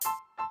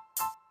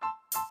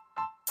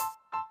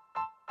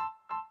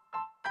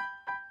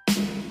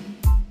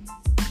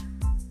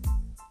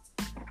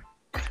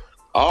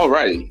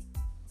Alrighty,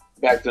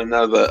 back to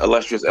another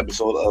illustrious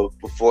episode of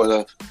Before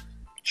the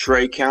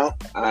Trey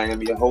Count. I am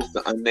your host,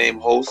 the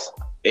unnamed host,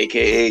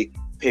 aka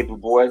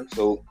Paperboy.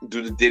 So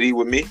do the ditty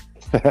with me.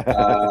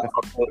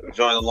 Also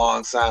join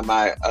alongside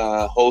my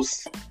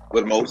host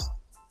with most.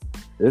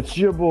 It's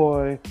your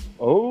boy,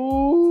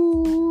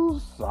 Osiris.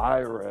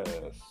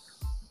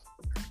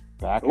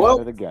 Back at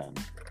it again.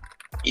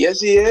 Yes,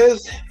 he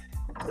is.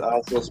 It's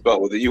also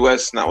spelled with the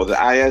U.S., not with the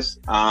I.S.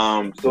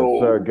 Yes,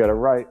 sir, get it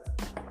right.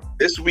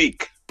 This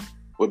week,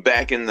 we're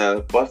back in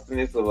the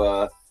bustiness of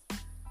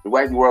the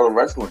wacky world of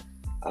wrestling.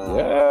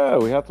 Yeah,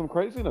 we had some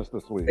craziness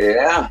this week.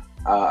 Yeah,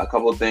 a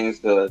couple of things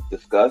to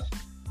discuss.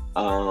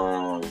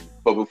 But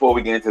before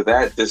we get into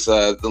that, just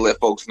to let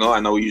folks know, I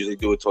know we usually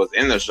do it towards the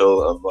end of the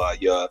show of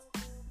your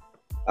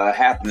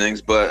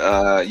happenings,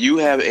 but you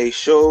have a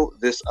show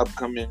this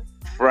upcoming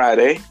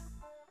Friday,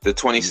 the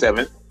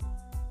 27th.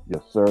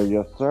 Yes, sir.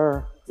 Yes,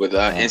 sir. With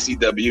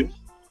NCW.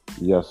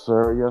 Yes,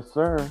 sir. Yes,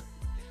 sir.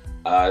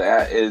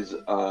 That is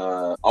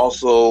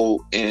also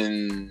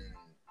in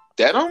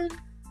Dedham.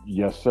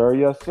 Yes, sir.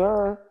 Yes,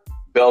 sir.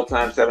 Bell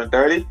time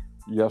 7:30.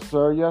 Yes,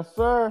 sir. Yes,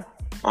 sir.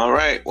 All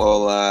right.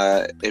 Well,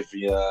 if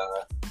you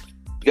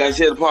guys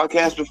hear the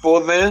podcast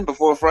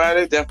before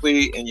Friday,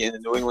 definitely in the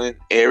New England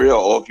area,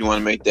 or if you want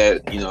to make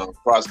that,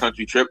 cross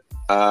country trip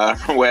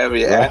from wherever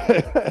you're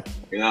at,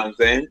 you know what I'm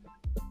saying?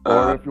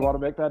 Or if you want to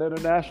make that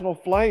international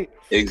flight.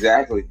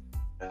 Exactly.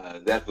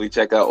 Definitely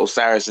check out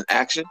Osiris in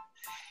action.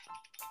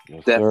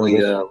 Yes, definitely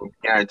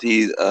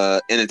guaranteed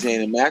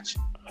entertaining match.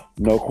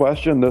 No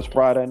question. This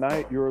Friday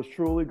night, yours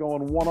truly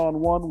going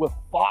one-on-one with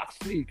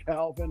Foxy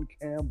Calvin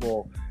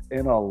Campbell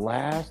in a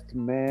last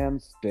man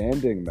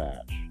standing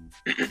match.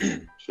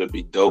 Should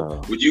be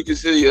dope. Would you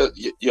consider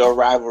your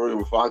rivalry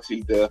with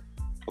Foxy the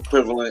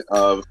equivalent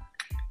of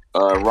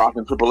Rock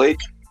and Triple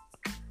H?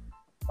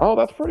 Oh,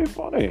 that's pretty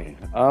funny.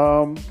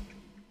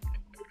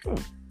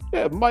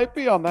 Yeah, it might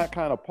be on that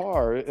kind of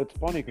par. It's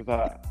funny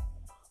because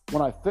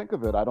when I think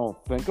of it, I don't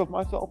think of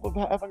myself of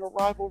having a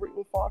rivalry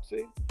with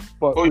Foxy.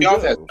 But y'all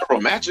have had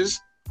several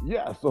matches.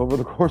 Yes, over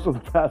the course of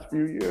the past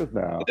few years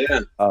now.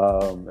 Yeah.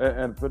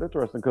 And it's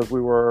interesting because we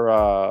were,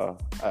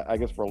 I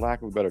guess for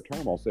lack of a better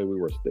term, I'll say we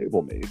were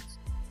stablemates.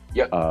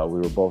 Yep. We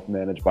were both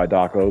managed by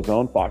Doc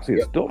Ozone. Foxy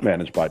is still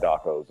managed by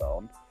Doc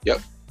Ozone.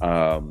 Yep.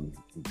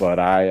 But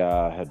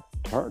I had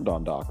turned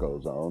on Doc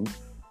Ozone.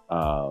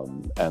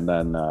 And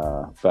then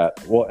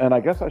and I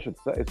guess I should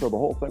say, so the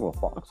whole thing with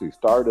Foxy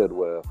started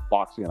with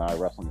Foxy and I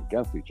wrestling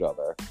against each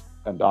other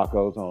and Doc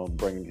Ozone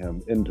bringing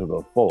him into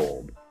the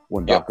fold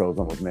when Doc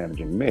Ozone was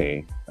managing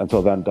me. And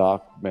so then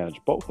Doc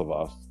managed both of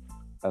us.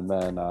 And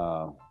then,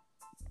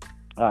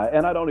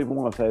 and I don't even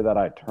want to say that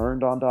I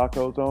turned on Doc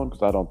Ozone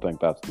because I don't think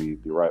that's the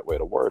right way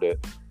to word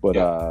it. But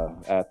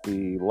at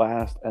the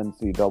last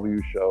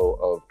NCW show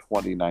of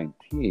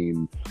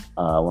 2019,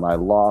 when I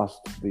lost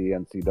the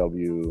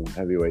NCW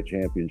Heavyweight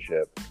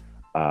Championship,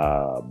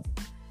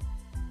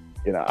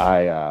 in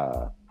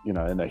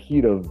a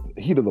heat of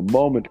the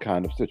moment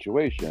kind of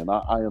situation,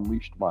 I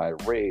unleashed my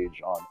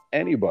rage on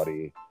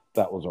anybody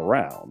that was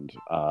around.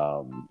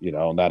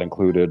 And that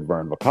included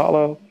Vern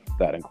Vicala,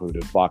 that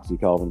included Foxy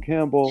Calvin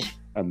Campbell,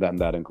 and then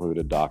that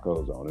included Doc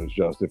Ozone. It's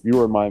just, if you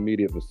were in my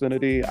immediate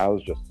vicinity, I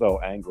was just so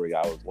angry,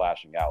 I was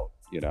lashing out,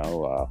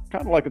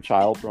 kind of like a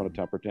child throwing a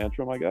temper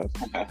tantrum, I guess.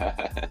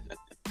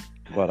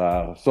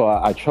 But so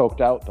I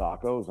choked out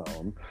Doc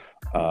Ozone,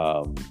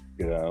 and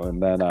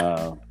then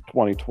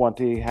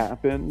 2020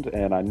 happened,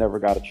 and I never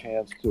got a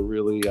chance to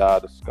really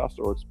discuss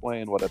or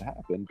explain what had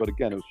happened. But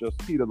again, it was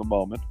just heat of the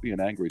moment, being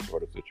angry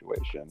sort of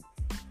situation.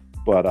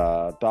 But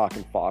Doc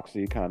and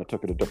Foxy kind of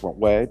took it a different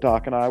way.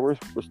 Doc and I were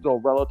still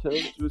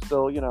relatives. We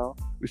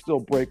still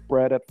break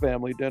bread at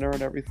family dinner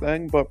and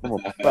everything. But from a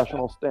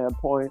professional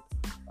standpoint,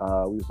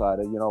 we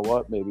decided, you know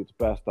what, maybe it's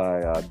best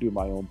I do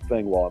my own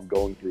thing while I'm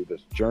going through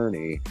this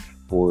journey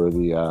for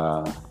the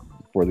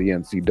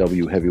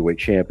NCW Heavyweight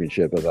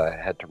Championship, as I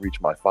had to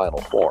reach my final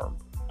form.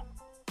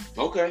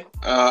 Okay.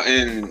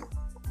 And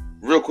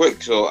real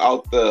quick, so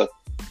out the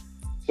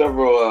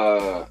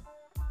several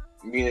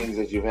meetings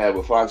that you've had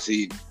with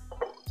Foxy,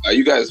 are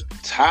you guys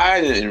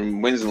tied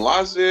in wins and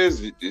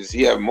losses? Does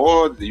he have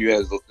more? Does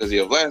he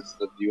have less?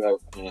 Do you have,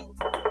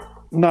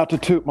 Not to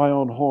toot my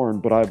own horn,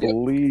 but I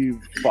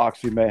believe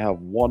Foxy may have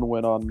one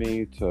win on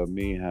me to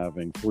me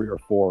having 3 or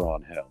 4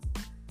 on him.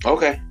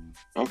 Okay.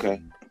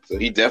 So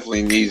he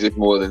definitely needs it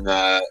more than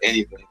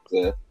anything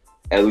to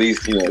at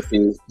least,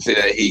 say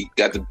that he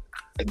got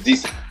a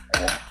decent.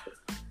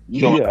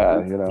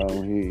 Yeah,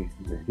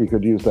 he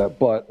could use that.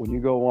 But when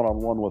you go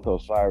one-on-one with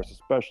Osiris,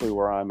 especially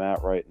where I'm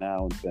at right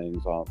now and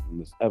things on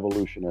this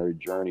evolutionary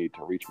journey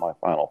to reach my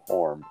final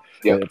form,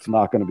 it's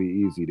not going to be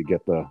easy to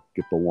get the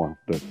 1,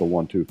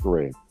 2,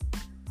 3.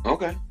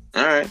 Okay,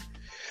 all right.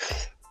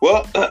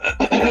 Well,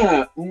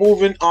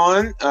 moving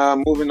on.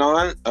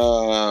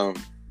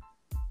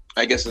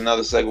 I guess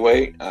another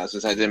segue,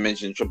 since I did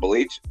mention Triple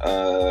H,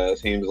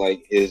 seems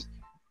like his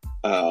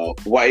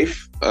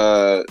wife,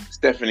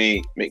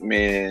 Stephanie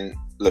McMahon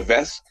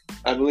Levesque,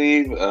 I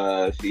believe,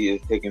 she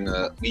is taking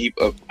a leave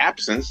of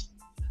absence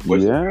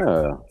with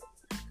Yeah.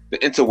 the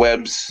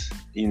interwebs,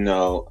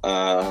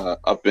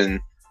 up in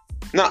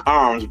not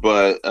arms,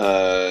 but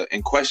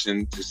in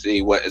question to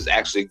see what is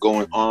actually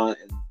going on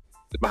in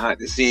the behind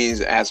the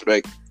scenes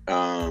aspect.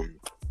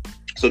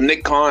 So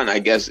Nick Khan, I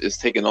guess, is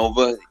taking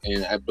over,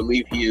 and I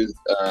believe he is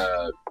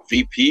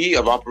VP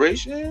of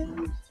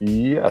operations.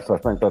 Yes, I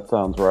think that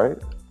sounds right.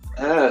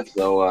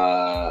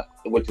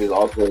 Which is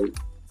also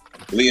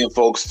leading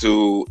folks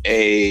to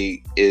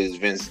is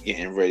Vince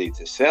getting ready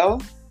to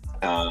sell?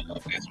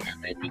 That's why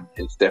maybe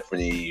it's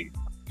definitely,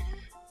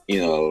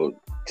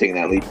 taking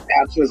that lead of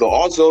absence. Or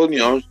also,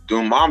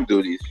 doing mom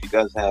duties. She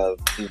does have,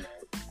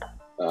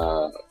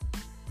 a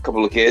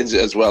couple of kids,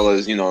 as well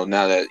as, now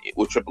that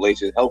with Triple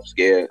H's health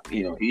scare,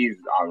 he's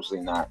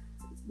obviously not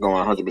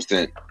going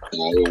 100%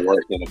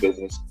 work in the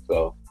business.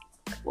 So,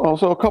 well,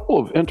 so a couple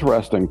of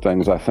interesting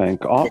things, I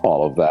think, on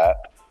all of that.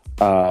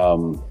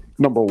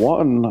 Number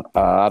one,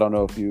 I don't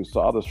know if you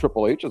saw this,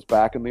 Triple H is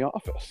back in the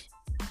office.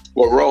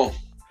 What role?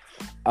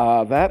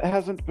 That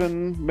hasn't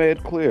been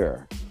made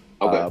clear.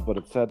 Okay. But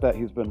it said that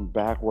he's been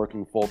back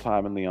working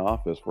full-time in the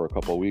office for a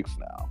couple of weeks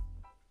now.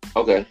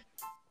 Okay.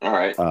 All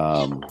right.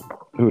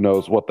 Who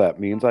knows what that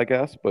means, I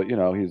guess. But,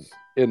 he's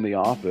in the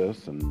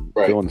office and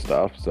doing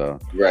stuff. So.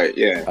 Right,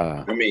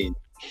 yeah. I mean,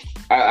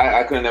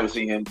 I couldn't ever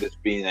see him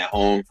just being at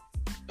home,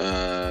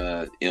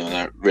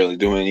 not really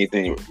doing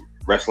anything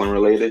wrestling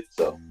related.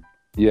 So.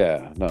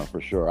 Yeah, no, for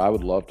sure. I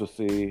would love to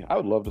see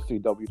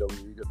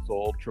WWE get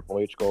sold. Triple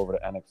H go over to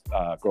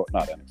go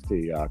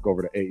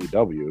over to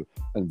AEW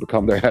and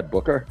become their head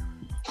booker,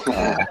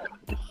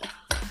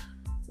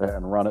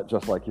 and run it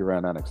just like he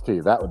ran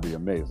NXT. That would be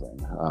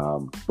amazing.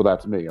 But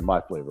that's me and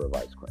my flavor of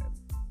ice cream.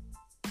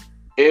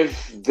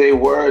 If they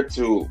were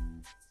to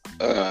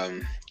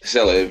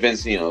sell it,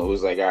 Vince,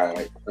 was like, all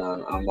right,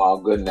 I'm all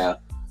good now.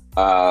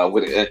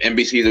 Would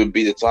NBC to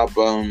be the top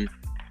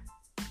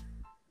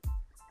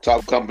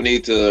company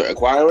to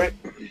acquire it?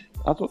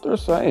 That's what they're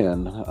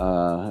saying,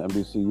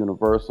 NBC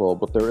Universal.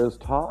 But there is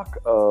talk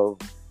of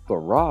The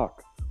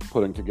Rock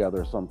putting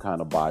together some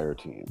kind of buyer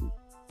team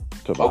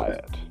to buy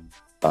it.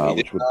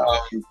 Which would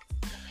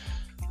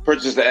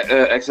purchase the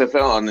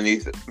XFL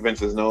underneath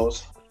Vince's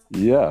nose.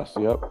 Yes,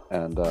 yep.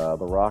 And The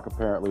Rock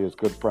apparently is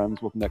good friends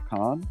with Nick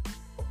Khan.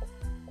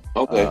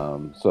 Okay.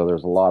 So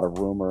there's a lot of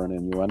rumor and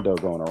innuendo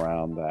going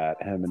around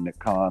that him and Nick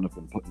Khan have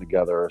been putting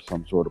together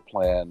some sort of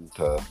plan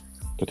to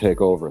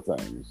take over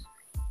things.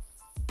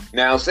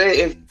 Now, say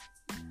if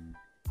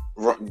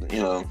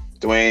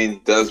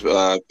Dwayne does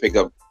pick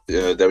up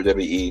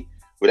WWE,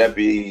 would that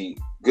be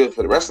good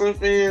for the wrestling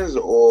fans,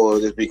 or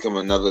just become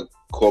another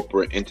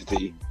corporate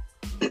entity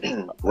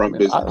run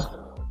business?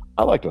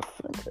 I like to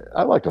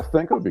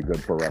think it would be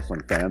good for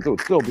wrestling fans. It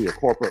would still be a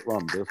corporate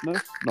run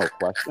business, no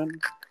question.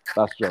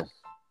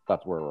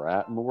 That's where we're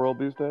at in the world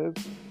these days.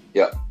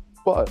 Yeah.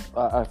 But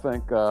I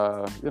think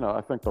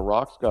I think The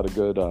Rock's got a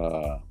good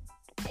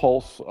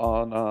pulse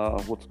on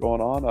what's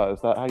going on.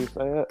 Is that how you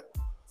say it?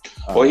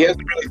 Well, he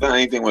hasn't really done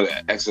anything with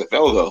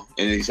XFL though,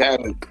 and he's had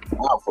it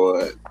now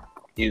for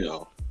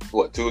 2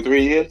 or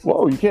 3 years.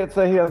 Well, you can't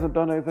say he hasn't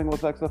done anything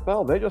with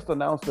XFL. They just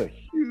announced a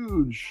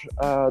huge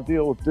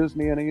deal with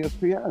Disney and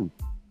ESPN.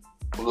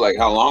 Like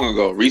how long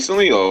ago?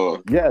 Recently,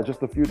 or? Yeah,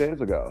 just a few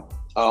days ago.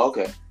 Oh,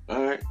 okay.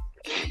 All right.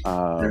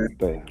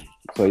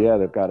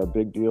 They've got a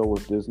big deal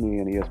with Disney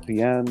and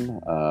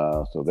ESPN.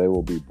 So they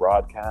will be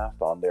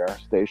broadcast on their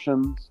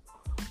stations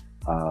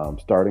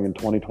starting in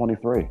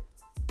 2023.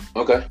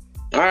 Okay.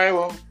 All right.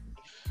 Well,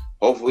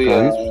 hopefully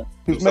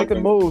he's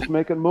making moves,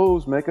 making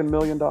 $1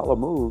 million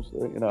moves.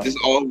 This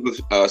is all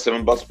with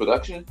 $7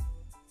 production.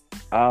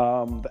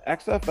 The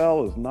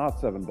XFL is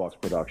not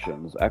 $7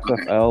 Productions.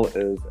 XFL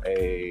is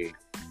a.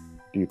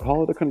 Do you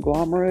call it a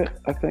conglomerate?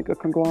 I think a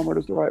conglomerate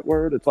is the right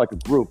word. It's like a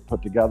group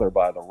put together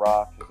by The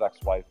Rock, his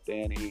ex-wife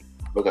Danny,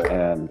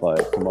 and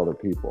like some other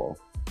people.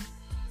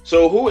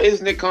 So who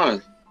is Nick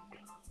Khan?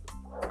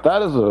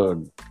 That is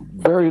a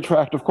very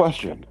attractive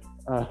question.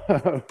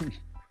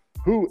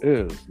 Who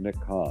is Nick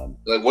Khan?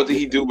 Like, what did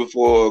he do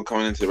before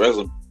coming into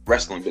the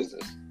wrestling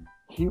business?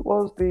 He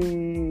was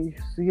the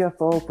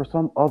CFO for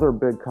some other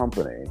big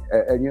company.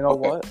 And you know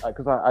what?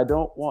 Because I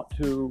don't want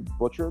to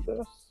butcher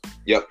this.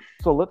 Yep.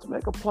 So let's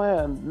make a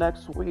plan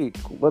next week.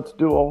 Let's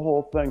do a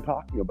whole thing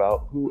talking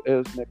about who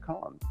is Nick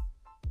Khan.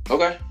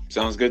 Okay.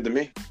 Sounds good to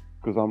me.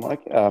 Because I'm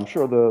like, I'm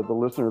sure the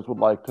listeners would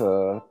like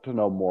to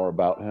know more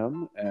about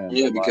him. And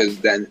because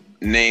that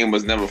name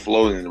was never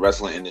floated in the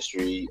wrestling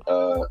industry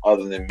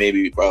other than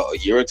maybe about a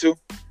year or two.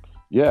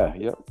 Yeah,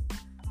 yep.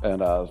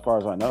 And as far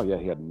as I know,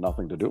 he had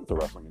nothing to do with the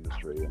wrestling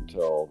industry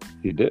until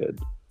he did.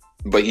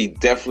 But he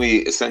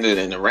definitely ascended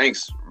in the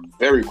ranks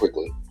very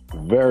quickly.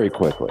 Very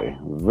quickly.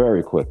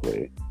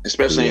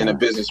 Especially in a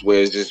business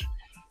where it's just,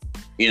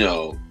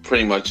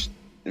 pretty much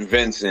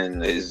Vince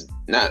and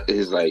not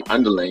his like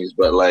underlings,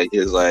 but like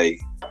his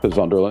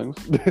underlings,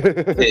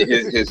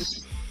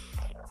 his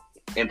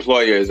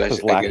employers,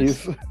 his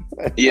lackeys.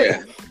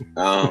 Yeah.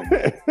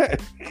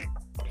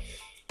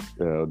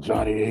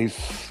 Johnny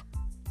Ace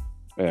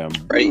And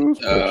right? Bruce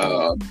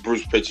Pritchard.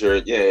 Bruce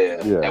Pritchard,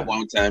 yeah. At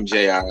one time,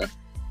 Jr.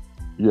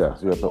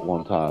 Yes, at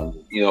one time.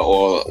 You know,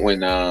 or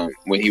when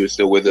he was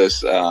still with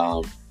us,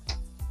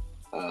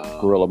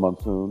 Gorilla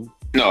Monsoon.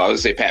 No, I would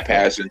say Pat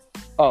Patterson.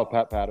 Oh,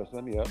 Pat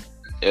Patterson, yeah.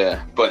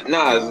 Yeah, but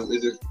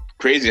it's just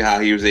crazy how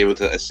he was able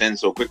to ascend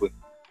so quickly.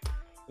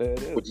 It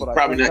is, which is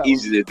probably not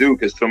easy to do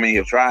because so many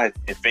have tried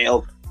and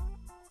failed.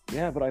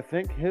 Yeah, but I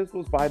think his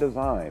was by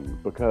design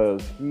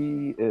because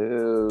he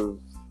is,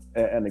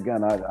 and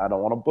again, I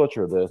don't want to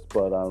butcher this,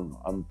 but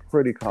I'm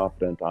pretty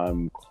confident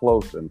I'm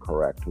close and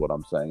correct to what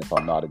I'm saying if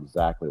I'm not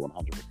exactly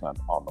 100%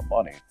 on the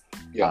money.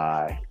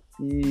 Yeah.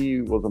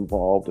 He was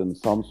involved in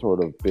some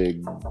sort of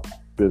big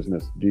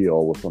business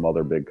deal with some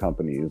other big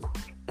companies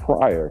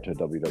prior to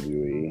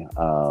WWE.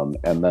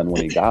 And then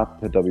when he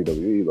got to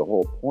WWE, the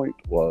whole point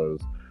was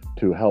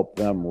to help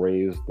them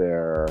raise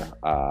their,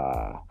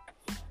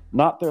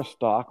 not their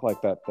stock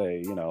like that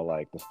they,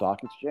 like the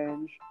stock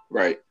exchange.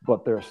 Right.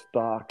 But their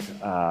stock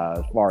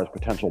as far as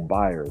potential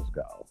buyers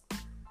go.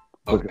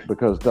 Okay.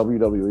 Because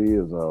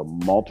WWE is a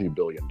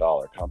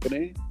multi-billion-dollar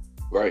company.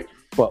 Right.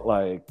 But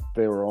like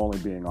they were only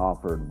being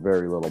offered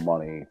very little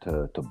money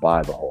to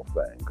buy the whole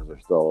thing because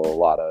there's still a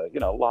lot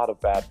of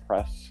bad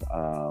press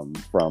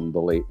from the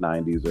late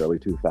 90s, early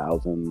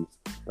 2000s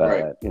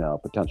that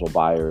potential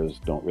buyers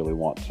don't really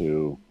want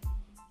to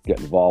get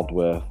involved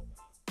with.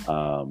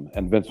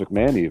 And Vince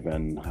McMahon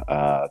even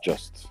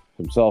just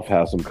himself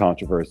has some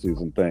controversies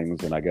and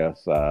things. And I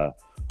guess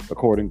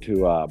according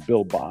to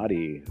Bill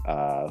Body,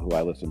 who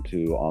I listen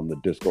to on the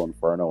Disco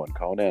Inferno and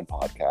Conan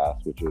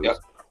podcast, which is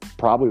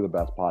probably the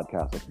best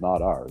podcast, if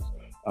not ours.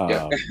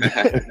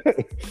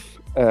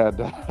 And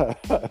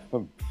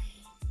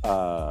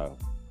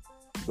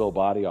Bill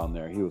Body on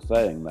there, he was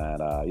saying that,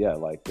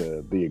 like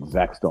the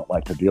execs don't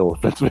like to deal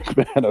with Vince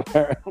McMahon,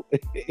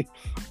 apparently.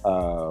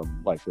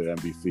 Like the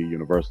NBC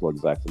Universal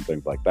execs and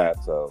things like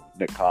that. So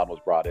Nick Khan was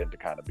brought in to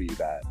kind of be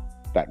that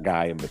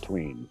guy in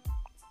between.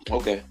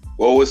 Okay.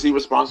 Well, was he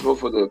responsible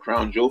for the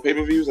Crown Jewel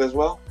pay-per-views as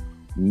well?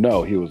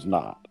 No, he was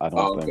not. I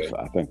don't think so.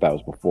 I think that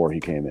was before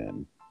he came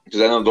in.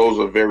 Because I know those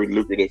are very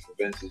lucrative for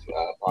Vince's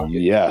pocket.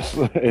 Yes,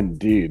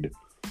 indeed.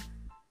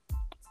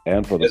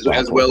 And for the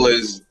as well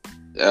as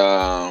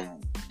the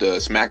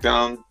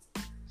SmackDown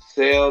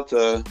sale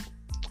to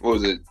what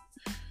was it?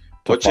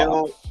 What Fox.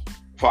 channel?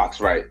 Fox,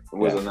 right? It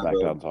was another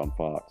SmackDown's on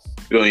Fox.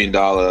 $1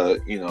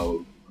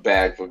 billion,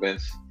 bag for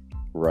Vince.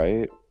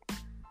 Right.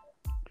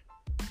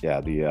 Yeah,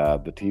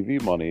 the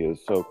TV money is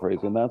so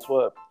crazy, and that's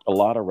what a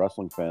lot of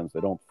wrestling fans, they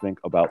don't think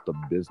about the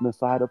business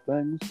side of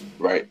things.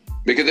 Right.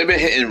 Because they've been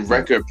hitting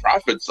record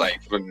profits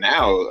like for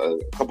now a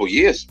couple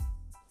years.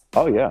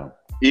 Oh yeah.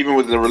 Even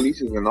with the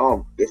releases and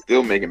all, they're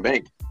still making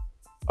bank.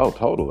 Oh,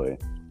 totally.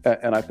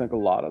 And I think a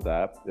lot of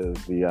that is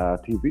the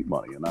TV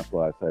money, and that's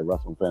why I say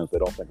wrestling fans, they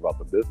don't think about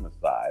the business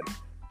side.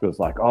 Because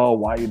like, oh,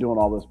 why are you doing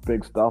all this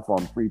big stuff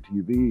on free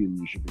TV, and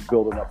you should be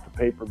building up the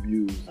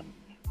pay-per-views?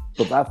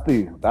 But that's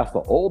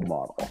the old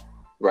model.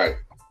 Right.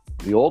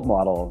 The old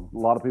model, a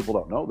lot of people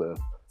don't know this.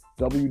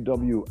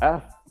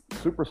 WWF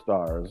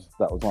Superstars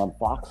that was on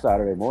Fox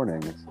Saturday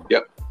mornings.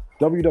 Yep.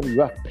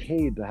 WWF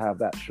paid to have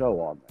that show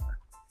on there.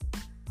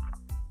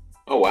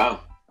 Oh,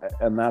 wow.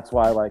 And that's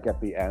why, like, at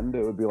the end,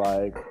 it would be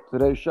like,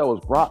 today's show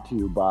is brought to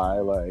you by,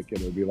 like, it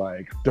would be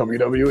like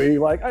WWE,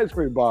 like, ice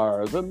cream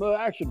bars and the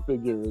action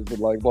figures and,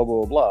 like, blah,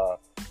 blah, blah.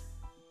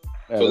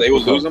 And so they were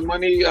losing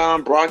money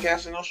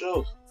broadcasting those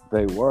shows?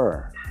 They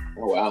were.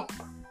 Oh, wow.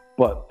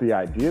 But the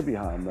idea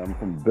behind them,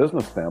 from a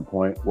business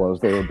standpoint, was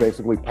they were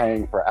basically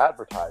paying for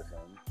advertising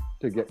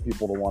to get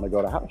people to want to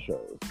go to house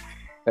shows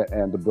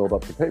and to build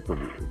up the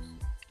pay-per-views.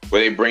 Were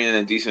they bringing in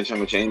a decent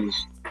chunk of change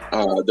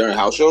during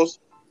house shows?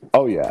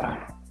 Oh,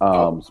 yeah.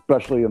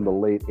 Especially in the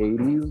late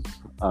 80s,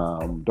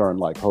 during,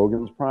 like,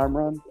 Hogan's prime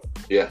run.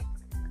 Yeah.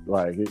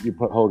 Like, you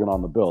put Hogan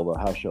on the bill, the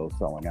house show is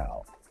selling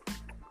out.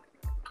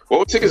 What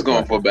were tickets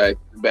going for back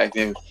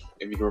then,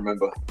 if you can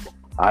remember?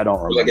 I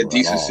don't remember. Like a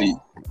decent seat.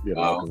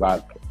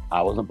 Because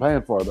I wasn't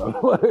paying for them.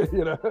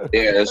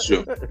 Yeah, that's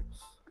true.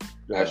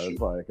 It's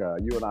like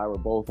you and I were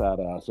both at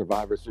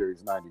Survivor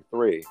Series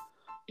 93.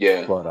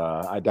 Yeah. But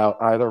I doubt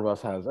either of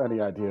us has any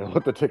idea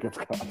what the tickets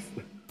cost.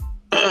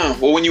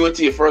 Well, when you went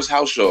to your first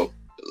house show,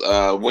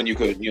 when you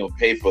could,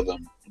 pay for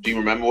them, do you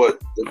remember what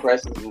the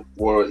prices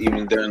were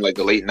even during like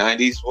the late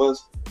 90s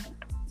was?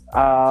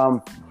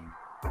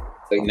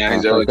 Late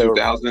 90s, early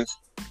 2000s?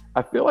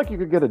 I feel like you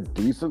could get a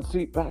decent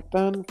seat back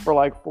then for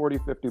like $40,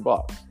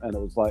 $50. And it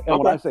was like, and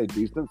when I say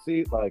decent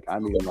seat, like, I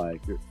mean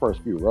like your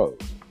first few rows.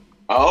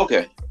 Oh,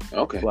 okay.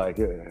 Okay. Like,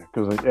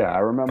 because, I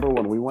remember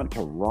when we went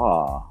to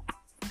Raw,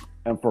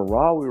 and for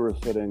Raw, we were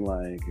sitting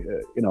like,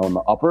 in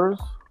the uppers.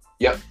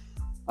 Yep.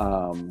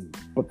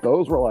 But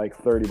those were like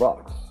 $30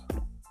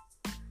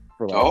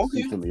 for like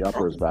seats in the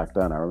uppers back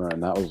then. I remember,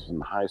 and that was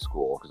in high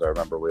school because I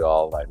remember we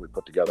all we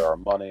put together our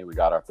money, we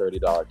got our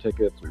 $30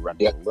 tickets, we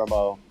rented a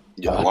limo.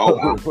 Yeah,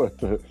 wow. But,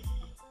 the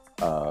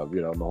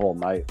whole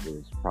night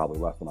was probably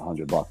less than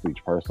 $100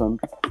 each person.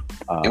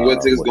 And what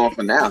tickets going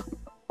for now?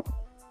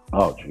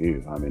 Oh,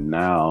 geez. I mean,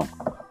 now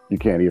You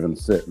can't even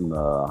sit in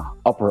the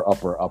upper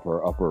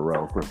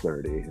row for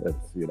 30.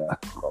 It's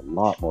a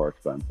lot more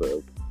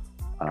expensive.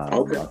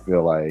 Okay. I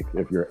feel like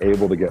if you're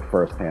able to get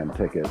first-hand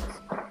tickets,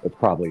 it's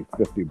probably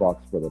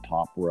 $50 for the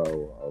top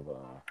row of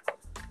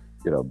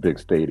a big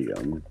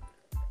stadium.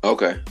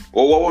 Okay.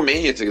 Well, what were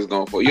Mania tickets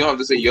going for? You don't have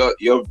to say your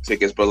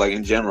tickets, but like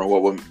in general,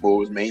 what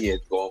was Mania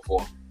going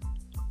for?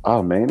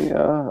 Oh,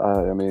 Mania.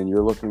 I mean,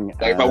 you're looking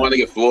Like at if I want to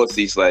get floor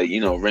seats, like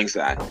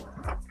ringside.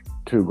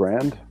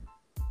 $2,000.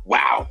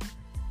 Wow.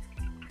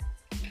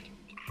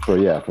 So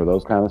yeah, for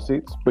those kind of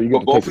seats, but you get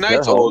For to both take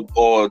nights, or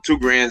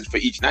 $2,000 for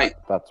each night.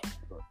 That's.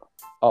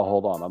 Oh,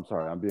 hold on. I'm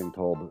sorry. I'm being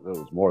told it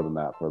was more than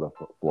that for the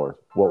floors.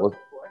 What was?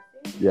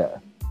 Yeah.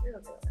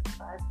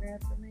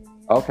 $5,000 for Mania.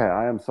 Okay,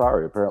 I am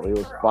sorry. Apparently, it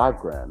was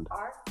 $5,000.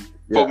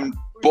 For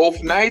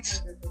both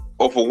nights,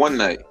 or for one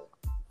night?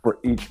 For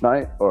each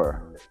night,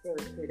 or It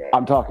was 2 days.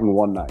 I'm talking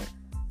one night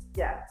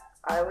Yeah,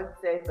 I would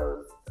say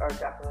those are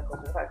definitely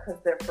close to 5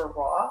 because they're for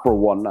Raw. for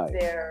one night.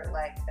 They're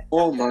like.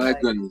 Oh my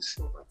like goodness.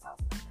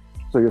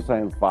 So you're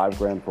saying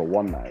 $5,000 for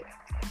one night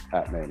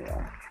at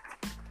Mania?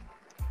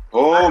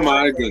 Oh I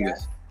my would say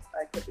goodness. yes.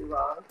 I could be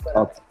wrong,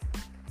 but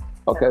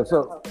Okay,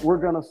 so we're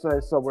gonna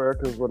say somewhere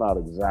because we're not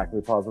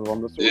exactly positive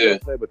on this. So we're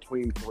gonna say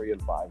between $3,000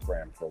 and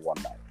 $5,000 for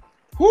one night.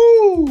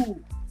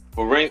 Woo!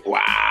 For ring,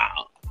 wow.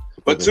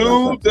 But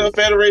to the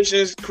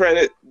Federation's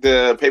credit,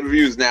 the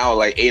pay-per-view is now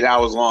like 8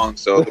 hours long.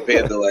 So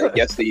compared to like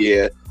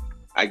yesteryear,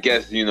 I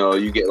guess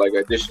you get like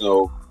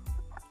additional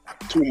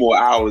 2 more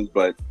hours,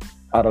 but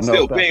I don't know.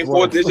 still paying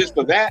 4 digits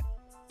for that.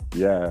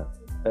 Yeah,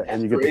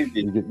 and you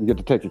get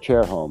to take your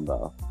chair home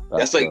though.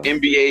 That's like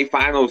NBA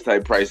Finals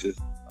type prices.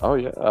 Oh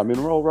yeah, I mean,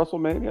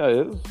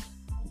 WrestleMania is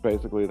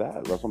basically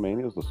that.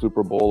 WrestleMania is the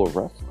Super Bowl of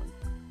wrestling.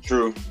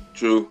 True,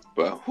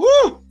 but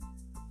whoo!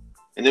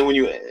 And then when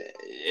you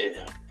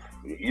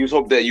just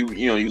hope that you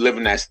live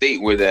in that state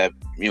where that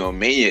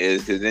Mania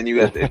is, because then you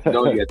have to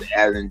you have to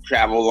add in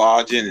travel,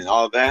 lodging, and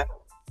all of that.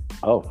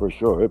 Oh, for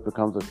sure, it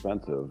becomes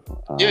expensive.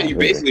 Yeah, you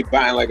basically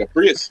buying like a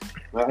Prius.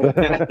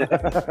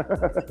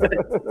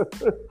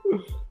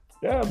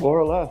 Yeah, more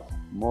or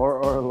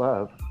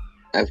less.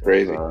 That's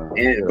crazy.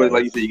 But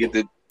like you said, you get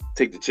to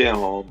take the chair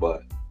home,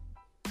 but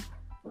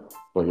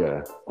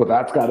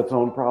that's got its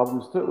own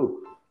problems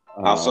too.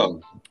 How so?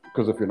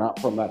 Because if you're not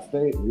from that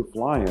state and you're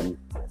flying,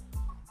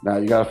 now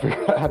you gotta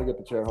figure out how to get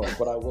the chair home.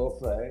 But I will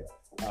say,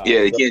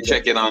 you can't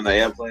check it on the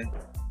airplane.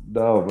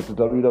 No, but to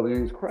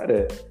WWE's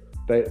credit,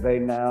 they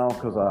now,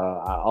 because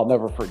I'll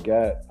never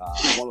forget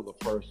one of the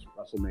first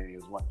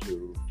WrestleManias went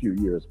to a few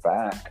years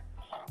back,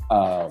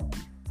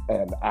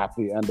 and at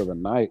the end of the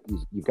night,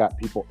 you got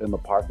people in the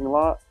parking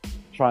lot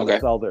trying to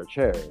sell their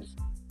chairs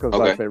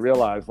because they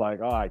realize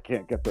I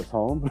can't get this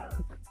home.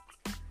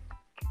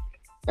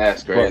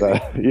 That's crazy.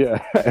 But,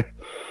 yeah.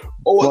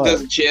 Oh,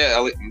 does the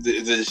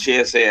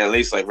chair say at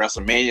least like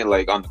WrestleMania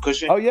like on the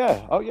cushion? Oh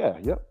yeah,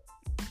 yep.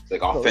 It's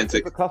like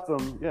authentic. So it's a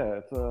custom,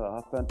 it's an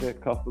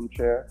authentic custom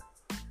chair.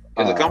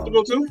 Is it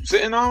comfortable too,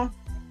 sitting on?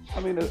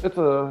 I mean, it's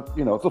a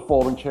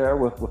folding chair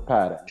with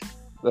padding.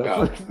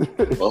 Well,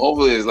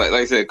 hopefully it's like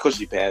I said,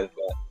 cushy pad.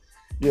 But...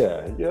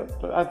 Yeah,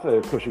 I'd say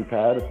a cushy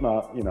pad. It's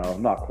not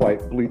not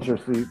quite bleacher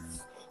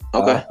seats.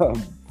 Okay.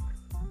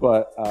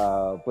 But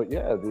now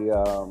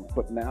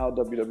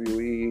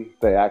WWE,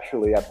 they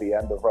actually at the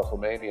end of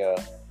WrestleMania,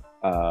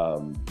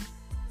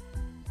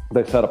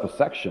 they set up a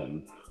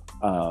section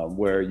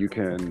where you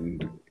can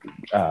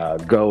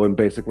go and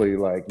basically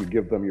you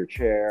give them your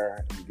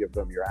chair, you give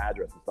them your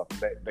address and stuff,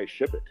 and they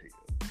ship it to you.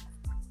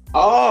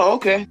 Oh,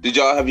 okay.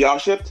 Have y'all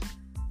shipped?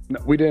 No,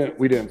 we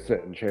didn't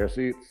sit in chair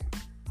seats.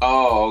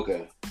 Oh,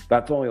 okay.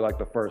 That's only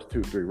the first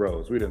 2-3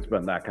 rows. We didn't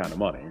spend that kind of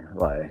money.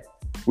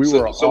 We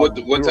were on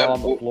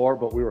the floor,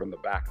 but we were in the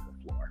back of the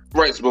floor.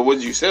 Right, but what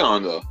did you sit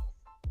on though?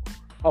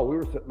 Oh, we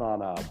were sitting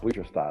on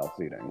bleacher style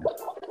seating.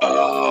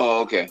 Oh,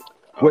 okay.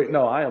 Wait,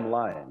 no, I am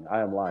lying.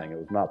 It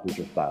was not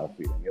bleacher style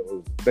seating. It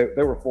was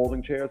they were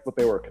folding chairs, but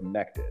they were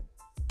connected.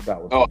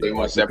 That was they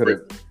weren't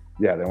separate.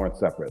 Yeah, they weren't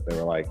separate.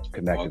 They were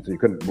connected, so you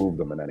couldn't move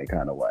them in any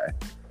kind of way.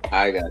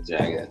 I got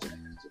you.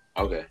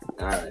 Okay,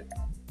 all right.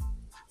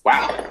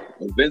 Wow,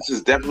 Vince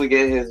is definitely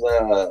getting his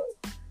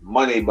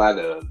money by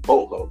the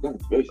boatload.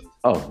 Goodness gracious.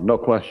 Oh, no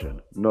question.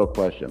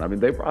 I mean,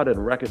 they brought in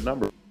record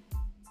numbers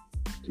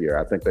here.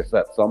 I think they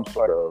set some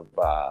sort of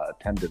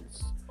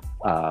attendance,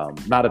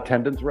 not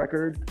attendance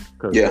record,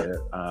 because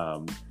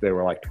they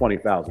were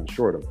 20,000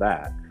 short of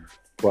that.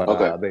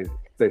 But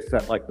they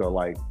set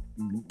the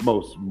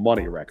most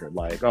money record.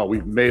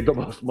 We've made the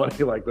most money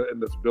in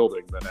this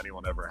building than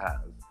anyone ever has.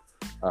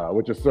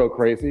 Which is so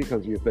crazy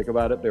because you think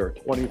about it, they were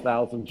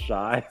 20,000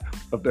 shy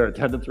of their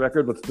attendance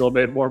record, but still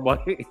made more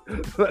money.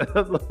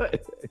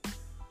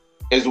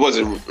 Is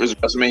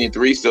WrestleMania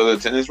 3 still the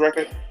attendance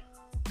record?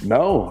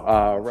 No,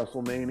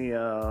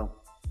 WrestleMania,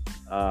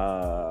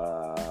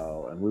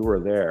 and we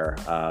were there.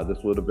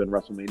 This would have been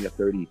WrestleMania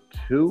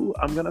 32,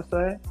 I'm gonna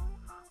say.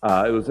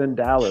 It was in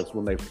Dallas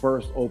when they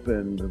first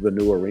opened the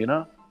new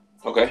arena.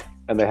 Okay.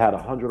 And they had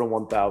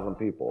 101,000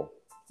 people.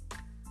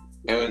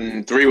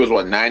 And 3 was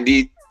what,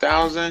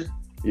 90,000?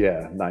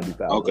 Yeah,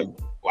 90,000. Okay.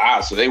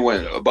 Wow. So they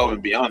went above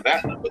and beyond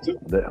that number too.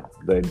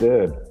 They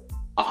did.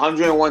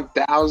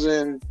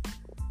 101,000.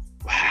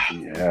 Wow.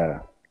 Yeah.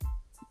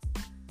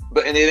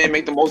 But and they didn't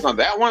make the most on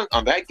that one,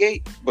 on that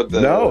gate. But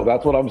No,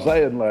 that's what I'm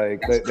saying.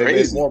 Like they made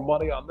crazy. more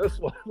money on this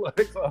one.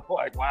 Like, so I'm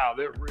like, wow,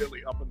 they're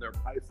really upping their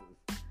prices.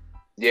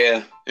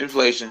 Yeah,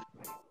 inflation.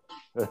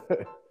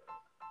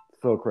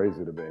 So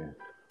crazy to me.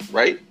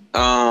 Right?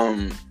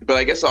 But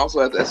I guess also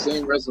at that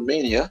same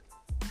WrestleMania,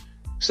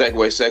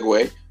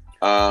 segue.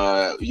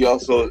 You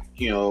also,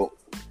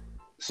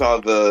 saw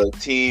the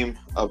team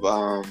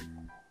of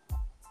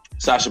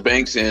Sasha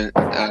Banks and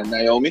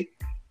Naomi,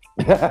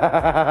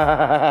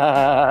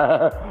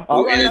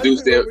 who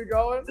introduced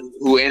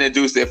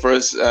their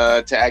first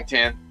tag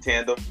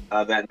tandem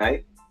that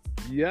night.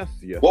 Yes.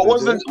 What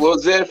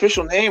was their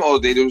official name, or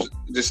they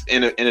just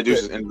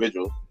introduced as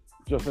individuals?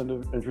 Just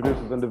introduced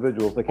as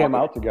individuals. They came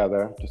out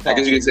together. I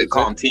guess you could say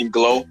call them Team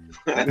Glow.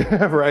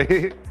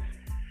 Right.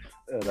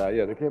 And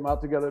they came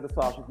out together to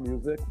Sasha's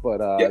music, but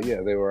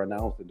they were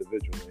announced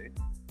individually.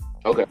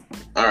 Okay.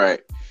 All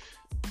right.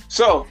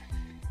 So,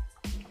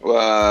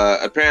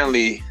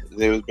 apparently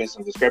there's been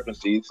some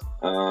discrepancies.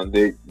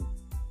 They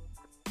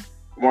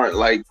weren't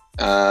liking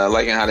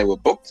how they were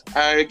booked,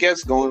 I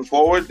guess, going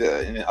forward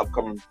in the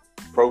upcoming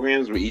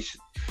programs with each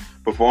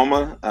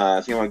performer.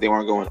 It seemed like they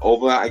weren't going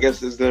over, I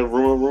guess, is the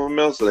rumor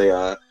mill. So they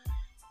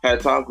had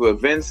a talk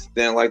with Vince,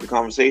 didn't like the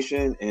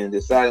conversation, and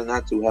decided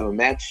not to have a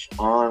match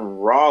on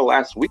Raw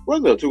last week.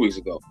 Was it, or 2 weeks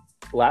ago?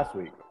 Last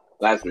week.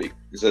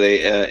 So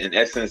they, in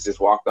essence, just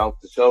walked off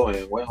the show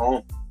and went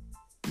home.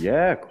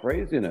 Yeah,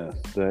 craziness.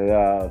 They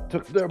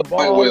took their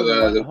ball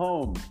and went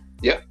home.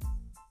 Yep.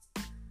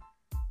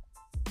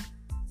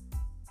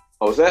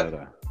 What was that?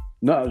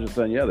 No, I was just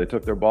saying, they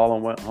took their ball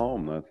and went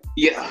home.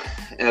 Yeah,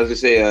 and as I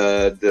say,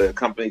 the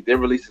company did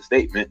release a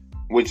statement,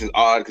 which is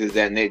odd because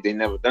they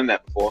never done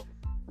that before.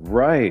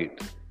 Right.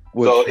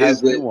 Which so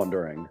has been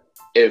wondering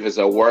if it's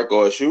a work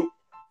or a shoot.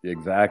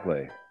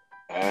 Exactly.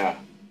 Yeah.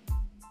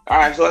 All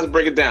right, so let's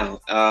break it down.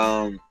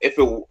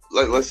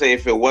 Let's say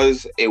if it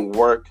was a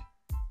work,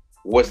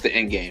 what's the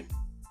end game?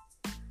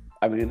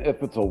 I mean,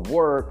 if it's a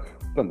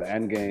work, then the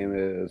end game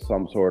is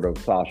some sort of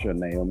Sasha and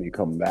Naomi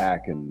come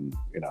back and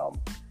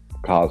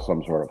cause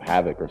some sort of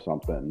havoc or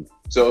something.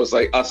 So it's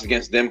like us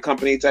against them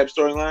company type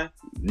storyline?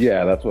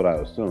 Yeah, that's what I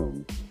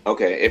assume.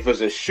 Okay, if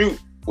it's a shoot,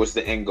 what's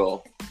the end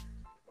goal?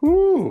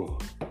 Whew.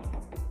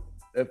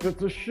 If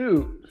it's a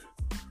shoot,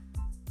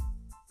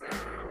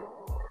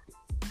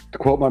 to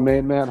quote my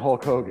main man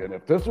Hulk Hogan,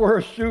 if this were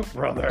a shoot,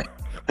 brother,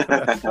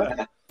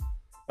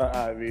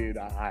 I mean,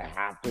 I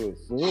have to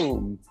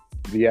assume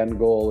the end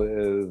goal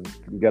is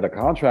get a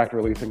contract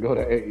release and go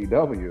to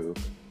AEW.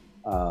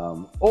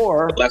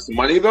 Or less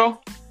money though?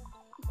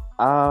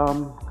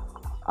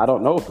 I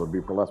don't know if it would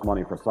be for less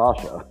money for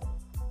Sasha.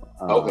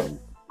 Okay.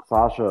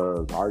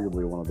 Sasha is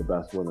arguably one of the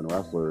best women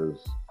wrestlers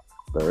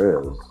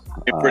there is.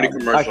 Pretty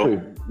commercial.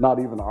 Actually, not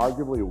even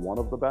arguably one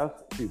of the best.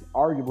 She's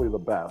arguably the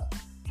best.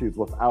 She's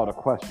without a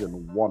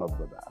question one of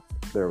the best.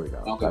 There we go.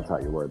 Okay. That's how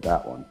you word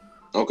that one.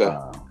 Okay.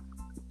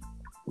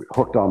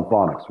 Hooked on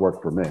phonics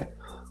worked for me.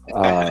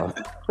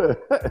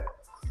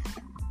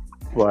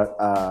 Well,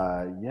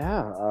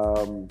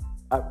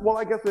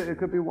 I guess it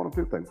could be one of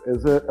two things.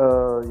 Is it,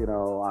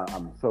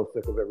 I'm so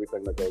sick of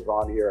everything that goes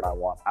on here and I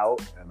want out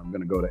and I'm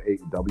going to go to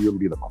AEW and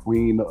be the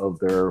queen of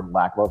their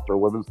lackluster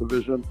women's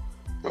division?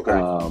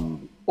 Okay.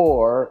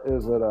 Or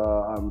is it,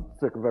 I'm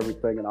sick of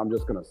everything and I'm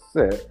just going to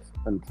sit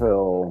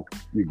until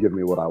you give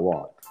me what I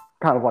want?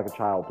 Kind of like a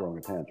child throwing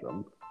a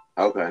tantrum.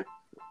 Okay.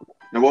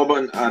 Now, what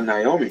about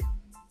Naomi?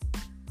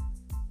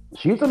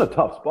 She's in a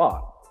tough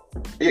spot.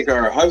 Yeah,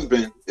 her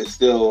husband is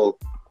still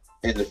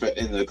in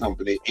the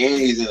company,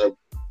 and he's in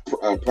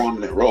a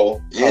prominent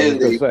role. And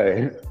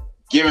they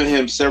giving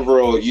him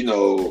several,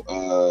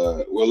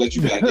 we'll let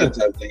you back in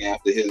type thing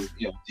after his,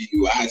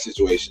 DUI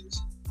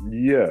situations.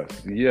 Yes.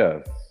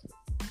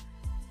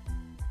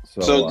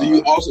 So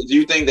do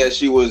you think that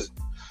she was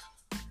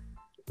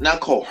not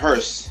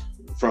coerced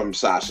from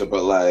Sasha,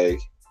 but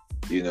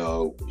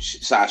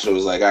Sasha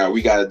was like, all right,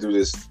 we got to do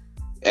this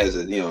as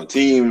a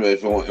team.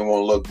 If it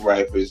won't look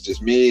right if it's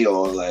just me,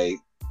 or like,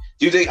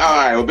 do you think? All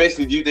right, well,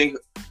 basically, do you think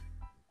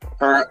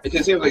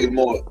it seems like it's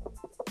more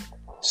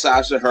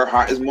Sasha. Her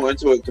heart is more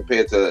into it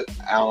compared to,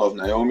 I don't know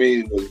if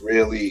Naomi was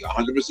really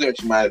 100%.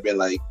 She might have been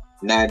like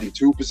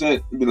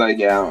 92%. Be like,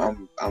 yeah,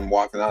 I'm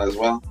walking out as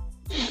well.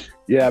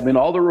 Yeah, I mean,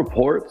 all the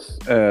reports,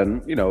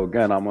 and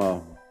again, I'm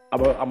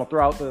gonna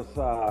throw out this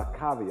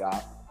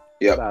caveat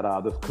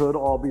that this could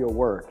all be a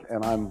work,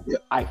 and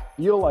I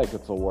feel like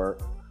it's a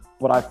work,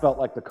 but I felt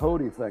like the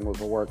Cody thing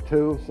was a work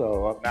too.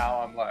 So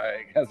now I'm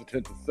like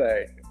hesitant to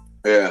say.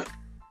 Yeah.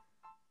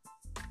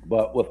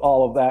 But with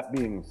all of that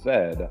being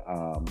said,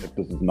 if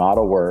this is not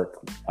a work,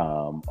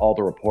 all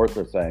the reports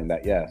are saying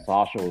that,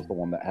 Sasha was the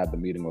one that had the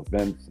meeting with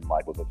Vince and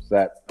was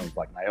upset and was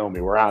like, Naomi,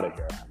 we're out of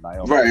here.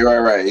 Naomi,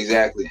 right,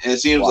 exactly. And it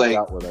seems like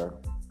out with her.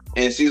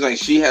 And it seems like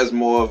she has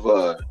more of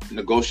a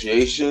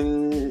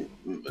negotiation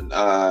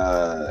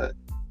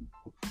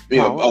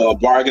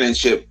bargaining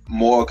chip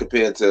more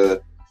compared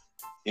to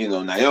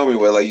Naomi,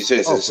 where like you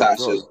said,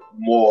 Sasha's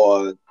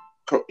more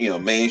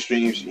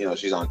mainstream.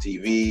 She's on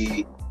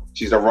TV.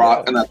 She's the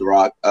Rock, not the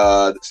Rock.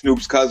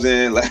 Snoop's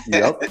cousin. Like,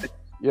 Yep.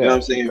 You know what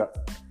I'm saying?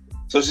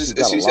 So she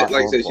said,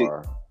 like I said,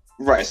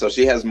 right. So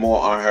she has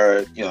more on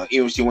her.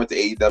 Even if she went to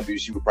AEW,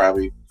 she would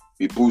probably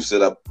be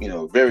boosted up,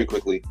 very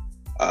quickly.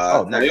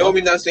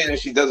 Naomi, not saying that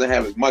she doesn't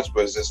have as much,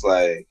 but it's just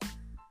like,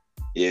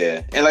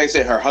 yeah. And like I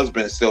said, her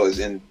husband still is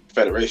in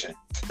Federation.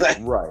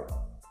 Right.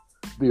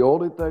 The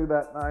only thing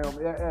that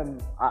Naomi,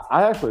 and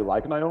I actually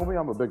like Naomi.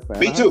 I'm a big fan.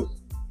 Me too.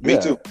 Me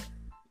too.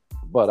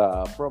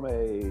 But from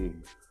a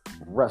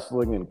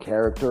wrestling and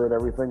character and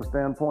everything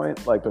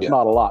standpoint, like there's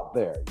not a lot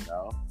there,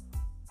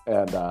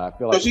 And I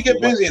feel like she gets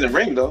busy in the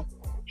ring, though.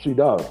 She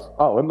does.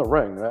 Oh, in the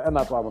ring, and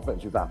that's why I'm a fan.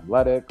 She's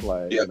athletic,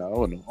 like and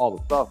all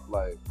the stuff,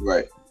 like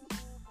right.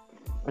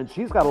 And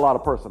she's got a lot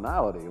of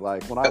personality.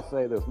 Like when I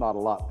say there's not a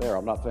lot there,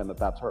 I'm not saying that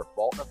that's her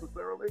fault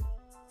necessarily.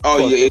 Oh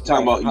yeah, you're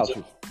talking about how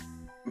she's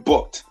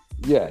booked.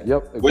 Yeah.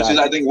 Yep. Exactly. Which is,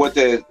 I think, what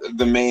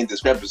the main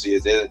discrepancy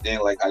is. They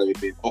didn't like how they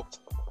being booked.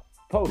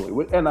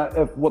 Totally. And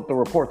if what the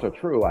reports are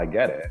true, I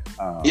get it.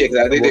 Because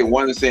I think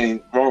one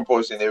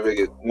reports saying they were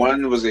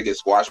one was gonna get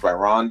squashed by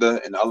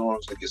Ronda, and the other one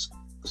was gonna get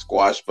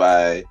squashed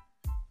by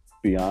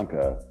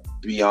Bianca.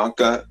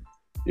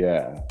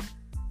 Yeah.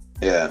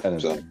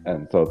 And so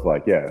it's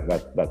like,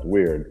 that's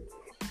weird.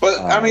 But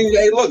I mean,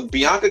 hey, look,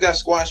 Bianca got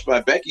squashed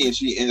by Becky, and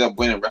she ended up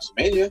winning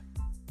WrestleMania.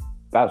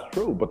 That's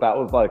true, but that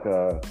was like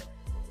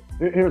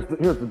here's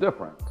the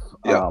difference.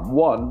 Yeah.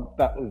 One,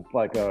 that was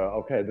like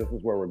okay, this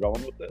is where we're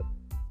going with this.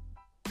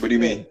 What do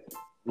you mean?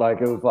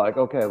 Like it was like,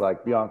 okay,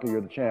 like Bianca,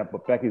 you're the champ,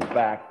 but Becky's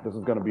back. This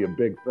is going to be a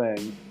big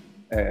thing,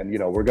 and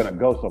we're going to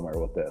go somewhere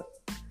with this.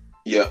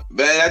 Yeah,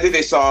 but I think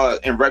they saw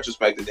in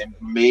retrospect that they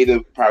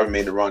probably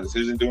made the wrong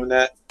decision doing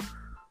that.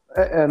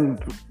 And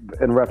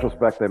in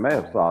retrospect, they may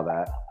have saw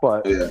that,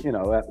 but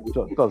that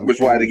just doesn't. Which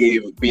why they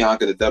gave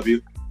Bianca the W.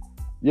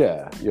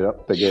 Yeah,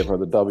 they gave her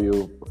the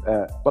W,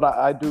 but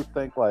I do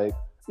think like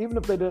even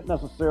if they didn't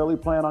necessarily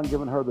plan on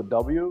giving her the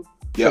W,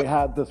 they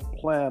had this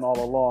plan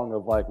all along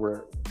of like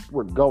we're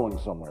going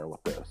somewhere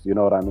with this. You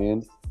know what I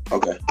mean?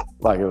 Okay.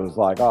 Like it was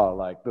like, oh,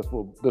 like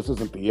this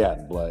isn't the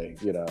end, like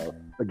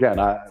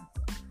Again,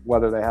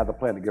 whether they had the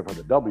plan to give her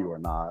the W or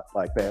not,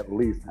 like they at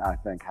least I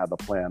think had the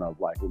plan of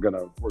like we're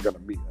gonna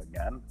meet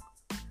again.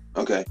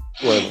 Okay.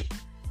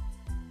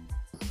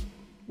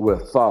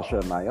 With Sasha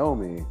and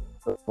Naomi,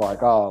 it's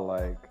like, oh,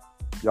 like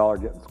y'all are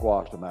getting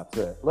squashed and that's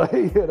it,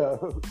 like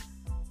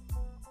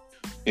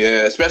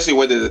Yeah, especially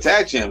with the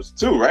tag champs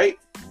too, right?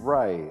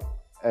 Right.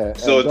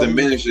 So it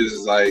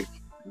diminishes like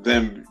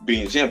them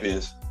being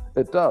champions.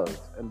 It does,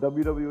 and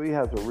WWE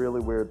has a really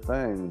weird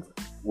thing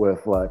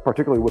with like,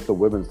 particularly with the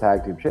women's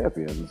tag team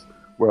champions,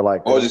 where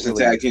like, or just the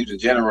tag teams in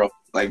general.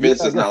 Like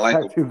Vince does not like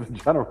tag teams in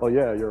general.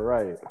 Yeah, you're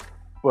right.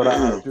 But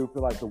I do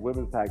feel like the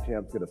women's tag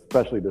champs get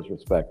especially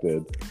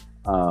disrespected.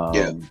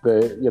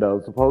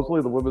 They,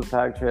 supposedly the women's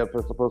tag champs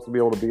are supposed to be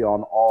able to be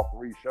on all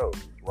three shows: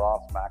 Raw,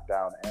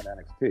 SmackDown, and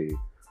NXT.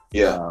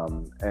 Yeah.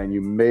 And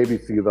you maybe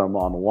see them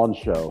on one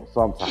show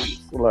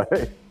sometimes.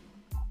 Like,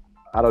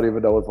 I don't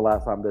even know when's the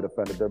last time they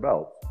defended their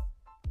belts.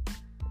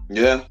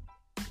 Yeah.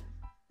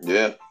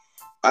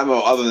 I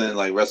know other than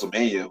like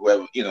WrestleMania,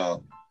 whoever,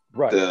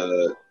 right.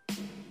 The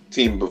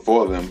team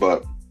before them,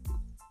 but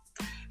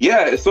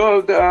yeah,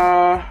 so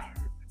the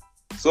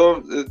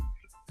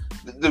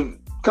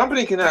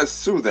company cannot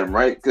sue them,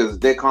 right? Because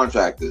they're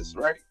contractors,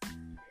 right?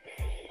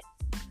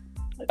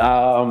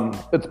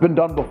 It's been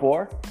done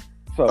before,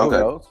 so who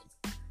knows?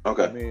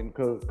 Okay. I mean,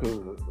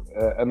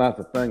 and that's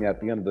the thing. At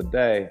the end of the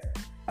day,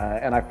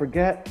 and I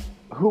forget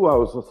who I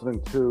was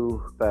listening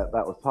to that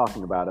was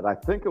talking about it. I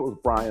think it was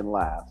Brian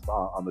Last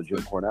on the Jim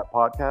Cornette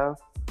podcast.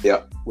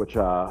 Yeah. Which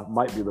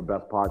might be the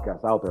best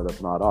podcast out there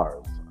that's not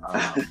ours.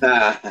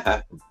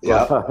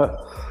 Yeah.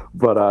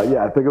 But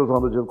I think it was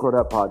on the Jim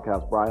Cornette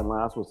podcast. Brian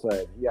Last was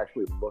saying he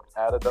actually looked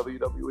at a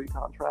WWE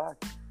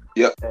contract.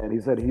 Yep. And he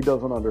said he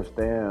doesn't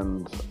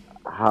understand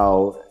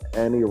how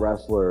any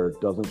wrestler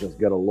doesn't just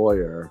get a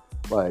lawyer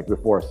like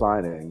before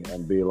signing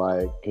and be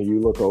like, can you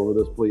look over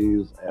this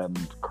please and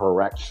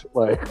correct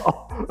like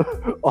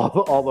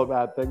all the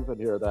bad things in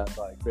here that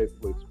like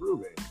basically screw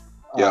me.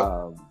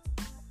 Yeah.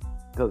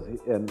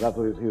 And that's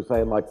what he was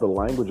saying, like the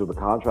language of the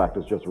contract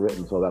is just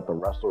written so that the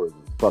wrestler is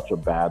in such a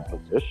bad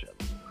position.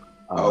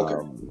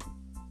 Okay.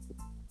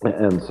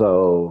 And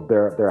so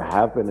there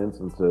have been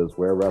instances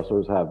where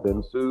wrestlers have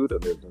been sued,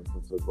 and there's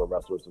instances where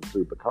wrestlers have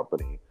sued the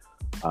company.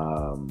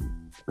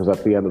 Because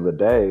at the end of the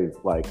day,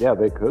 like, yeah,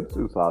 they could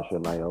sue Sasha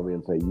and Naomi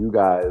and say, you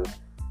guys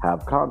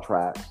have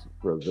contracts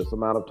for this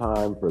amount of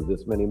time for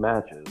this many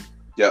matches.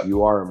 Yep.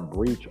 You are in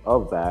breach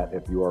of that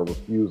if you are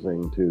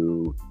refusing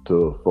to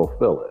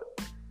fulfill it.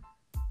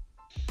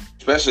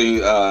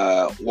 Especially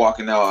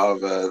walking out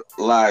of a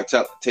live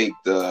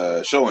taped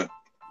showing.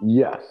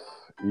 Yes.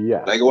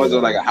 Like it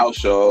wasn't like a house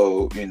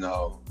show,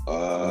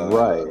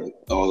 right?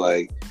 Or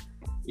like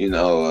You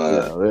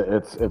know,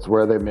 it's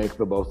where they make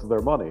the most of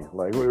their money.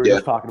 Like we were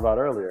just talking about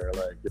earlier,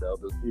 like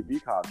the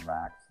TV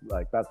contracts,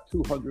 like that's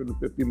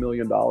 $250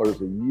 million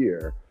a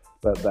year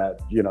that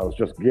is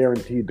just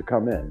guaranteed to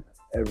come in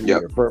every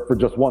year for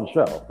just one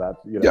show. That's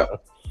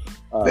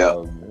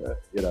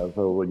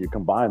so when you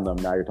combine them,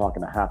 now you're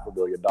talking $500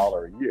 million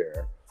a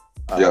year.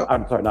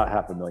 I'm sorry, not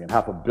 $500 million,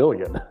 $500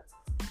 million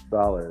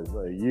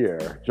a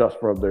year just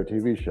from their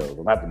TV shows,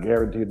 and that's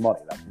guaranteed money.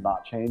 That's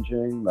not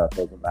changing. That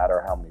doesn't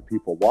matter how many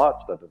people watch.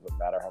 That doesn't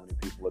matter how many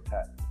people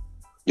attend.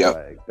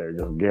 Like, they're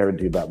just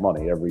guaranteed that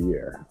money every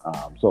year.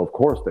 So of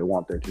course they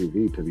want their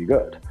TV to be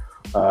good.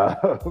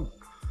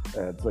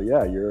 And so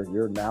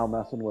you're now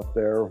messing with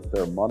their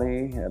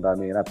money. And I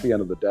mean, at the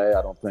end of the day,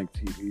 I don't think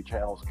TV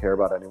channels care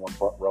about anyone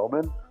but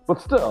Roman.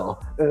 But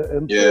still,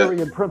 in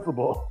theory and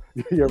principle,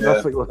 you're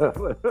messing with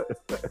him.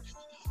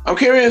 I'm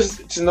curious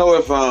to know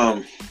if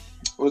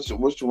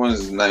which one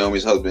is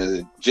Naomi's husband? Is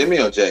it Jimmy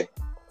or Jay?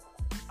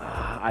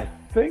 I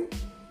think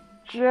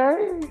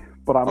Jay,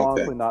 but I'm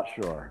honestly not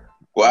sure.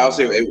 Well, I'll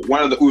say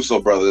one of the Uso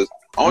brothers.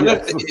 I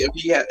wonder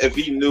if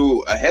he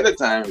knew ahead of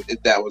time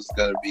if that was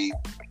going to be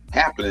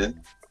happening,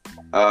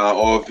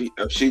 or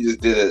if she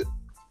just did it,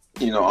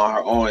 on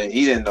her own and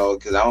he didn't know.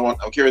 Because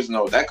I'm curious to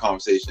know that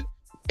conversation.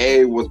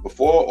 Was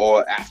before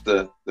or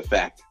after the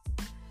fact?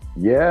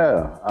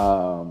 Yeah.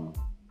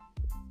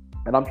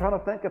 And I'm trying to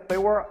think if they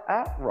were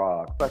at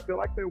Raw. I feel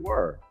like they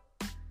were.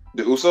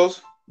 The Usos?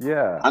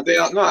 Yeah. Aren't they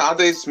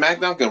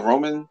SmackDown? Because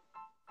Roman...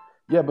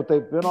 Yeah, but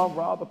they've been on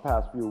Raw the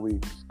past few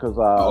weeks because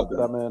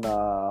them and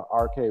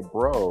RK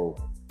Bro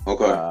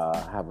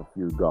have a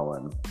feud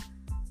going.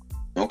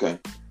 Okay.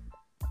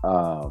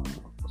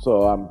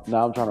 So I'm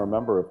trying to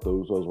remember if the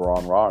Usos were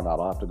on Raw or not.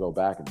 I'll have to go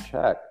back and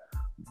check.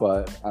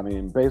 But, I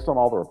mean, based on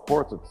all the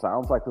reports, it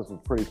sounds like this was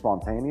pretty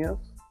spontaneous.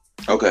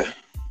 Okay.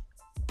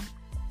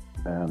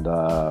 And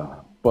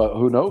but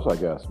who knows? I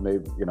guess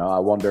maybe I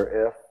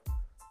wonder if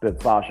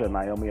did Sasha and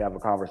Naomi have a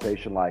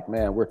conversation like,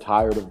 man, we're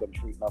tired of them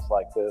treating us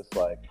like this.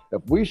 Like,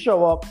 if we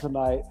show up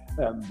tonight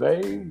and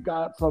they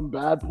got some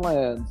bad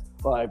plans,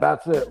 like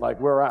that's it. Like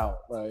we're out.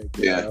 Like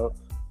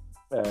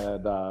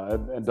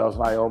And does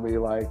Naomi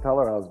like tell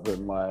her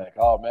husband like,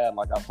 oh man,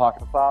 like I'm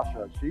talking to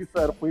Sasha. She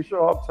said if we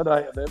show up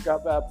tonight and they've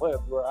got bad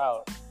plans, we're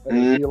out.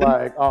 And he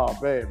like, oh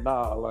babe,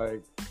 nah,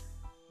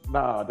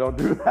 don't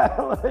do that.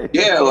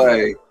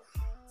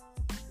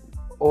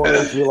 Or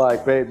is she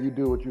like, babe, you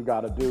do what you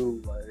gotta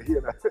do,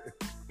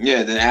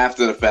 Yeah, then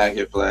after the fact,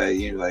 you're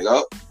like,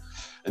 oh,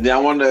 and then I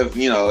wonder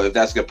if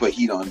that's gonna put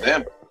heat on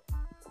them.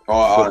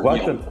 Good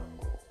question.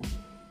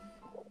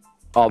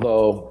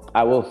 Although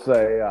I will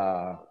say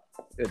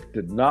it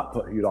did not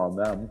put heat on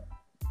them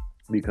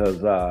because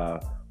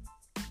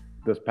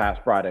this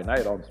past Friday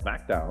night on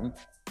SmackDown,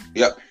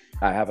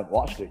 I haven't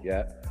watched it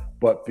yet,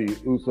 but the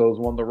Usos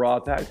won the Raw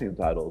Tag Team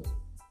titles.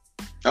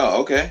 Oh,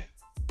 okay.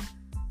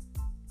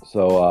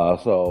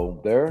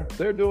 So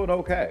they're doing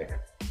okay.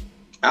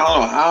 I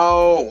don't know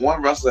how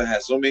one wrestler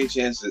had so many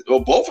chances. Well,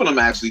 both of them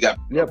actually got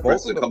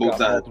both a couple of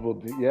times.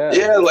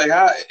 Like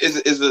how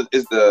is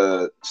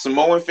the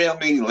Samoan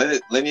family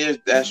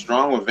lineage that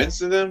strong with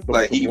Vince in them?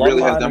 Like he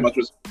really has that much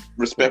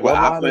respect with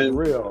Alpha.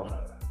 Real.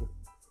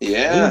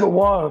 Yeah, they're the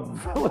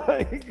ones.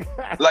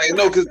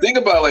 No, because think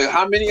about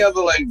how many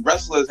other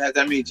wrestlers had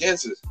that many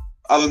chances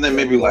other than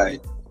maybe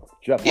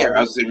Jeff Hardy. I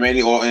was saying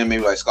Randy Orton,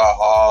 maybe Scott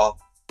Hall.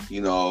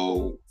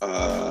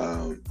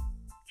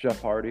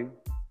 Jeff Hardy.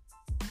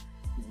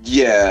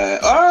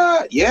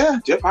 Yeah,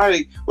 Jeff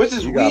Hardy, which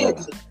is weird.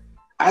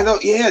 I know.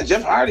 Yeah,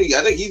 Jeff Hardy.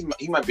 I think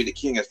he might be the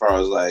king as far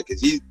as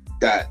because he's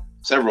got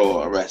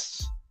several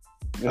arrests,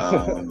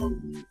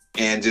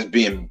 and just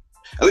being.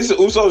 At least the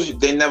Usos,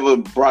 they never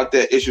brought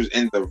their issues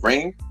in the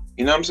ring.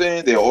 You know what I'm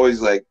saying? They're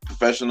always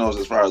professionals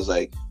as far as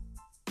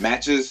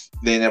matches.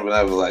 They never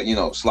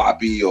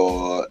sloppy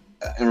or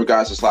in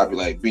regards to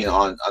sloppy being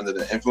under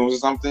the influence or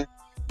something.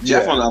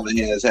 Jeff on the other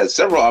hand has had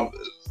several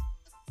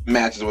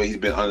matches where he's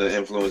been under the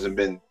influence and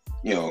been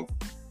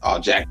all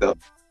jacked up.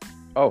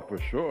 Oh, for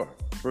sure.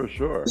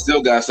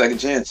 Still got a second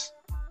chance.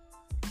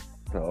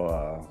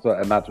 So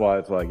and that's why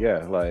it's so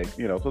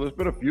there's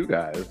been a few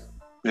guys.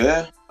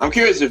 Yeah, I'm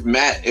curious if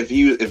Matt, if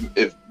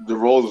the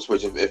roles were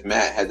switched, if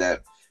Matt had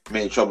that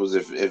many troubles,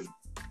 if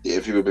he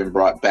would have been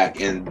brought back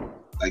in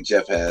like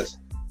Jeff has.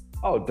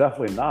 Oh,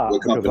 definitely not.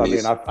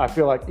 Because I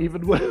feel like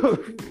even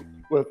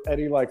with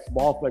any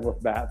small thing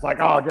with Matt, it's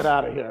get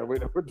out of here.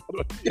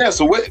 Yeah.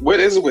 So what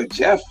is it with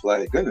Jeff?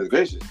 Goodness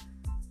gracious.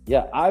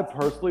 Yeah, I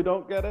personally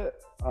don't get it.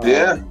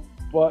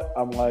 But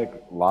I'm a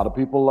lot of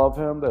people love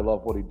him. They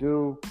love what he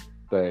do.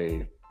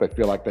 They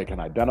feel like they can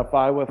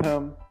identify with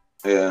him.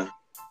 Yeah.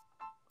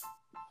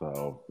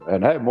 So,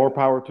 and hey, more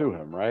power to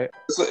him, right?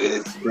 So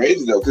it's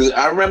crazy though, because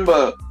I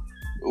remember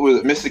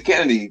with Mr.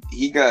 Kennedy,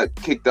 he got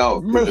kicked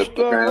out.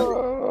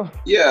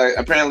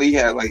 Apparently he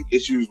had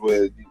issues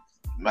with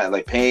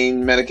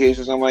pain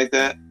medication or something like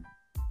that.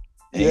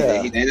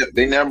 And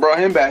they never brought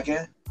him back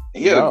in.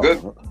 He had a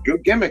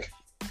good gimmick.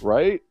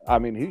 Right? I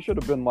mean, he should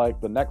have been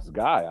the next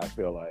guy, I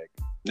feel like.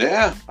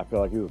 Yeah. I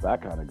feel like he was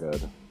that kind of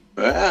good.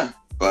 Yeah.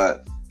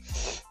 But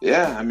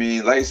yeah, I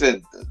mean, like I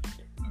said,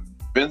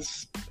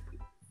 Vince,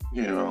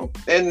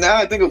 and now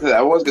I think of it,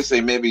 I was gonna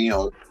say maybe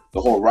the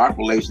whole Rock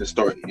relation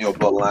story,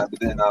 bloodline, but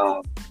then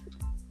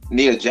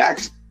Nia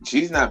Jax,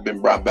 she's not been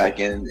brought back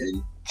in,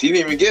 and she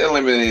didn't even get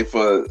eliminated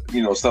for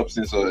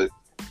substance or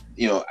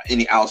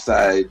any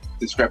outside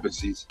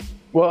discrepancies.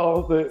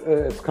 Well,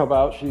 it's come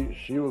out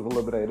she was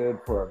eliminated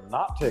for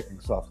not taking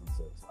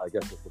substances. I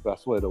guess is the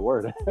best way to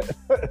word it.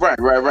 Right.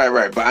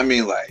 But I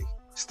mean, like,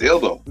 still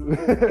though.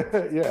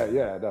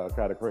 yeah, no,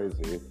 kind of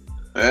crazy.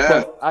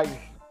 Yeah.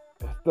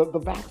 But the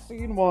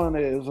vaccine one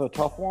is a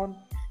tough one.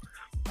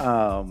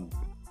 From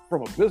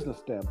a business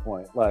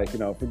standpoint, like,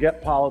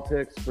 forget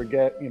politics,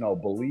 forget,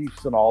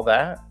 beliefs and all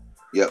that.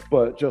 Yep.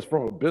 But just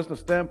from a business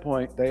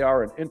standpoint, they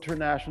are an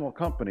international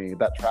company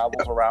that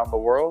travels around the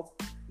world.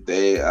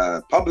 They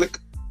public.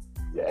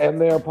 And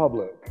they're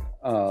public.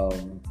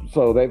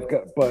 So they've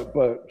got,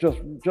 but just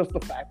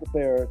the fact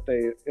that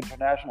they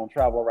international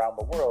travel around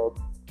the world,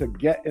 to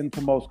get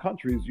into most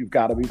countries, you've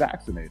got to be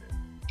vaccinated.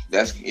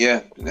 That's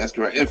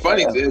correct. And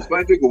funny, it's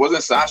funny because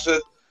wasn't Sasha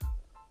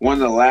one of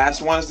the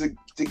last ones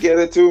to get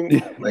it too?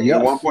 Like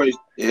at one point,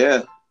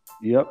 yeah.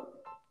 Yep.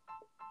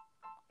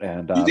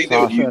 And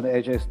Sasha and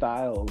AJ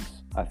Styles,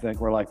 I think,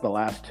 were like the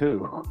last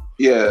two.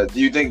 Yeah.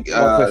 Do you think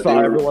once they saw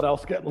everyone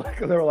else get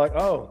they were like,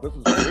 oh, this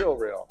is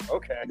real.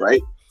 Okay.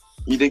 Right.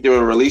 You think they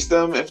would release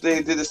them if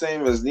they did the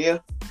same as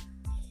Nia?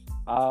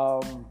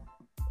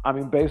 I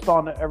mean, based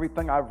on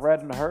everything I've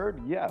read and heard,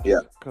 yes.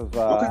 Yeah. Because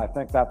I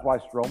think that's why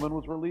Strowman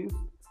was released.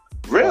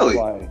 Really?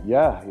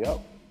 Yep.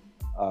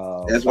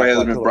 That's why he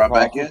hasn't been brought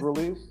back in?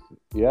 Released.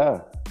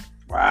 Yeah.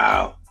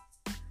 Wow.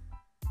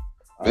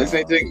 Vince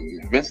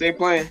ain't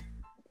playing.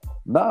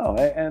 No,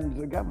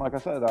 and again, like I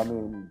said, I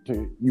mean,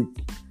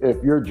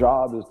 if your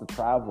job is to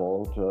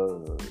travel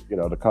to,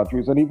 to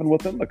countries, and even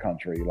within the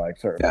country, like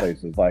certain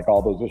places, like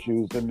all those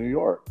issues in New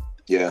York.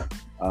 Yeah.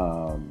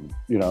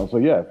 So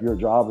yeah, if your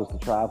job is to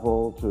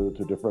travel to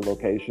different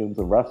locations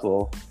and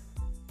wrestle,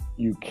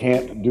 you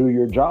can't do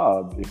your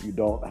job if you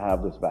don't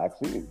have this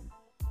vaccine.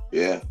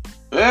 Yeah.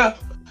 That's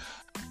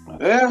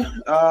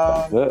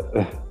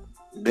it.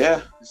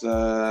 Yeah.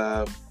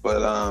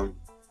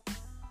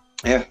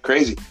 Yeah,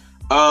 crazy.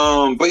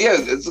 But yeah,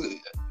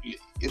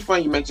 it's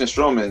funny you mentioned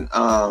Strowman.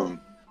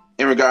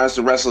 In regards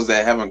to wrestlers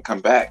that haven't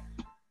come back,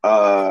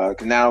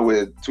 now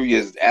with 2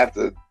 years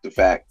after the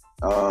fact,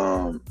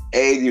 do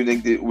you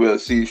think that we'll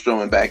see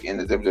Strowman back in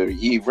the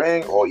WWE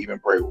ring, or even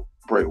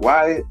Bray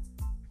Wyatt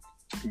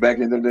back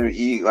in the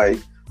WWE? Like,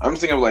 I'm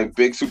thinking of like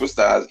big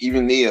superstars,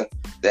 even Nia,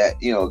 that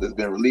that's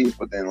been released,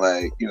 but then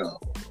like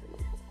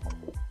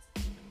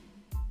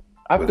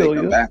I feel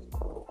you. Back?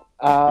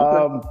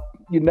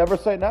 You never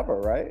say never,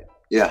 right?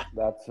 Yeah.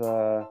 That's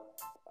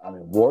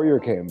Warrior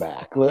came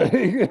back.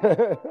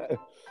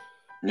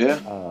 Yeah.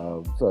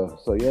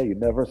 So yeah, you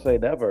never say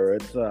never.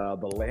 It's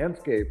the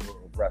landscape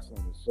of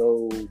wrestling is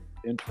so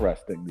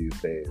interesting these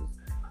days.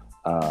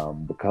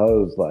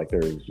 Because like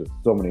there's just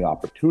so many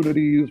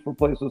opportunities for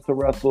places to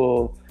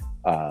wrestle.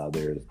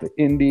 There's the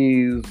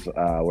indies,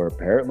 where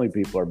apparently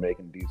people are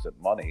making decent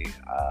money.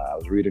 I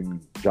was reading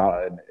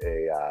a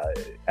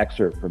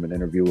excerpt from an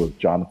interview with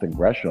Jonathan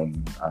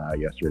Gresham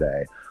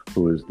yesterday,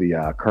 who is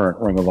the current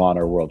Ring of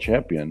Honor World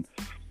Champion.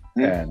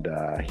 And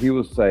he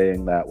was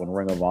saying that when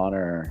Ring of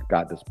Honor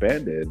got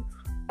disbanded,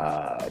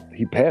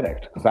 he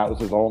panicked because that was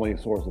his only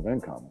source of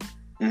income.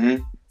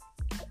 Mm-hmm.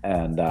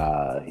 And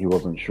he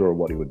wasn't sure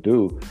what he would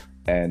do.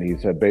 And he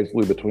said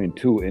basically between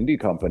two indie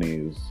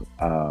companies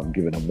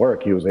giving him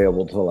work, he was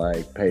able to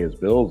like pay his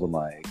bills and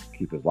like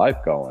keep his life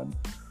going.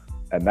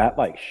 And that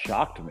like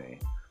shocked me.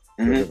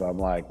 Because I'm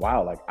like,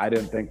 wow, like I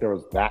didn't think there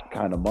was that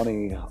kind of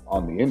money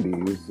on the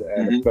indies,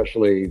 and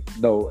especially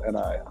no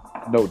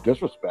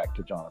disrespect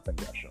to Jonathan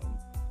Gresham,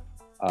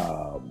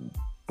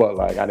 but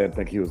like I didn't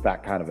think he was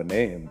that kind of a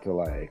name to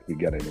like be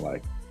getting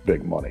like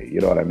big money. You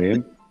know what I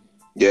mean?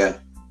 Yeah.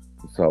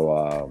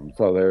 So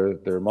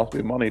there must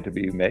be money to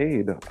be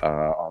made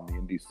on the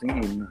indie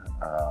scene,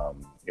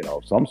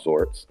 of some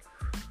sorts.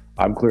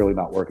 I'm clearly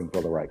not working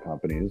for the right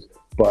companies,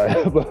 but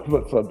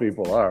some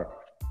people are.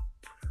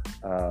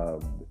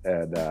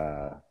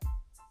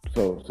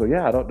 So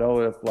yeah, I don't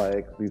know if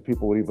like these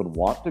people would even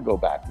want to go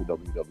back to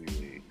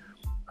WWE.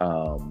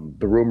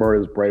 The rumor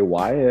is Bray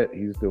Wyatt,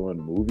 he's doing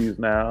movies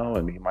now,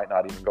 and he might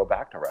not even go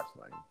back to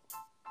wrestling.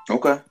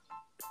 Okay.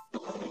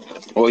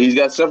 Well, he's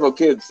got several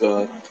kids,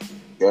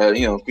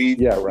 feed.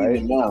 Yeah, right.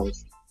 Feed now.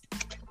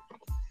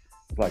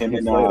 Like him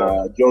and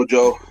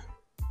JoJo.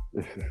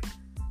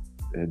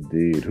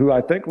 Indeed. Who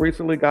I think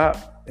recently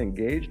got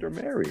engaged or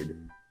married.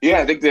 Yeah,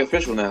 I think they're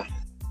official now.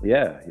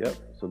 Yeah, yep.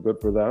 So good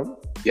for them.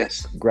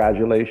 Yes.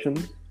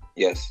 Congratulations.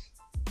 Yes.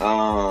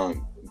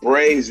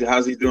 Braze,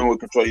 how's he doing with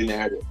Control Your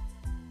Narrative?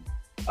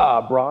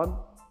 Braun,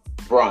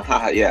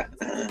 haha, yeah.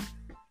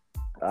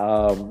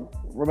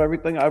 From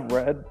everything I've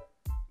read,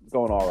 it's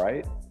going all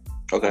right.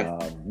 Okay.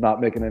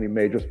 Not making any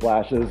major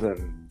splashes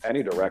in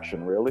any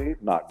direction, really.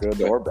 Not good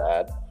or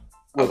bad.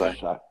 Okay.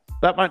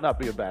 That might not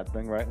be a bad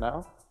thing right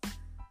now.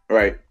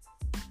 Right.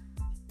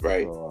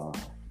 So,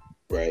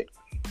 Right.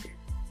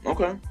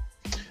 Okay.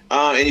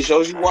 Any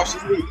shows you watched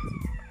this week?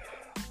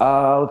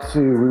 Let's see.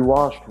 We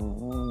watched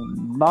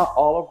not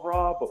all of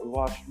Raw, but we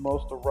watched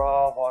most of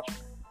Raw. Watched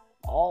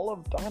all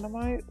of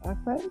Dynamite, I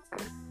think.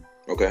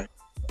 Okay.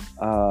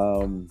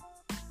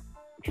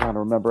 Trying to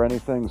remember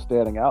anything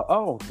standing out.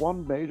 Oh,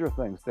 one major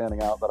thing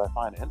standing out that I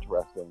find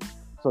interesting.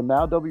 So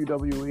now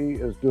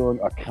WWE is doing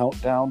a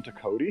countdown to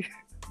Cody.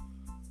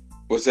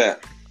 What's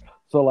that?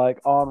 So like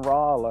on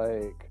Raw,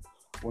 like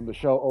when the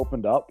show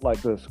opened up,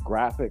 like this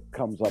graphic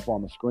comes up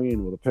on the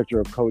screen with a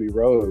picture of Cody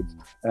Rhodes,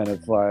 and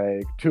it's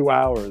like 2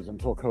 hours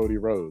until Cody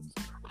Rhodes.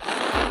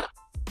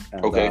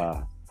 And, Okay.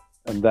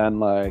 And then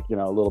like, you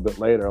know, a little bit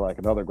later, like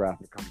another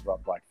graphic comes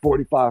up like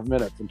 45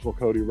 minutes until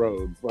Cody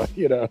Rhodes, like,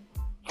 you know.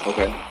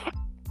 Okay.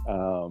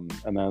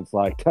 And then it's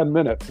like 10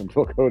 minutes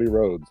until Cody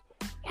Rhodes.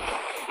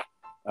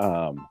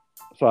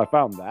 So I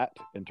found that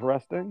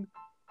interesting.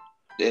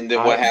 And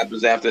then what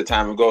happens after the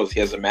time goes? He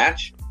has a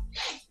match?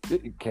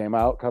 It came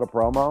out, cut a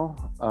promo.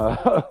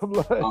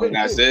 Oh,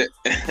 that's it?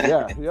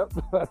 Yeah, yep,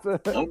 that's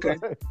it. Okay.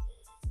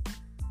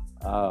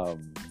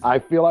 I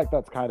feel like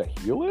that's kind of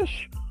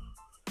heelish.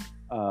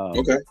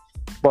 Okay.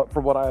 But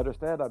from what I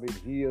understand, I mean,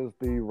 he is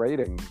the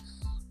ratings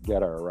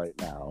getter right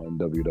now in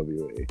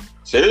WWE.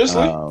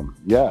 Seriously?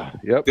 Yeah,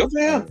 yep. Good for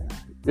him.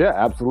 Yeah,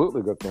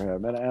 absolutely good for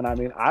him. And I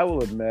mean, I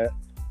will admit,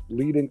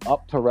 leading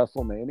up to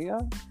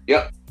WrestleMania,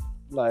 Yep.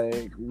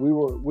 like we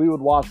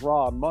would watch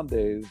Raw on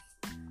Mondays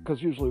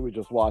because usually we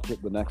just watch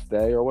it the next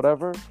day or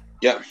whatever.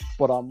 Yep.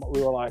 But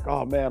we were like,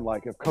 oh man,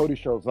 like if Cody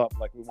shows up,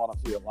 like we want to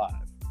see it live.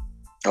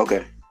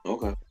 Okay.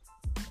 All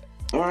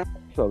right.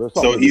 So there's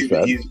something to be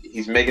said.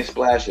 He's making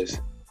splashes.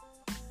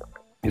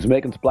 He's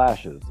making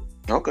splashes.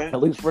 Okay. At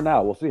least for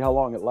now. We'll see how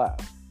long it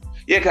lasts.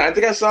 Yeah, 'cause I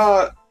think I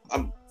saw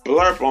a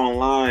blurb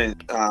online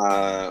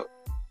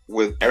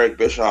with Eric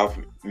Bischoff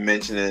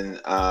mentioning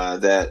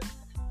that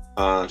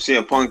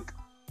CM Punk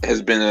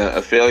has been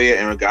a failure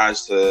in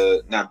regards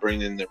to not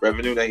bringing in the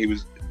revenue that he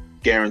was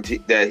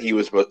guaranteed that he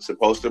was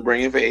supposed to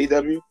bring in for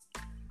AEW.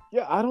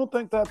 Yeah, I don't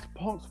think that's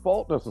Punk's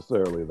fault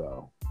necessarily,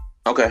 though.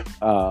 Okay.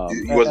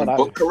 He wasn't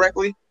booked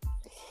correctly?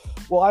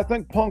 Well, I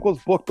think Punk was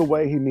booked the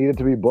way he needed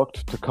to be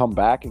booked to come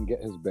back and get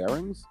his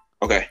bearings.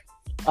 Okay.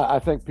 I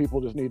think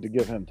people just need to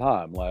give him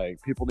time. Like,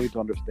 people need to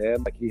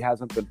understand, like, he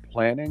hasn't been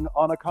planning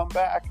on a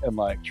comeback and,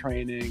 like,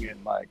 training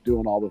and, like,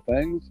 doing all the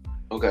things.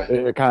 Okay.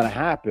 It kind of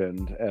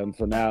happened, and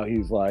so now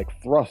he's, like,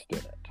 thrust in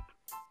it.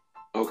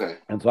 Okay.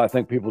 And so I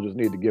think people just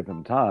need to give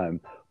him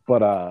time.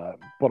 But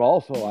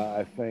also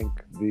I think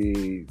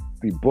the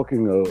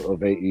booking of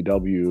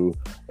AEW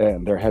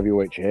and their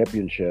heavyweight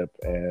championship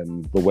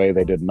and the way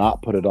they did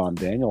not put it on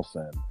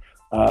Danielson,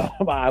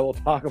 I will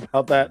talk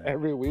about that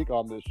every week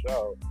on this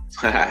show.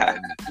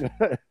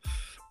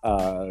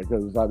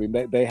 Because I mean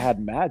they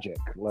had magic.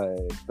 Like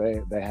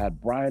they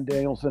had Bryan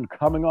Danielson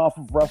coming off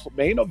of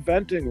main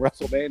eventing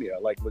WrestleMania,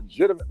 like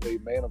legitimately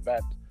main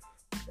event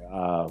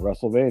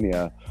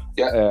WrestleMania.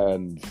 Yeah.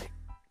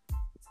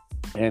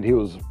 And he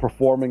was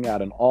performing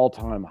at an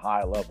all-time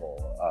high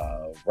level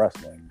of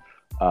wrestling.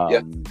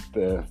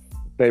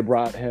 They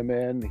brought him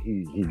in.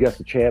 He gets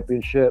the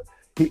championship.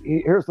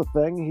 Here's the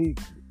thing.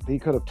 He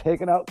could have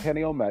taken out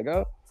Kenny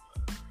Omega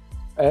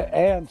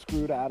and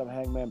screwed Adam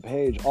Hangman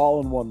Page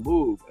all in one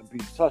move and be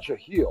such a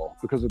heel,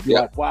 because it'd be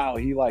like, wow,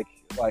 he like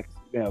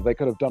you know, they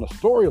could have done a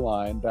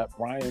storyline that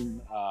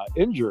Bryan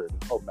injured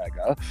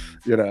Omega,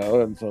 you know,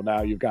 and so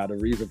now you've got a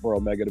reason for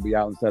Omega to be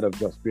out instead of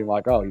just being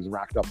like, oh, he's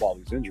racked up all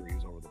these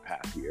injuries over the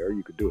past year.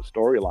 You could do a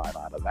storyline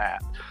out of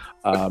that.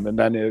 And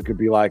then it could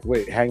be like,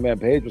 wait, Hangman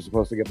Page was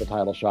supposed to get the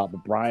title shot,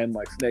 but Bryan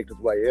like snaked his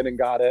way in and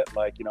got it.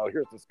 Like, you know,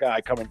 here's this guy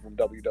coming from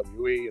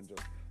WWE and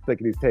just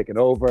thinking he's taking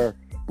over,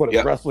 but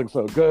his wrestling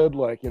so good,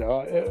 like, you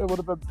know, it would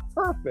have been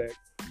perfect.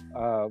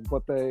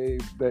 But they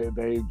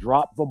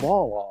dropped the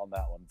ball on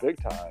that one big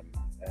time,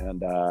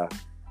 and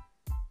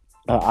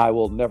I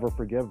will never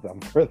forgive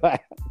them for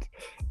that.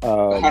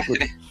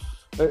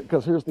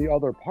 Because here's the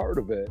other part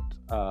of it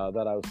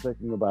that I was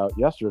thinking about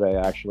yesterday.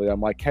 Actually, I'm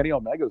like, Kenny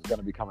Omega is going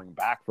to be coming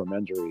back from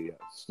injury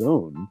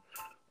soon.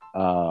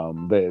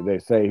 They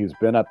say he's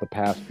been at the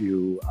past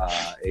few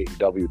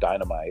AEW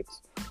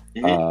Dynamites.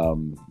 You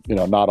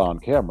know, not on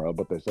camera,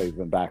 but they say he's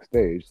been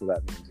backstage, so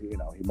that means, you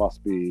know, he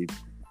must be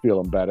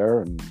feeling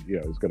better, and you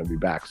know, he's going to be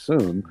back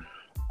soon.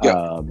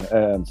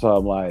 And so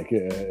I'm like,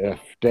 if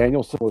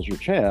Danielson was your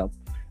champ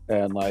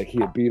and like he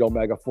had beat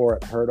Omega for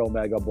it, hurt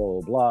Omega,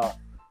 blah blah blah,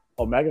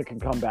 Omega can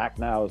come back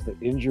now as the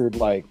injured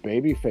like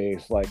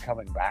babyface, like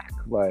coming back,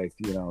 like,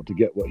 you know, to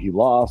get what he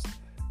lost.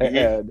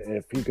 And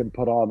if he can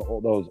put on all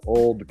those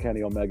old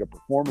Kenny Omega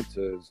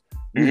performances,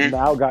 you've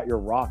now got your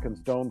Rock and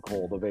Stone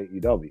Cold of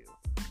AEW.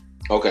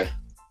 Okay.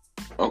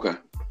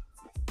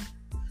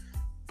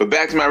 But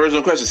back to my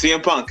original question,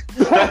 CM Punk.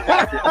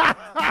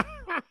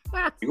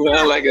 You went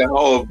on like a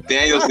whole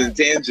Danielson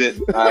tangent.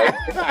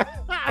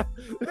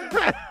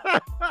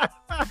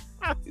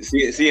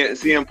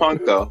 CM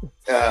Punk though,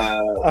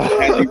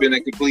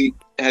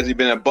 has he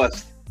been a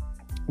bust?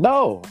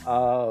 No.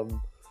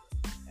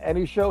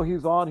 Any show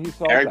he's on, he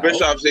sells Eric out.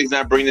 Bischoff says he's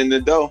not bringing in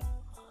the dough.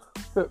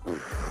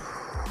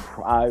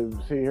 I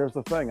see. Here's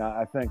the thing.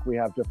 I think we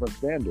have different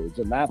standards,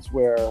 and that's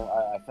where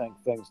I think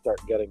things start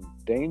getting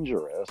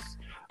dangerous.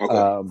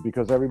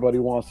 Because everybody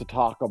wants to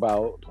talk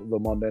about the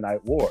Monday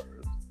Night Wars.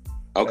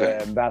 Okay.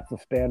 And that's the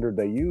standard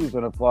they use,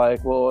 and it's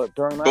like, well,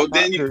 during that But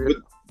time period.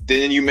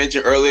 then you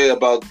mentioned earlier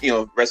about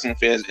wrestling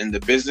fans in the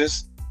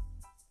business.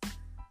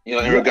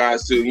 In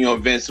regards to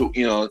Vince, who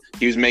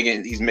he's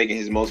making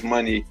his most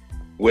money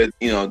with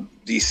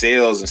these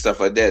sales and stuff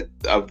like that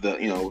of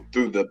the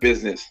through the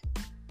business.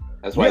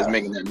 That's why he's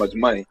making that much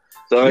money.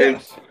 So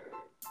if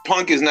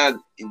Punk is not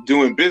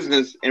doing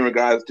business in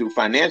regards to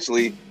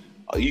financially,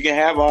 you can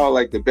have all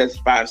like the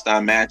best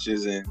 5-star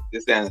matches and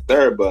this, that, and the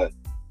third, but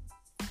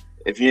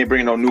if you ain't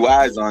bringing no new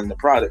eyes on the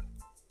product.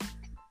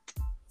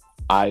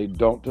 I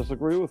don't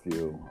disagree with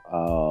you.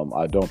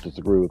 I don't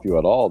disagree with you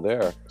at all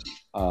there.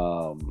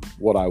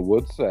 What I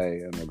would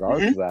say in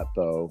regards to that,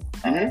 though,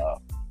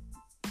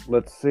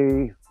 let's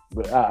see.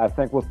 I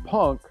think with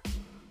Punk,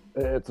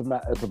 it's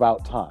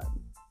about time.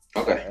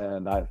 Okay.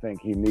 And I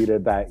think he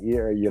needed that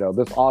year.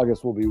 This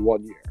August will be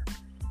 1 year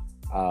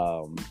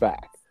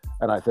back.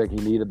 And I think he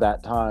needed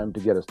that time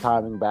to get his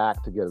timing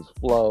back, to get his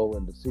flow,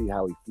 and to see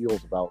how he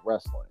feels about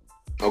wrestling.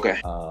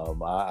 Okay.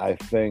 I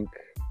think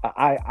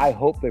I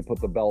hope they put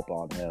the belt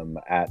on him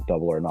at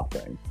Double or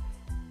Nothing.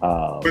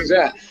 When's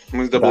that?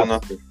 When's Double or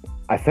Nothing?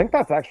 I think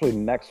that's actually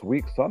next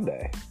week,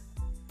 Sunday.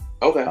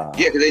 Okay.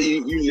 Because they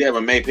usually have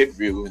a May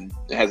pay-per-view and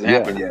it hasn't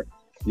happened yet.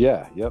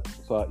 Yeah. Yep.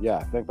 So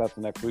I think that's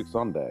next week,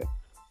 Sunday.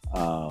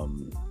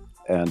 And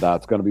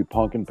it's going to be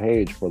Punk and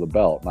Page for the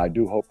belt, and I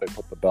do hope they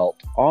put the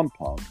belt on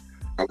Punk.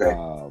 Okay.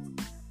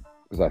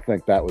 Because I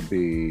think that would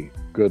be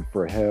good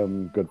for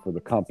him, good for the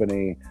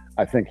company.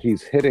 I think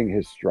he's hitting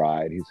his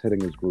stride, he's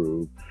hitting his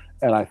groove,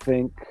 and I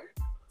think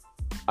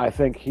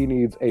he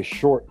needs a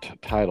short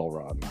title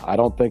run. I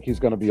don't think he's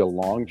going to be a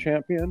long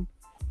champion.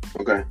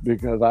 Okay.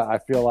 Because I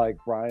feel like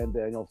Bryan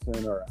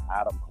Danielson or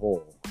Adam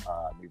Cole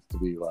needs to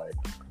be like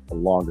a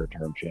longer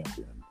term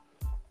champion.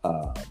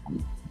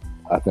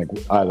 I think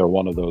either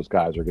one of those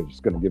guys are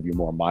just going to give you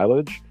more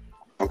mileage.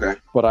 Okay.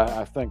 But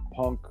I think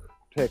Punk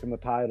taking the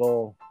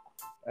title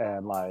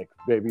and like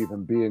maybe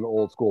even being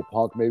old school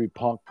Punk, maybe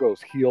Punk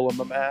goes heel in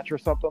the match or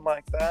something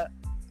like that.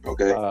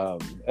 Okay.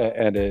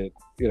 And it,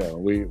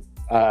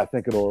 I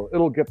think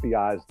it'll get the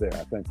eyes there.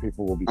 I think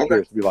people will be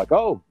curious to be like,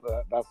 oh,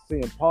 that's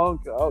CM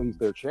Punk. Oh, he's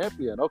their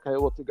champion. Okay,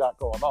 what's he got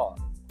going on?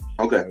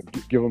 Okay.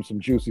 Give him some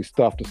juicy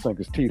stuff to sink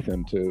his teeth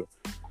into.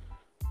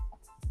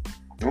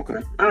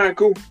 Okay. All right.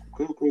 Cool.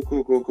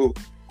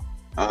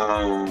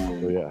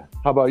 Yeah.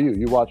 How about you?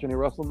 You watch any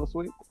wrestling this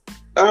week?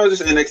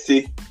 Just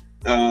NXT.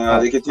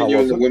 They continue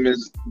in the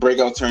women's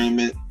breakout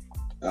tournament,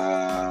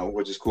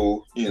 which is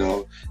cool.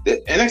 The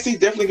NXT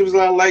definitely gives a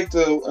lot of light to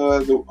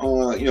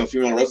the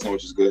female wrestling,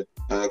 which is good.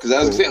 Because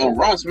I was saying on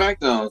Raw and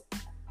SmackDown,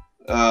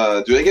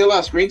 do they get a lot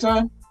of screen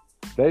time?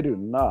 They do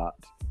not.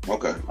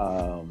 Okay.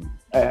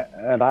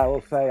 And I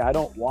will say I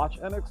don't watch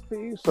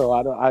NXT, so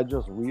I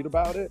just read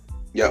about it.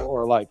 Yeah.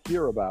 Or like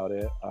hear about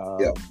it.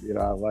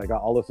 Like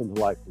I'll listen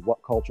to like What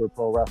Culture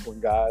Pro Wrestling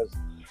guys.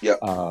 Yeah.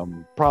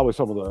 Probably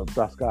some of the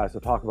best guys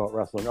to talk about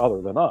wrestling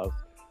other than us.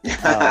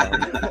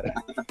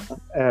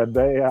 And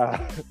they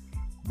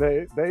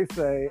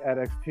say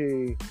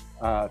NXT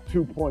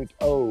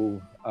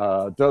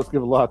 2.0 does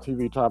give a lot of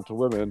TV time to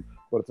women,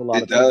 but it's a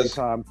lot of TV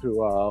time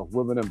to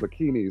women in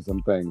bikinis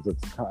and things.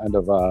 It's kind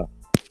of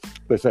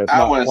they say it's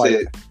not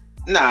quite.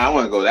 I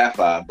wouldn't go that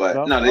far,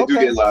 but they do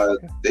get a lot.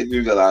 They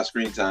do get a lot of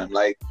screen time.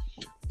 Like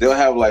they'll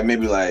have like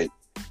maybe like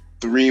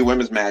 3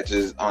 women's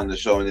matches on the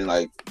show, and then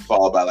like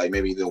followed by like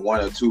maybe the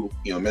 1 or 2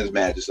 men's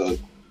matches. So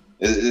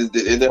it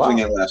definitely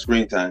get a lot of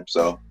screen time.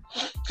 So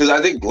because I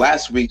think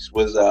last week's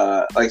was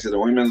like I said, the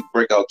women's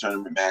breakout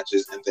tournament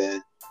matches, and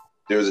then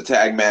there was a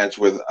tag match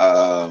with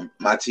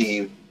my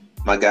team,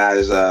 my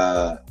guys,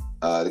 the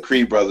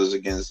Creed brothers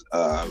against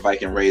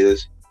Viking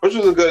Raiders, which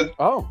was a good.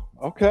 Oh.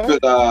 Okay.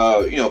 Good,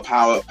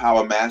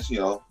 power match.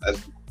 As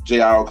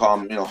JR will call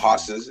them,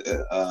 horses.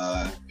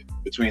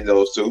 Between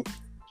those two,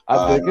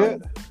 I dig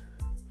it.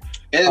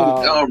 And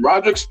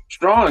Roderick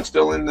Strong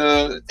still in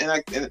the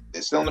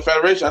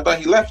Federation. I thought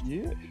he left.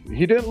 Yeah,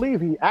 he didn't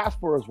leave. He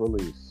asked for his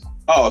release.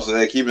 Oh, so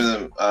they're keeping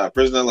him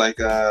prisoner like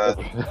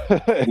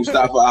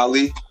Mustafa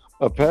Ali.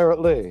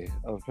 Apparently.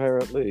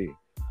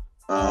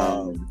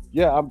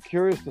 Yeah, I'm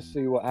curious to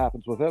see what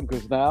happens with him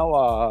because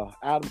now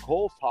Adam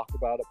Cole's talked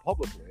about it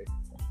publicly.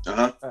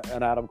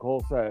 And Adam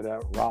Cole said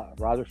that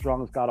Roderick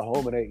Strong's got a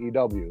home in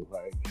AEW.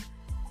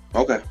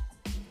 Okay.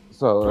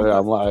 So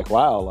I'm like,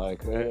 wow,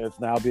 like it's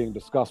now being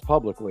discussed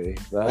publicly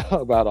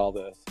about all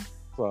this.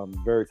 So I'm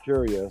very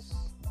curious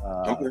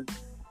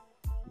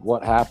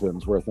what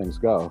happens, where things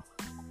go.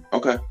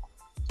 Okay.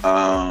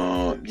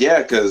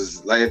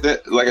 Because like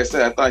I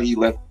said, I thought he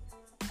left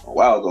a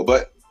while ago,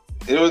 but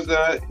it was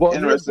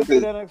interesting. He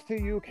was in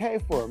NXT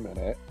UK for a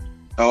minute.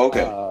 Oh,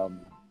 okay.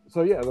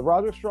 So yeah, the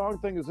Roderick Strong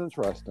thing is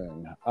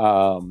interesting. He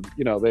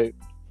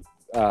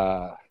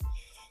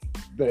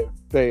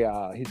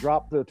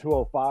dropped the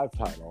 205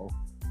 title,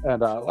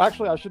 And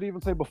actually, I should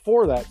even say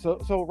before that.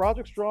 So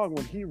Roderick Strong,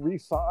 when he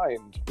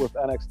re-signed with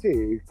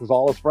NXT, because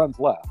all his friends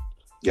left.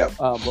 Yep.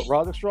 But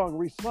Roderick Strong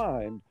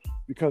re-signed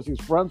because he's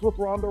friends with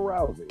Ronda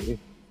Rousey,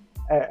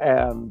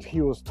 and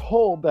he was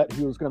told that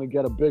he was going to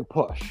get a big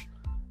push,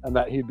 and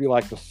that he'd be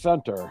like the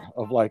center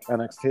of like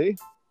NXT.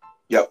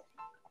 Yep.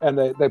 And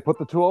they put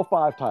the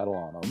 205 title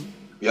on him.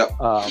 Yep.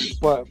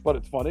 But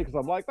it's funny because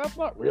I'm like, that's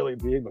not really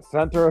being the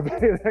center of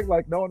anything.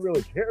 Like, no one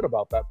really cared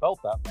about that belt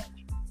that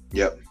much.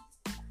 Yep.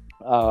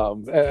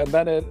 And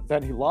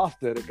then he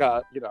lost it. It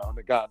got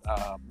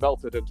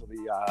melted into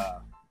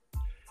the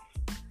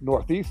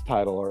Northeast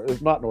title, or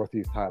it's not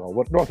Northeast title.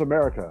 What North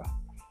America?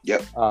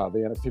 Yep.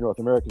 The NXT North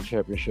American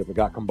Championship. It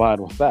got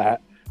combined with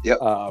that. Yep.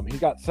 He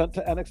got sent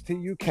to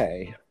NXT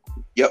UK.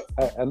 Yep.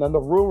 And then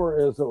the rumor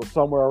is it was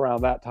somewhere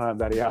around that time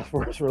that he asked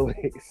for his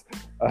release.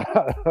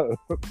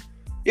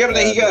 Yeah, but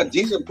then he got a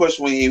decent push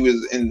when he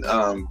was in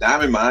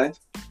Diamond Mine.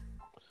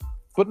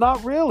 But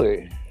not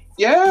really.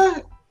 Yeah.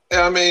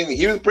 I mean,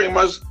 he was pretty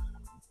much.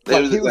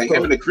 Him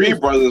and the Creed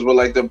brothers were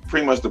like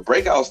pretty much the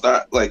breakout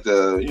star, like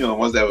the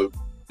ones that were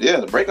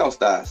the breakout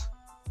stars.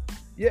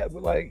 Yeah,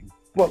 but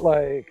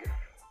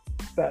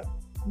that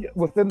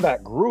within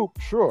that group,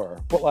 sure,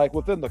 but like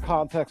within the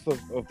context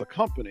of the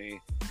company,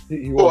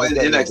 he well, in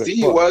NXT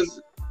he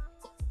was.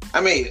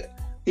 I mean,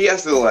 he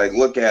has to like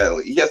look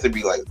at. He has to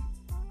be like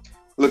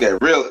look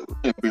at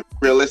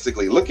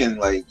realistically looking.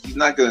 Like he's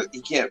not gonna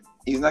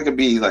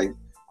be like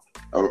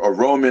a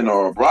Roman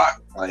or a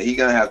Brock. Like he's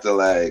gonna have to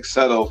like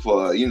settle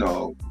for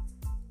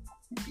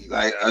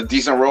like a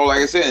decent role, like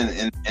I said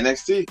in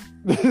NXT.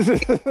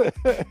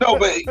 No,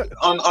 but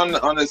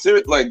on the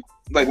serious, like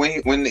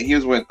when he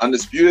was with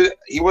Undisputed,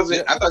 he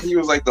wasn't. I thought he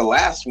was like the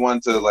last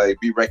one to like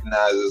be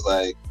recognized as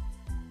like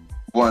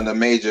one of the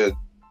major.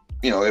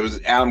 It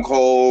was Adam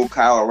Cole,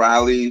 Kyle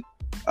O'Reilly,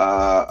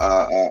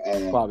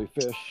 Bobby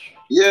Fish.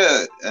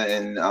 Yeah,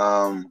 and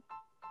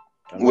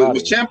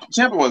was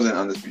Ciampa wasn't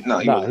Undisputed. No,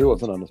 he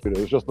wasn't Undisputed.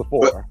 It was just the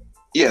four. But,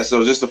 yeah,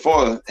 so just the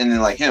four, and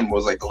then like him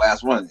was like the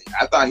last one.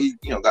 I thought he,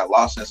 got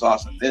lost in the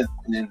sauce, and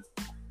then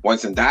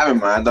once in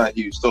Diamond Mine, I thought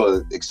he sort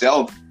of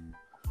excelled.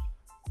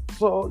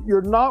 So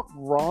you're not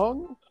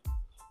wrong,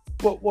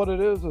 but what it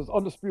is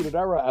Undisputed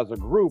Era as a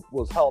group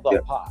was held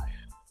up high.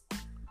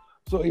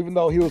 So even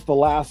though he was the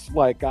last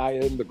like guy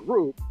in the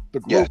group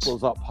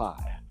was up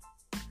high.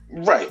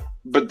 Right,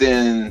 but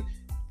then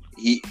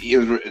he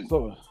was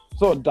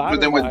so in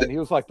Diamond Mine, he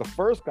was like the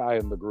first guy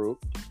in the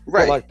group.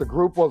 Right, but like the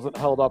group wasn't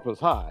held up as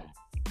high.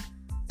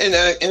 In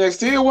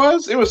NXT,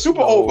 it was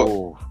super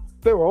over.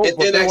 They were over. In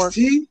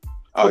NXT,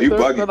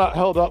 bugging. They're not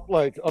held up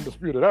like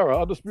Undisputed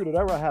Era. Undisputed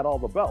Era had all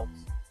the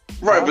belts.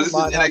 Right, but this is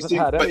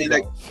NXT. But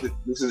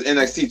this is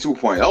NXT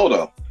 2.0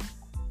 though.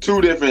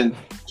 Two different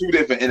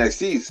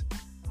NXTs.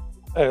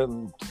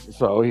 And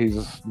so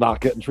he's not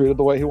getting treated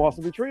the way he wants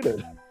to be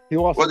treated. He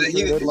wants to be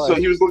treated like. So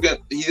he was looking.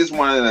 He just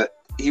wanted.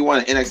 He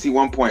wanted NXT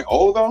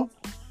 1.0 though.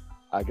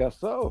 I guess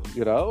so.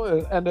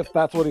 And if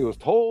that's what he was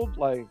told,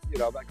 like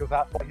because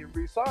that's why he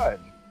re-signed.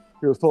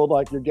 He was told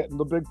like you're getting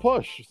the big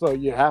push, so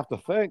you have to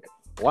think,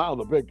 wow,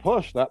 the big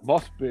push that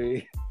must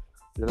be,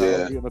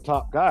 being the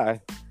top guy.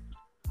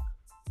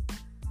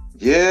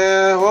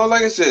 Yeah, well,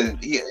 like I said,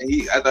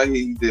 I thought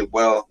he did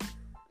well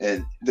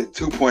in the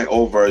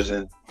 2.0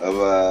 version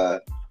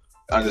of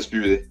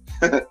Undisputed.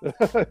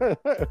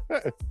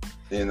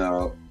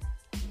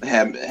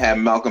 Had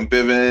Malcolm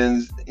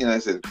Bivens, I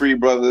said Creed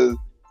brothers.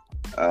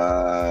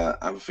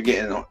 I'm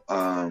forgetting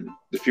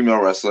the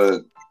female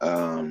wrestler.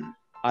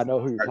 I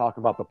know who you're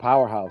talking about, the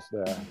powerhouse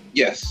there.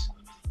 Yes.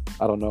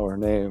 I don't know her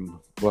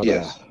name, but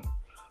yes.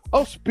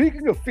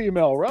 Speaking of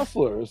female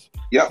wrestlers,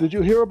 did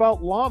you hear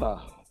about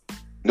Lana?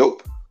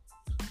 Nope.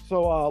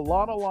 So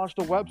Lana launched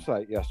a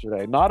website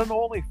yesterday, not an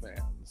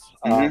OnlyFans.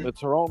 It's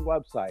her own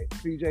website,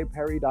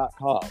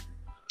 cjperry.com.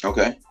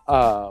 Okay.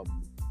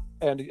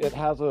 And it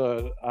has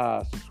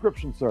a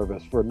subscription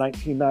service for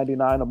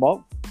 $19.99 a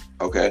month.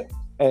 Okay.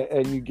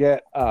 And you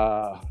get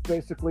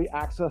basically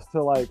access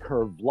to like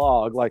her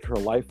vlog, like her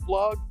life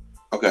vlog.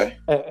 Okay.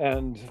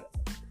 And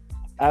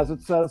as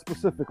it says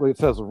specifically, it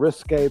says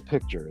risque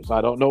pictures.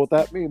 I don't know what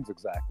that means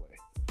exactly.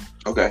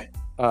 Okay.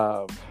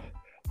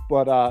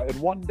 But in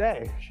one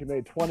day, she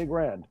made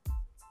 $20,000.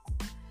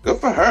 Good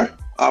for her.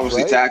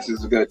 Obviously,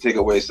 taxes are going to take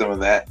away some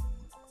of that.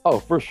 Oh,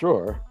 for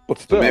sure. But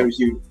still, so maybe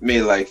she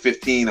made like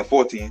 15 or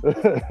 14.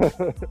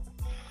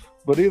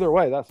 But either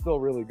way, that's still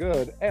really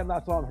good, and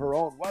that's on her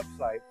own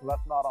website, so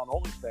that's not on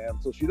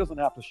OnlyFans. So she doesn't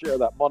have to share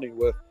that money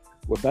with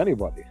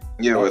anybody.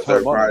 Yeah, with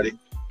third party.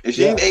 Is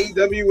she in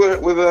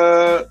AEW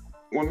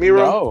with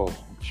Miro? No,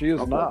 she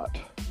is not.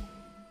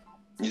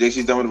 You think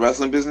she's done with the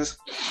wrestling business?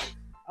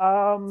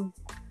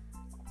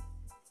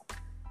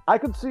 I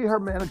could see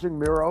her managing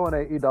Miro in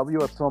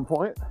AEW at some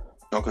point.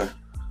 Okay.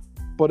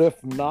 But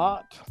if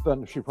not,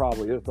 then she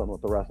probably is done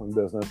with the wrestling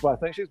business. But I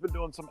think she's been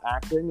doing some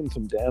acting and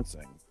some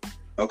dancing.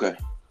 Okay.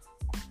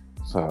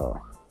 So.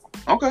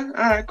 Okay. All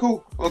right.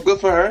 Cool. Well, good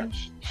for her.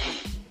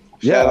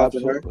 Shout out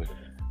absolutely. To her.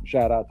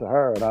 Shout out to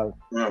her.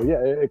 And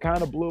it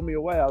kind of blew me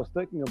away. I was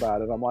thinking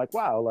about it. I'm like,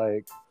 wow,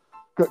 like,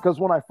 Because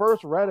when I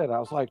first read it, I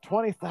was like,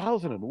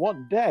 20,000 in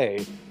one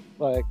day,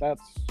 like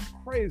that's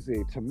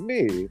crazy to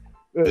me.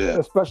 Yeah.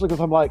 Especially because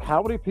I'm like,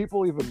 how many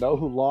people even know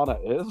who Lana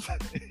is?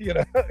 You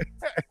know.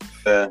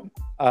 Yeah.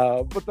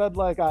 But then,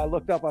 like, I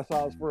looked up, I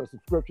saw it was for a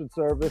subscription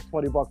service,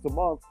 $20 a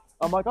month.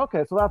 I'm like,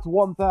 okay, so that's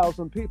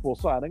 1,000 people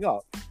signing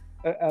up,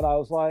 and I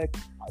was like,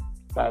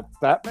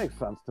 that makes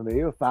sense to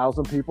me.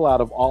 1,000 people out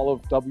of all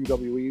of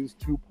WWE's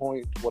 2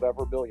 point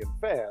whatever million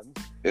fans.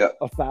 Yeah.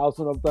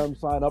 1,000 of them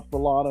sign up for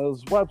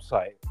Lana's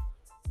website.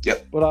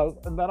 Yep.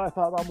 And then I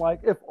thought, I'm like,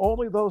 if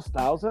only those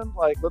 1,000,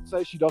 like, let's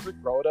say she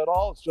doesn't grow it at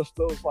all, it's just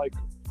those like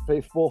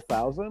faithful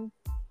 1,000.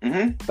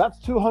 Mm-hmm. That's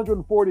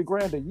 240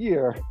 grand a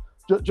year,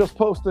 just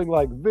posting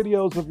like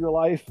videos of your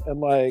life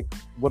and like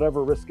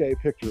whatever risque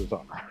pictures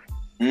are.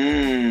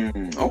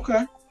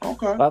 Okay.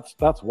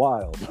 That's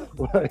wild.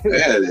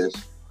 Yeah, it is.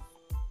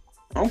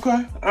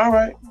 Okay. All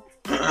right.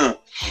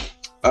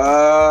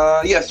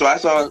 Yeah. So I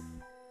saw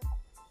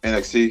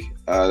NXT.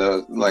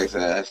 Like I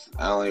said,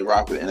 I only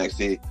rock with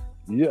NXT.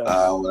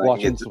 Yeah. When I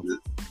can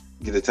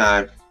get the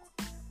time.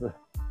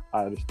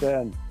 I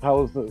understand.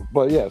 How was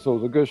but yeah, so it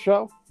was a good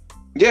show?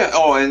 Yeah.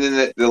 Oh, and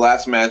then the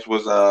last match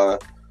was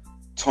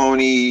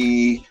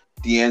Tony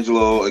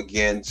D'Angelo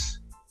against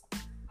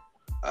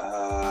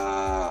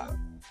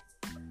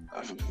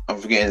I'm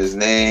forgetting his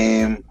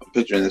name. I'm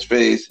picturing his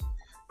face,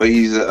 but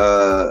he's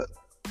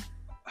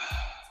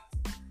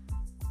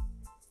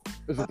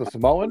Is it the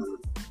Samoan?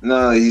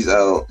 No, he's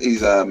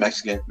a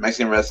Mexican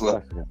wrestler.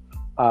 Mexican.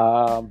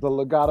 The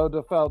Legado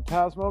del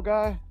Fantasma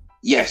guy?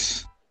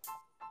 Yes.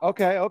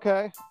 Okay.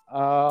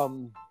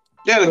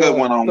 They had a good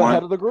one-on-one. The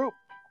head of the group?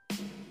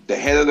 The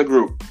head of the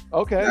group.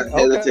 Okay. Head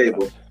of the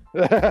table.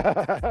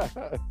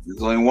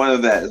 There's only one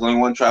of that. There's only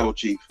one tribal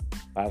chief.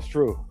 That's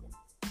true.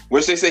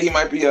 Which they say he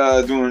might be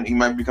he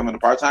might be becoming a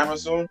part-timer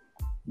soon.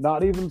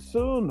 Not even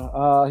soon.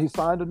 He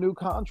signed a new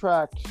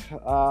contract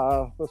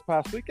this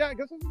past week. Yeah, I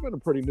guess it's been a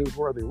pretty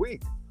newsworthy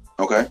week.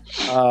 Okay.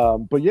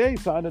 But yeah, he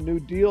signed a new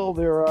deal.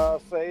 They're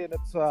saying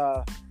it's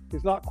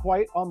he's not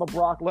quite on the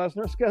Brock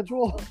Lesnar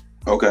schedule.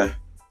 Okay.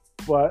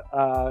 But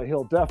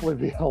he'll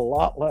definitely be a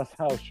lot less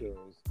house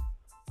shows.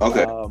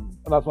 Okay. And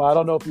that's why I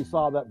don't know if you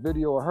saw that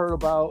video or heard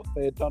about.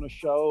 They had done a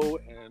show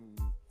in,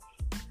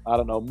 I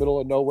don't know, middle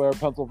of nowhere,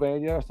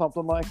 Pennsylvania or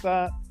something like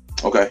that.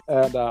 Okay.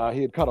 And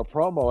he had cut a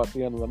promo at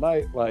the end of the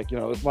night, like, you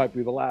know, this might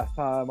be the last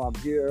time I'm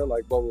here,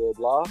 like, blah, blah,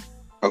 blah, blah.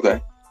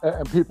 Okay.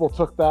 And people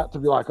took that to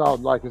be like, oh,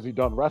 like, is he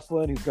done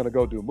wrestling? He's going to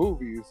go do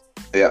movies.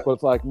 Yeah. But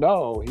it's like,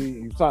 no,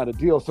 he signed a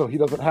deal so he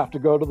doesn't have to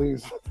go to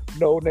these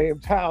no-name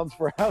towns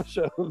for house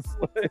shows.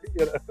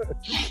 You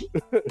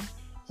know?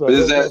 So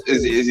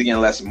is he getting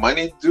less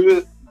money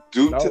due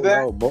to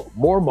that? No,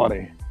 more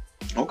money.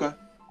 Okay.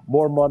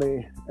 More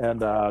money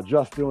and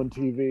just doing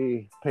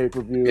TV,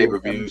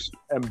 pay-per-views,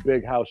 and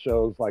big house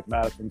shows like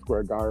Madison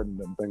Square Garden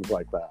and things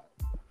like that.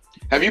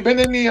 Have you been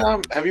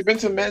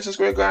to Madison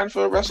Square Garden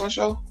for a wrestling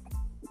show?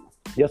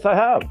 Yes, I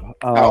have.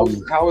 How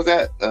was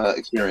that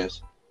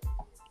experience?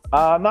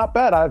 Not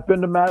bad. I've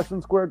been to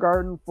Madison Square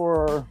Garden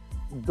for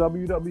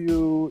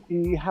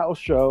WWE house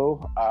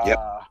show.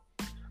 A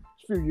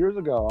few years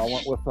ago, I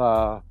went with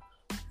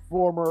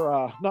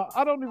former, no,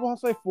 I don't even want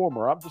to say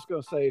former. I'm just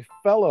going to say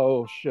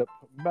fellowship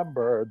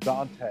member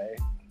Dante.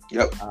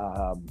 Yep.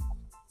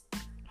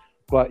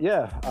 But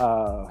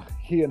yeah,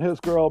 he and his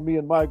girl, me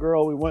and my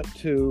girl, we went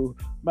to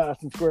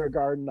Madison Square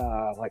Garden,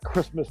 like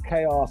Christmas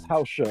Chaos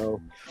house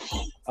show.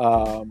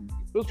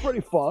 It was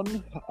pretty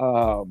fun.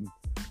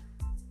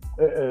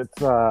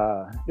 It's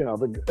you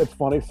know, it's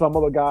funny. Some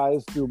of the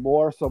guys do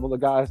more, some of the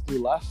guys do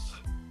less.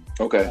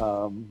 Okay.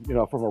 You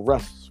know, from a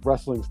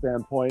wrestling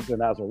standpoint,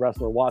 and as a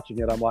wrestler watching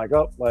it, I'm like,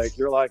 oh, like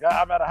you're like,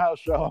 I'm at a house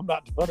show, I'm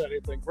not doing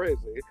anything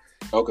crazy.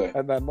 Okay.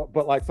 And then,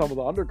 but like some of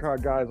the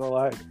undercard guys are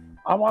like,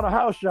 I'm on a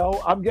house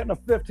show, I'm getting a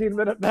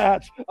 15-minute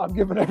match, I'm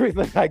giving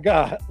everything I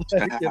got.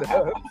 Like, you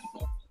know?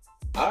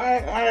 All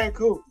right,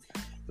 cool.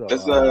 So,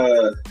 That's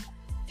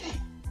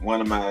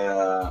one of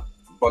my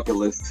bucket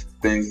list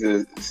things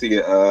to see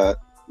the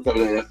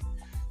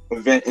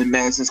event in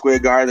Madison Square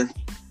Garden.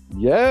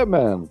 Yeah,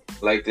 man.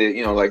 Like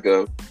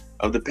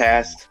of the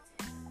past.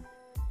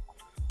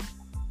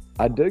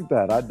 I dig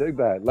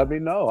that. Let me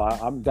know.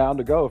 I'm down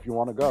to go if you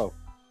want to go.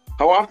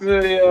 How often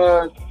are they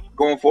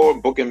going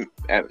forward booking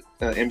at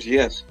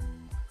MGS?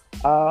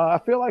 I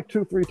feel like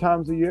 2-3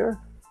 times a year.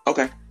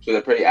 Okay, so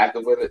they're pretty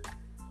active with it.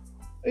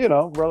 You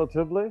know,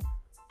 relatively.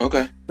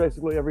 Okay.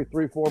 Basically every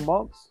 3-4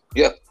 months.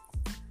 Yep.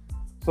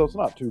 So it's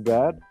not too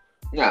bad.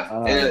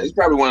 Yeah, and it's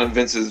probably one of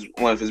his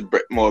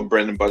more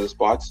bread and butter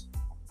spots.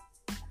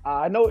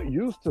 I know it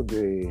used to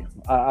be.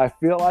 I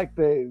feel like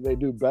they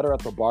do better at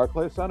the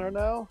Barclays Center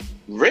now.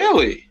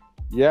 Really?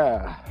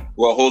 Yeah.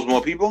 Well, it holds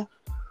more people?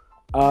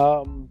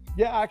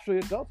 Yeah, actually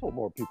it does hold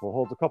more people. It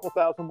holds a couple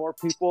thousand more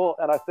people,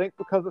 and I think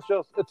because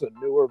it's a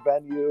newer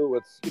venue,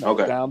 it's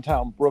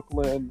downtown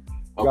Brooklyn,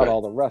 got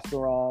all the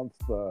restaurants,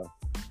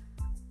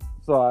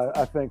 so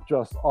I think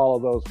just all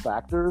of those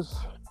factors.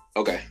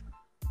 Okay.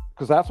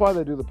 Because that's why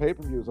they do the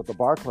pay-per-views at the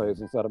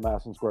Barclays instead of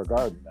Madison Square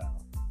Garden now.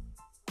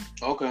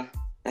 Okay.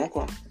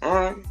 Okay. All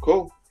right.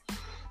 Cool.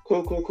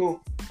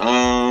 Cool.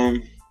 All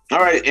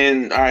right.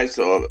 And all right.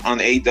 So on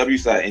the AEW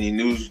side, any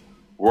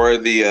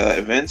newsworthy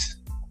events?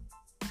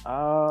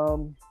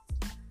 Um,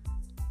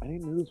 any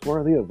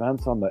newsworthy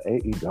events on the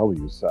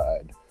AEW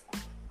side?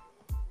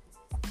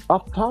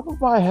 Off the top of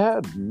my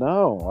head,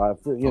 no.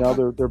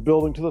 They're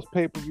building to this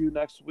pay-per-view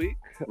next week.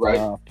 Right.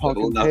 Punk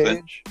Double and nothing.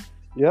 Page.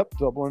 Yep,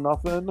 Double or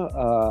Nothing.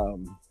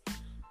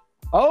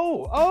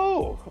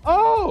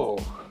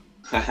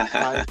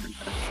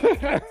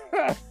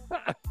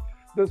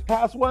 This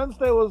past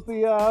Wednesday was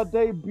the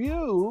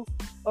debut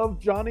of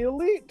Johnny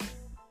Elite.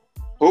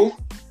 Who?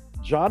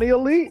 Johnny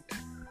Elite.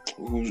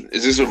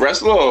 Is this a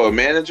wrestler or a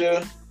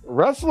manager?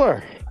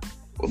 Wrestler.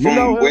 From You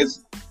know him.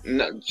 where's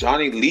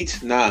Johnny Elite?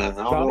 Nah, I don't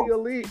Johnny know.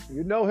 Elite.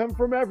 You know him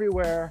from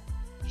everywhere.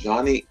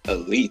 Johnny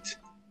Elite.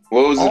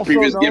 What was his Also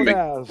previous known gimmick?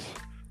 as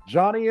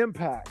Johnny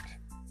Impact.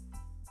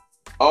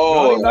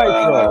 Oh,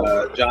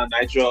 Johnny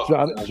Nitro.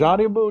 John Nitro.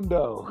 Johnny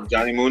Mundo.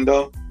 Johnny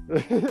Mundo.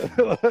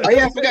 Oh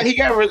yeah, I forgot he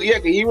got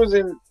he was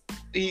in.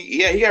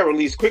 He got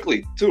released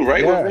quickly too,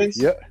 right? With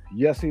Vince?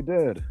 Yes, he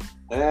did.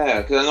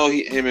 Yeah, because I know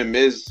him and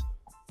Miz,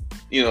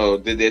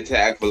 did their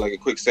tag for like a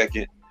quick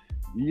second.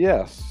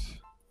 Yes.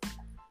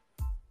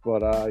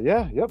 But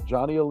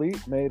Johnny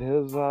Elite made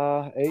his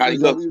How'd he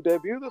AEW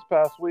debut this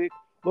past week.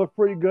 Looked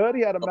pretty good.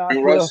 He had a match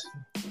Ring with rust?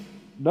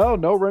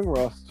 no ring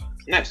rust.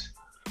 Nice.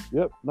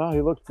 Yep, no,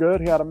 he looked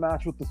good. He had a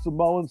match with the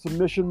Samoan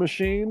Submission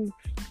Machine.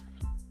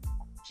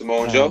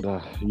 Samoa Joe.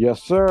 And,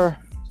 yes, sir.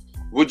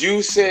 Would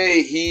you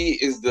say he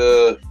is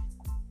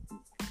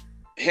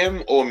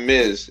him or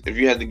Miz? If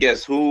you had to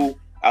guess, who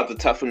out the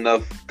Tough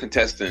Enough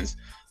contestants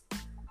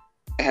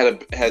has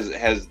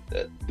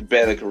the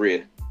better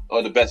career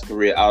or the best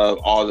career out of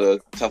all the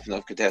Tough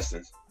Enough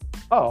contestants?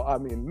 Oh, I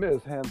mean,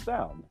 Miz, hands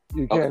down.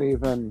 You can't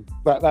even.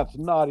 That's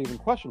not even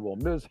questionable.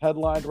 Miz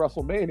headlined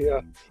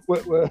WrestleMania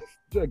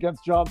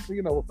against John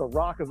Cena with The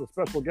Rock as a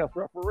special guest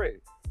referee.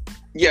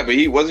 Yeah, but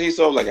he wasn't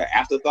sort of like an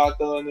afterthought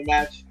though in the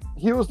match.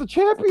 He was the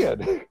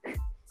champion.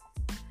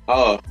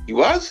 Oh, he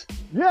was?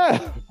 Yeah,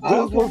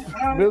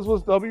 Okay. Miz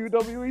was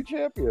WWE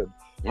champion.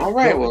 All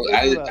right. No, Well,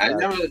 he was I that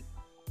never.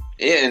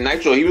 Yeah, and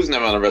Nitro, he was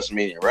never on a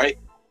WrestleMania, right?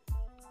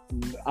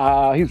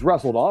 He's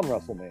wrestled on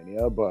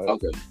WrestleMania, but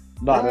Okay.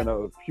 not in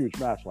a huge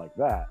match like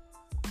that.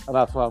 And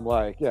that's why I'm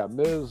like, yeah,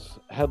 Miz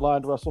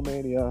headlined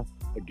WrestleMania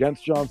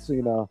against John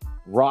Cena,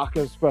 Rock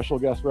as special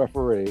guest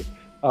referee.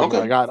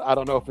 Okay. Like, I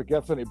don't know if it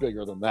gets any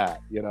bigger than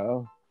that,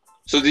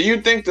 So, do you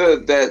think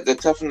that the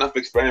Tough Enough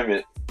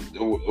experiment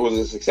was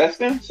a success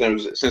then,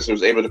 since it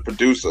was able to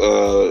produce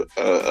a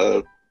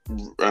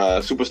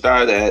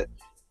superstar that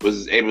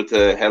was able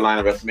to headline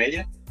a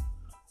WrestleMania?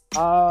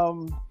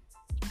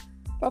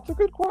 That's a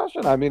good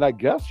question. I mean, I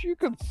guess you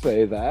could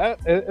say that.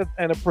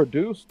 And it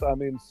produced,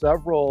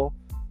 several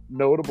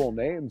notable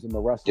names in the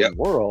wrestling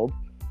world.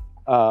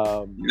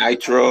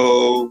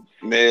 Nitro,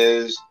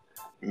 Miz,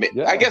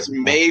 I guess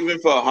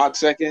Maven for a hot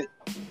second.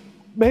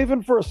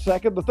 Maven for a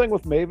second. The thing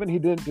with Maven, he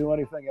didn't do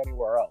anything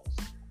anywhere else.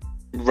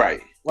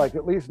 Right. Like,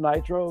 at least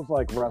Nitro's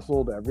like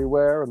wrestled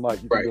everywhere, and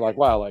like you can be like,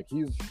 wow, like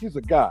he's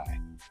a guy.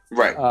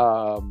 Right.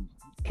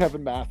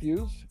 Kevin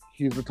Matthews,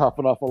 he's a Tough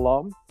Enough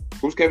alum.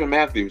 Who's Kevin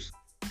Matthews?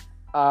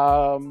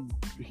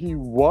 He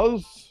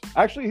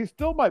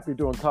still might be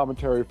doing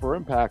commentary for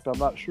Impact. I'm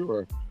not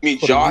sure. You mean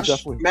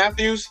Josh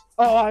Matthews?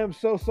 Oh, I am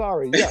so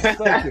sorry. Yes,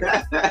 thank you.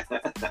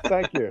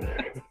 Thank you.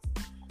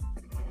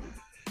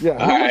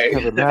 Yeah, right.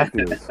 Kevin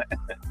Matthews.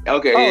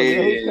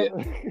 Okay.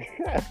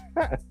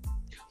 Yeah.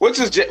 Which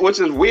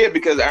is weird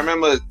because I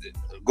remember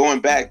going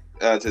back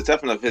to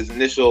Tough Enough, his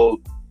initial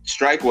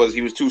strike was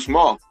he was too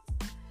small.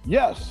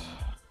 Yes.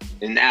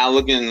 And now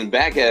looking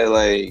back at it,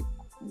 like,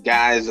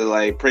 guys are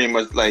like pretty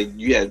much like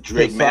you had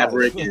Drake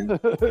Maverick and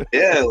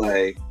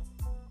he's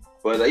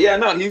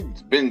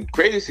been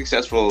crazy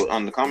successful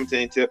on the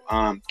commentating tip.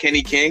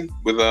 Kenny King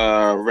with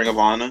Ring of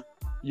Honor.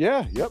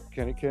 Yeah, yep,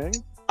 Kenny King.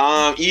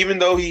 Even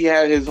though he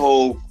had his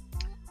whole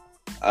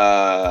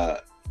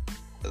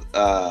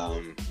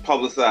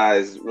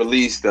publicized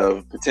release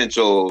of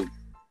potential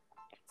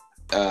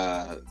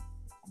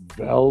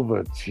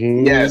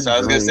Velveteen. Yes, I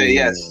was gonna say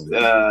yes.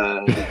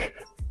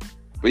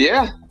 But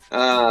yeah,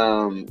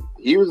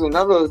 he was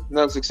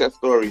another success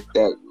story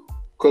that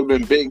could have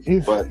been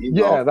big, but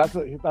that's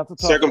a tough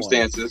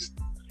circumstances.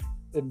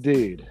 One.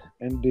 Indeed.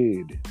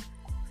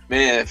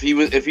 Man, if he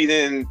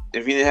didn't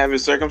have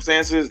his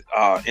circumstances,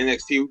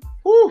 NXT.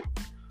 Whew.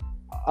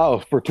 Oh,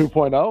 for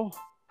 2.0.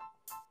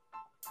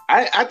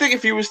 I think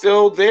if he was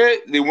still there,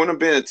 they wouldn't have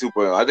been a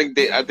 2.0. I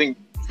think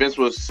Vince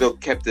would have still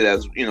kept it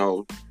as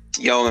yellow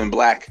and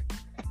black.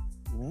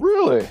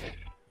 Really?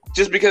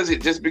 Just because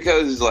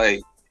like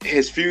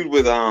his feud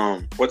with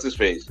what's his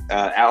face,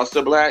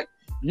 Aleister Black.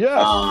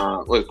 Yes.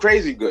 Was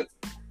crazy good.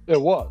 It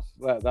was.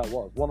 That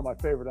was one of my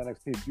favorite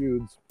NXT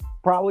feuds.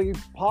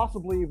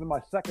 Possibly even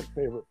my second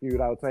favorite feud,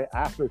 I would say,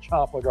 after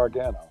Ciampa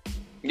Gargano.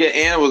 Yeah,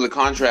 and it was a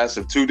contrast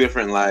of two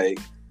different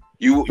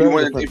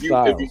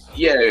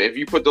if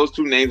you put those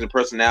two names and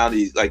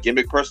personalities, like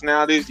gimmick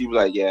personalities, you be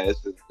like, yeah,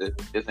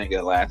 this ain't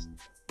gonna last.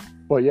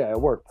 But yeah,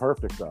 it worked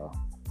perfect though.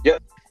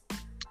 Yep.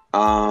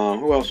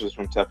 Who else was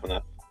from Tough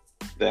Enough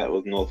that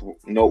was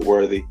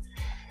noteworthy?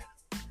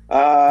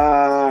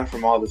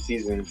 From all the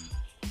seasons.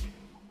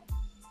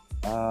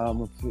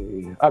 Let's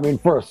see. I mean,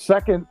 for a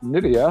second,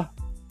 Nydia.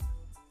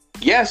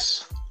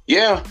 Yes.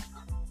 Yeah.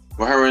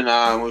 For her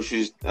and when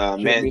she's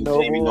Jamie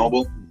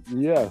Noble.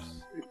 Yes.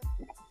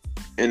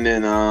 And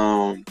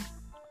then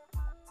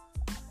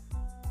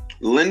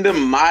Linda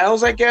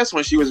Miles, I guess,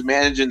 when she was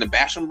managing the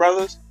Basham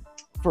Brothers.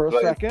 For a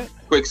second.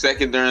 Quick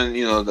second during,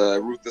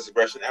 the Ruthless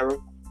Aggression era.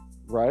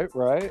 Right.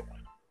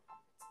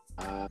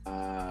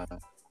 I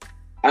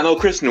know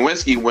Chris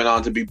Nowinski went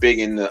on to be big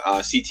in the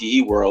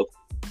CTE world.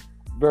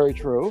 Very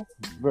true.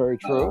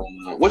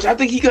 Which I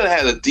think he could have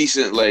had a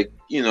decent,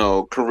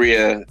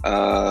 career.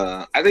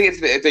 I think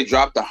if they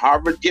dropped the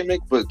Harvard gimmick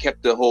but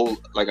kept the whole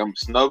I'm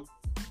snub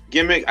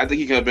gimmick, I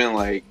think he could have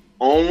been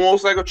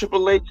almost like a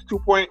Triple H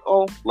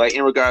 2.0,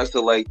 in regards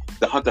to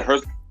the Hunter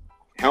Hearst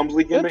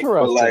Helmsley gimmick,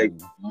 but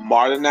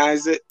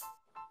modernize it.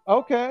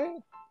 Okay,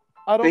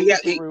 I don't. He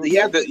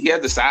had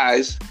the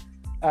size.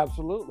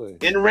 Absolutely.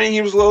 In the ring,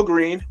 he was a little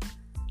green.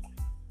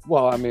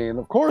 Well, I mean,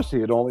 of course, he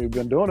had only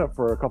been doing it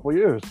for a couple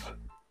years.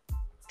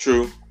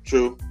 True.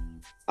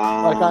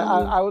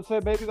 I would say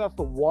maybe that's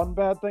the one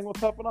bad thing with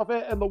Tough Enough,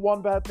 and the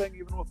one bad thing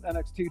even with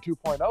NXT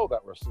 2.0 that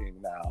we're seeing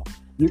now.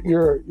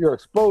 You're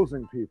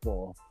exposing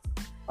people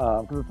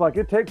because it's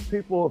it takes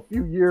people a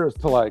few years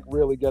to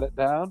really get it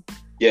down.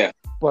 Yeah.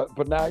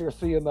 But now you're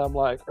seeing them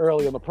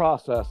early in the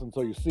process, and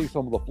so you see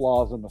some of the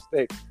flaws and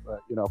mistakes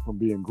from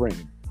being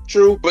green.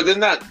 True, but they're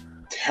not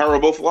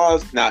terrible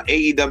flaws. Now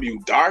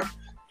AEW Dark,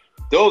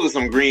 those are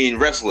some green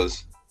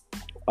wrestlers.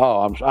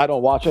 Oh, I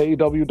don't watch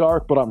AEW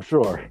Dark, but I'm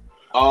sure.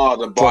 Oh,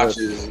 the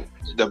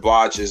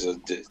botches are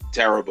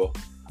terrible.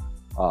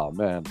 Oh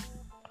man,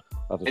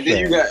 that's a and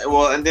shame.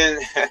 then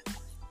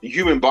the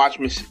human botch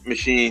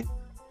machine,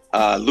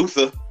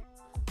 Luther.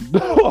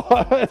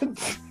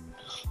 What?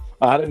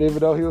 I didn't even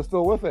know he was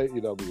still with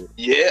AEW.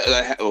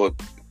 Yeah,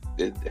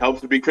 it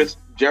helps to be Chris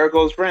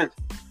Jericho's friend.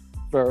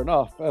 Fair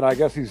enough, and I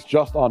guess he's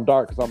just on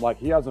Dark because I'm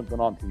he hasn't been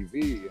on TV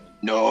in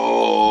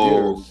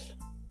years.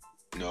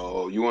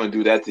 No, you want to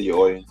do that to your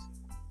audience.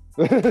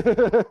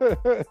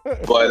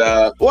 But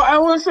I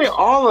want to say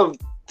all of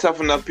Tough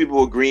Enough people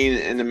were green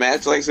in the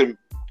match. Like I said,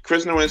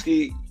 Chris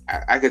Nowinski,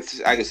 I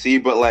could see,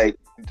 but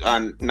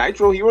on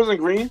Nitro, he wasn't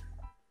green.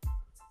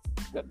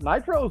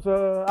 Nitro's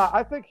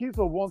I think he's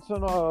a once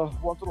in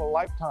a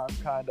lifetime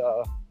kind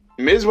of.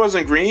 Miz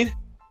wasn't green.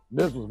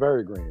 Miz was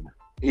very green.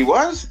 He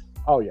was.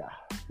 Oh yeah,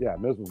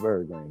 Miz was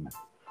very green.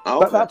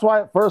 Okay. That's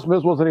why at first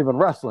Miz wasn't even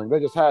wrestling. They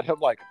just had him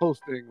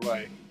hosting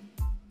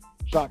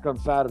Shotgun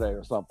Saturday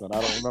or something. I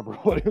don't remember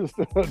what he was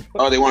doing.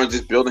 Oh, they wanted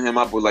just building him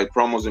up with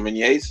promos and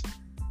vignettes?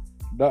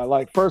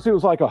 No, first he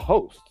was a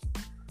host.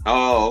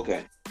 Oh,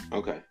 okay.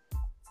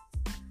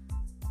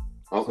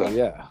 So,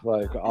 yeah,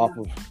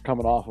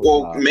 coming off of.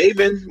 Well,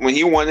 Maven, when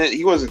he won it,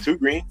 he wasn't too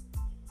green.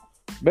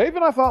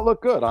 Maven, I thought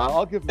looked good.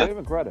 I'll give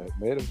Maven credit.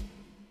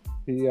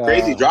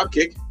 Crazy drop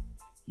kick.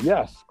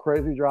 Yes,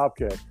 crazy drop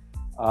kick.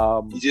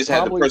 He just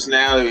had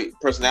the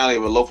personality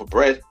of a loaf of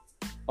bread.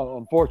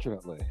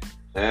 Unfortunately.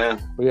 Yeah.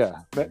 But yeah,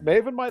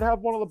 Maven might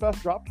have one of the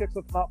best drop kicks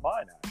that's not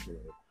mine, actually.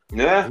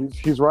 Yeah.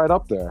 He's right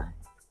up there.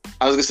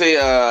 I was going to say,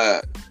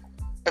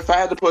 if I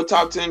had to put a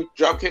top 10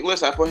 drop kick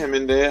list, I'd put him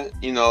in there.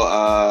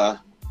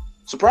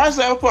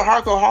 Surprisingly, I would put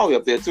Hardcore Holly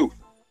up there, too.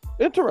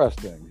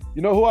 Interesting.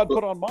 You know who I'd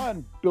put on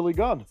mine? Billy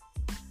Gunn.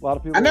 A lot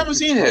of people. I've never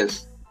seen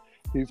his.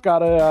 He's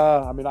got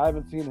I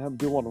haven't seen him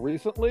do one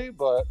recently,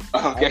 but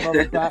okay.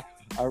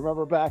 I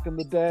remember back in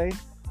the day.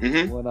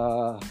 Mm-hmm. When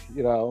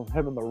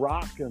him and The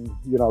Rock and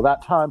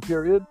that time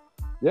period,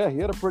 yeah, he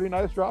had a pretty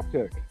nice drop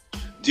kick.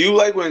 Do you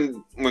like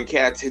when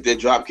cats hit their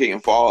drop kick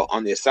and fall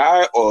on their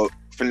side, or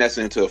finesse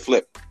it into a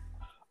flip?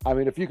 I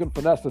mean, if you can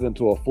finesse it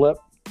into a flip,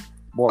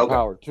 more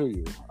power to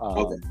you.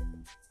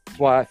 That's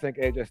why I think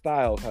AJ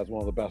Styles has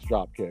one of the best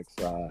drop kicks.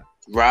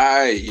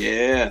 Right?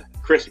 Yeah,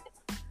 crisp.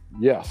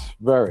 Yes,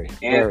 very.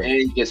 And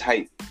he gets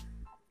height.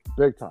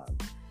 Big time.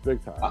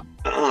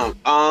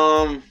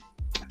 I'm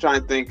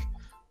trying to think.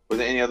 Were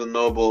there any other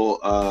notable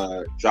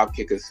drop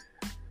kickers?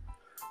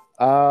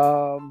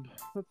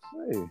 Let's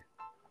see.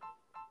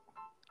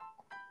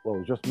 Well,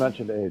 we just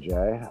mentioned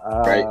AJ.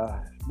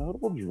 Right.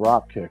 Notable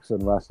drop kicks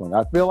in wrestling.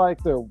 I feel like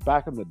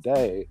back in the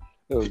day,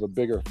 it was a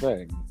bigger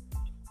thing.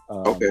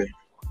 Okay.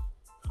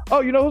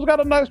 Oh, you know who's got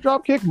a nice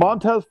drop kick?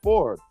 Montez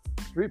Ford,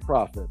 Street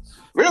Profits.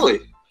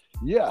 Really?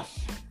 Yes.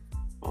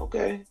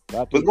 Okay.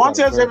 Was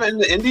Montez ever in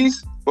the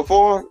Indies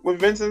before with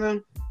Vince and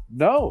them?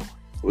 No.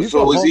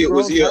 So was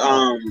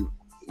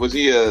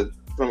he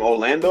from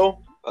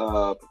Orlando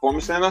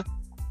Performance Center?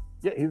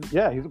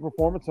 Yeah, he's a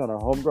Performance Center,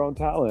 homegrown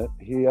talent.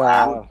 He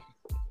wow.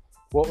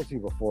 What was he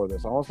before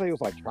this? I want to say he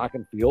was track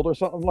and field or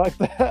something like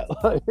that.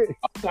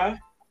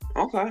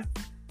 Okay.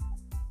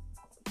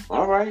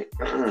 All right.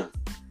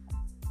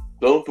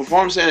 So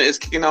Performance Center is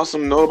kicking out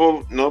some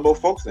notable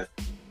folks then.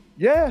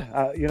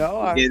 Yeah,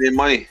 getting their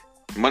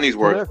money's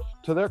worth.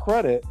 To their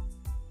credit,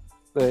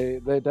 They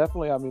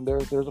definitely. I mean,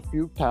 there's a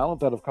few talent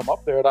that have come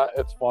up there. And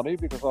it's funny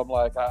because I'm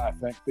like, I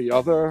think the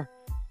other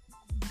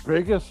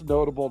biggest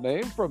notable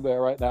name from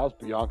there right now is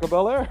Bianca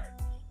Belair.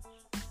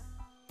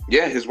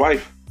 Yeah, his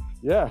wife.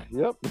 Yeah.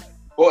 Yep.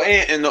 Well,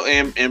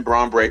 and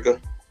Braun Breaker.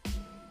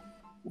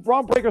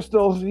 Braun Breaker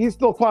he's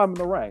still climbing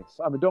the ranks.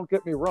 I mean, don't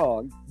get me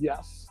wrong.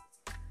 Yes.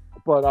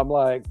 But I'm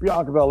like,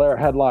 Bianca Belair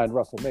headlined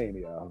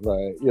WrestleMania.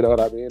 Like, you know what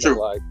I mean? True.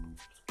 Like,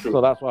 True.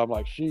 So that's why I'm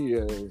like, she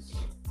is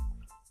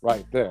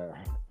right there.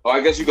 Oh,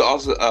 I guess you could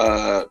also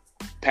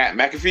Pat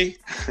McAfee.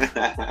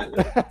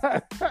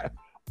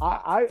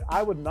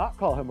 I would not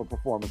call him a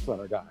performance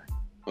center guy.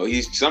 Well,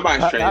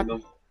 somebody's training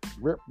him.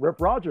 Rip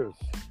Rogers.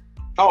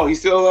 Oh, he's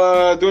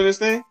still doing this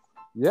thing?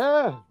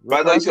 Yeah. But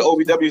I thought you said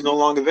OVW is no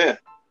longer there.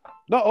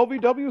 No,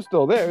 OVW is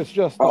still there. It's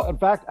just, in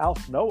fact, Al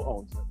Snow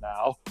owns it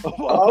now.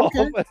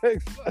 Okay.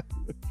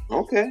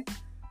 Okay.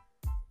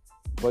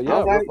 But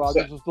yeah, Rip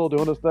Rogers is still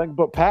doing his thing.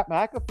 But Pat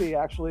McAfee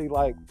actually,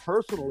 like,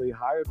 personally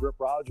hired Rip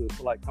Rogers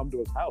to, like, come to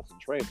his house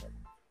and train him.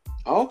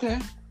 Okay.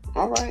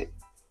 All right.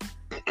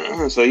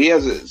 So he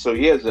has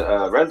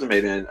a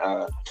resume then,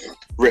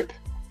 Rip.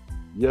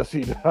 Yes,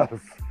 he does.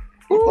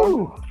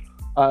 Woo!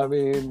 I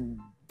mean,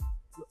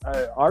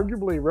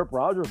 arguably Rip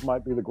Rogers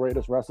might be the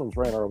greatest wrestling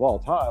trainer of all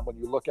time when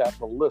you look at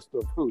the list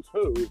of who's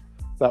who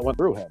that went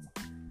through him.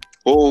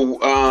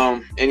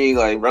 Oh, any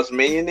like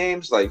WrestleMania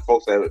names, like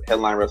folks that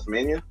headline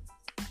WrestleMania,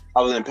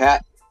 other than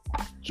Pat?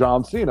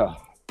 John Cena.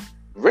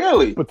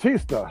 Really?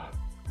 Batista.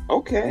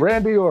 Okay.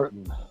 Randy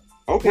Orton.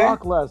 Okay.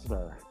 Brock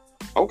Lesnar.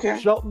 Okay.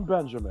 Shelton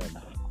Benjamin.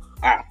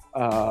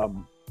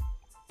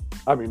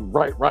 I mean,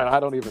 right. I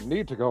don't even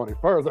need to go any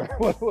further.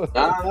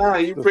 Nah,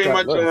 you pretty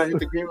much hit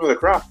the cream of the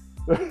crop.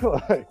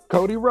 Like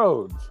Cody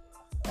Rhodes.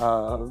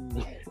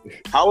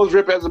 How was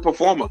Rip as a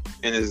performer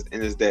in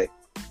his day?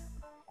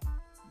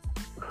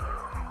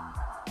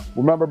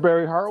 Remember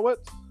Barry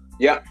Horowitz?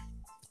 Yeah.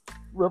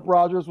 Rip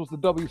Rogers was the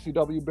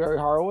WCW Barry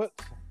Horowitz.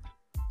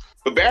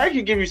 But Barry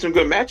can give you some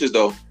good matches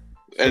though,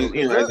 as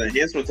as an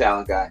enhancement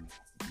talent guy.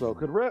 So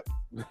could Rip.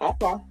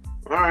 Okay. All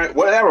right.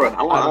 What era?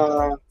 I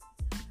want.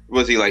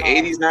 Was he like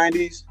 80s,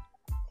 90s?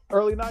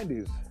 Early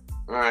 90s.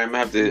 All right, I'm gonna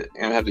have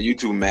to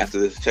YouTube him after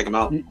this. Check him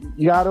out. You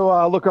got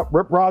to look up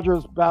Rip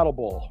Rogers Battle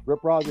Bowl.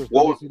 Rip Rogers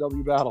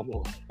WCW Battle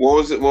Bowl. What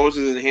was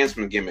his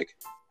enhancement gimmick?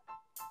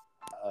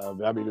 I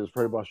mean, it was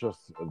pretty much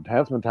just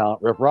enhancement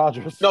talent. Rip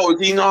Rogers. No,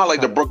 you know how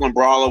like the Brooklyn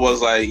Brawler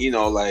was like,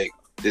 like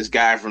this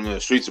guy from the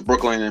streets of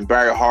Brooklyn, and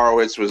Barry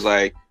Horowitz was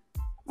like,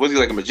 was he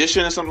like a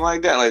magician or something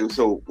like that? Like,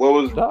 so what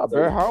was? No,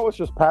 Barry Horowitz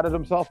just patted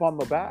himself on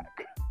the back.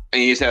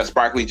 And he just had a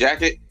sparkly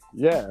jacket.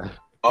 Yeah.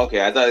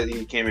 Okay, I thought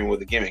he came in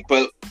with a gimmick,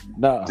 but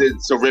no.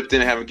 So Rip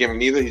didn't have a gimmick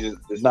neither. He's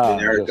just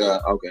generic.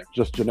 Okay,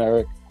 just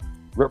generic.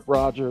 Rip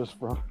Rogers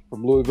from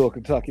Louisville,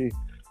 Kentucky.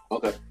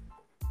 Okay.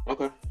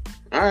 All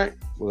right.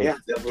 With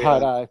definitely.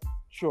 Tie-dye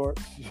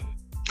shorts.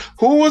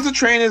 Who was the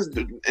trainers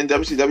in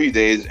WCW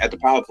days at the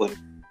power play?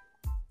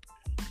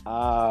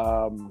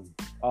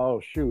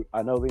 Oh shoot,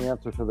 I know the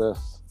answer to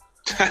this.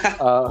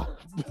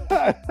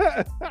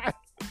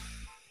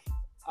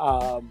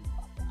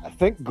 I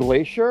think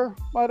Glacier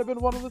might have been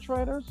one of the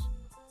trainers.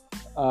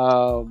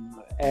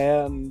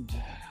 And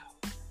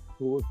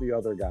who was the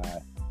other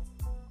guy?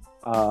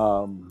 I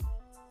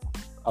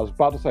was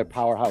about to say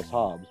Powerhouse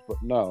Hobbs, but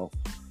no.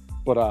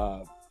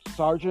 But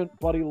Sergeant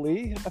Buddy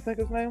Lee, I think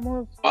his name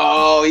was.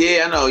 Oh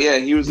yeah, I know. Yeah,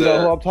 he was. You know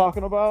who I'm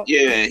talking about?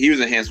 Yeah, he was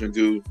an enhancement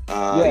dude.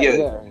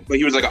 Yeah, but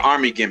he was like an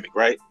army gimmick,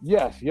 right?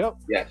 Yes. Yep.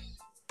 Yes.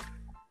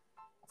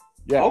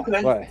 Yeah.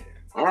 Okay. Right.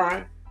 All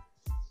right.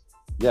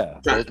 Yeah,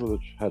 those were the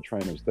head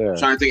trainers there. I'm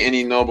trying to think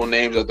any notable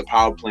names at the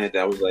power plant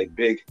that was like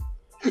big.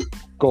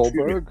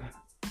 Goldberg.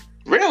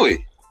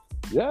 Really?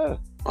 Yeah.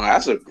 Oh,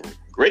 that's a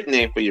great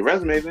name for your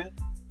resume, man.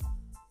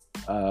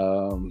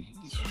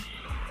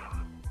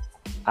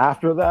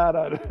 After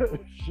that,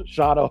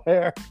 Sean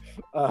O'Hare.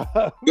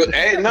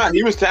 Hey, no,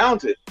 he was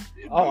talented.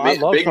 Oh, I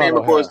love big Sean name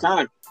O'Hare. before his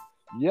time.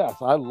 Yes,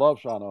 I love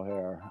Sean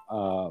O'Hare.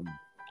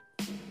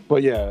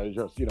 But yeah,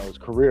 just his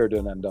career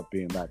didn't end up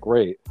being that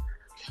great.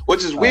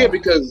 Which is weird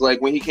because like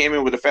when he came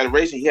in with the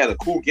Federation, he had a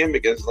cool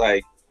gimmick as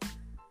like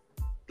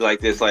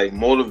this like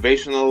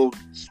motivational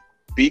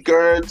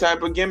speaker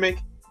type of gimmick.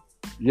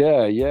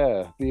 Yeah.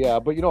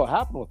 But you know what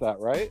happened with that,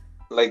 right?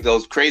 Like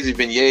those crazy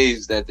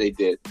vignettes that they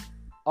did.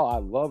 Oh, I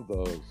love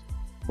those.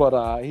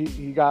 But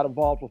he got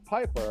involved with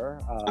Piper,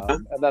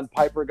 and then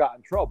Piper got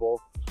in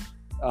trouble.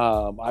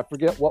 I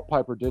forget what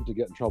Piper did to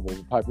get in trouble.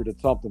 Piper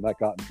did something that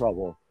got in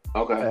trouble.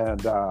 Okay.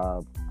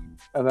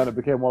 And then it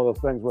became one of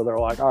those things where they're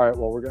like, all right,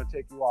 well, we're going to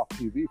take you off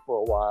TV for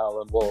a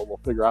while, and we'll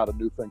figure out a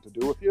new thing to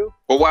do with you.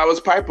 But why was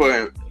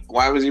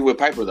he with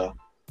Piper, though?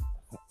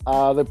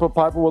 They put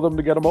Piper with him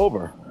to get him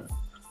over.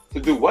 To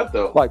do what,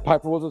 though? Like,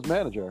 Piper was his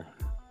manager.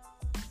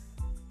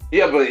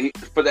 Yeah, but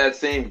for that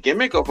same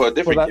gimmick or for a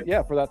different gimmick?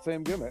 Yeah, for that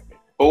same gimmick.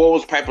 But what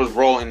was Piper's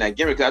role in that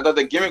gimmick? 'Cause I thought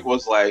the gimmick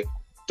was like,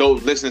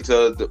 don't listen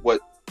to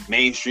what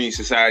mainstream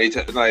society,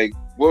 like,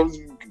 what was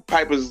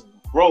Piper's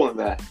role in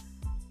that?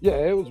 Yeah,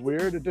 it was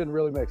weird. It didn't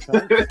really make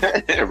sense.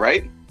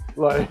 Right?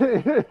 Like,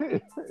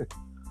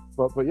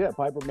 But yeah,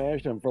 Piper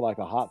managed him for like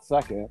a hot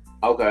second,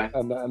 Okay.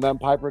 and then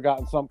Piper got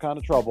in some kind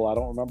of trouble. I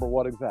don't remember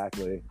what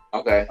exactly.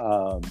 Okay.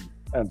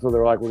 And so they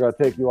were like, "We're gonna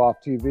take you off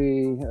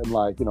TV, and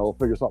like, you know, we'll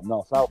figure something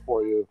else out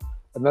for you."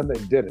 And then they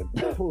didn't.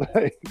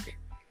 Like,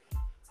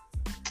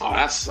 Oh,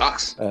 that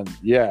sucks. and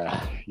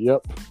yeah,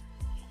 yep,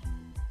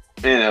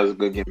 Man, that was a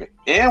good gimmick.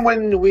 And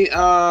when we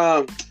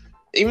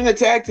even the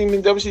tag team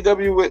in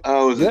WCW with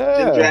was it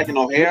Jim Drake and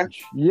O'Haire?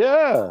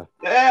 yeah,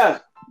 Yeah.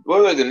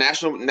 What was it? The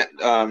natural born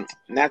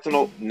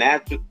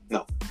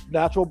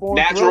Natural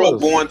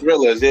Thrillers. Born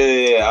Thrillers.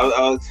 Yeah.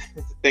 I was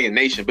thinking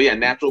Nation, but yeah,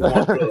 Natural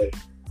Born Thrillers.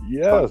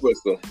 Yes,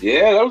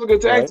 Yeah, that was a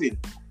good tag Right. team.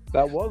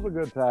 that was a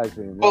good tag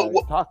team. But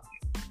Yeah,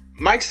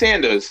 Mike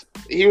Sanders,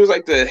 he was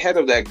like the head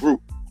of that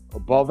group.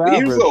 above He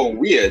average. was so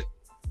weird.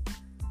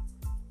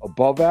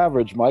 Above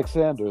average, Mike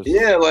Sanders.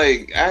 Yeah,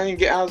 like I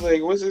was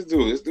like, what's this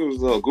dude? This dude's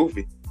a little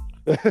goofy.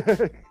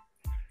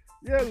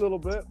 Yeah, a little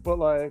bit, but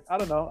like, I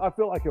don't know. I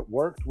feel like it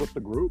worked with the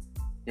group.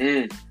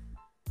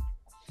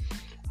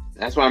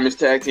 That's why I miss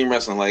tag team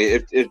wrestling. Like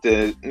if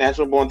the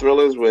Natural Born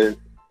Thrillers were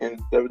in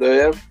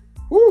WWF,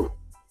 whoo,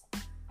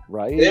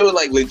 Right? they were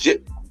like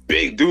legit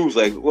big dudes.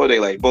 Like what are they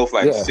like? Both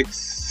like Yeah.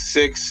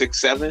 6'6",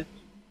 6'7",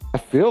 I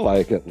feel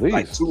like at least.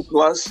 like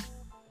 2+.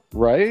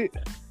 Right?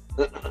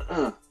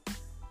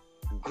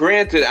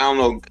 Granted, I don't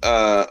know.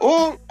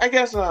 Well, I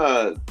guess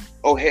O'Haire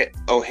could.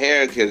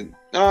 O'Haire.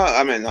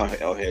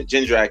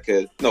 Jindrak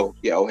could. No,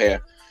 yeah,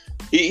 O'Haire.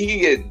 He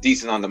could get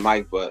decent on the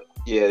mic, but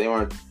yeah, they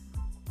weren't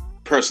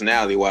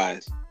personality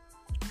wise.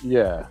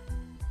 Yeah.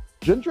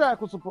 Jindrak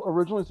was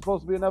originally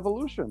supposed to be an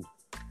Evolution.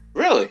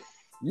 Really?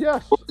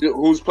 Yes.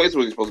 Whose place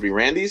was he supposed to be?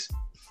 Randy's?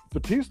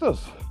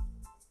 Batista's.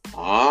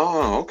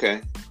 Oh,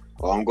 okay.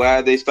 Well, I'm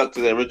glad they stuck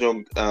to the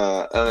original.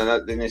 They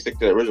didn't stick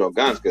to the original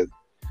guns because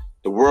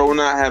the world will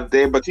not have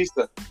Dave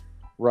Batista.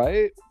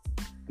 Right?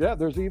 Yeah,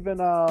 there's even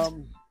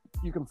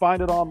you can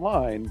find it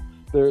online.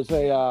 There's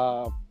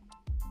a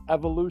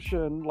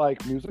Evolution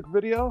like music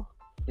video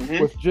Mm-hmm.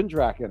 with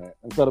Jindrak in it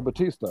instead of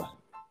Batista.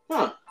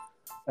 Huh.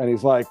 And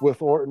he's like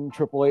with Orton,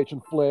 Triple H,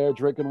 and Flair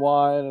drinking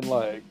wine and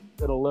like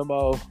in a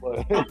limo.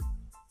 Like,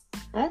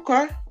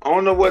 Okay. I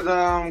wonder what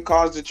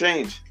caused the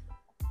change.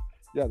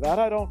 yeah, that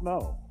I don't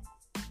know.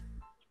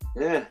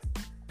 Yeah.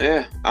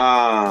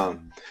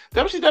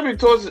 WCW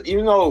towards,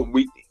 even though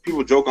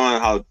people joke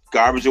on how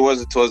garbage it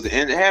was towards the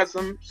end, it had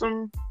some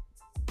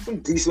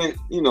decent,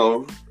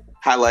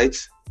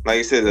 highlights. Like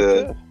I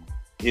said,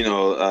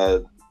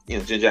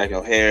 Jindrak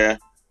O'Haire,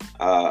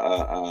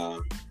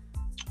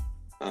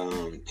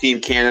 Team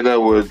Canada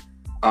with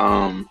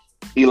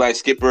Eli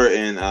Skipper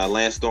and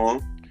Lance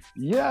Storm.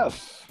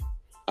 Yes.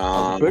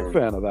 I'm a big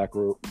fan of that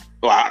group.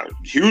 Wow,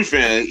 huge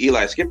fan of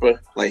Eli Skipper.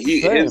 Like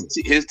his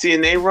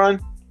TNA run,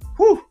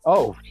 whew,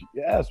 Oh,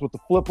 yes, with the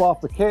flip off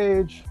the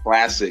cage.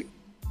 classic.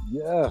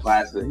 Yes.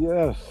 Classic.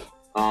 Yes.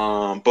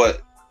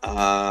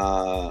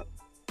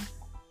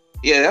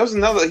 Yeah, he was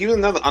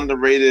another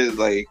underrated,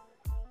 like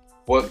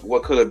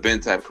what could have been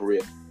type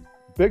career.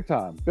 Big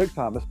time.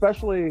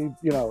 Especially,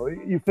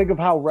 you think of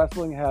how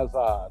wrestling has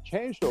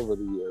changed over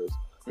the years.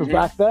 Because Mhm.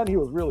 back then he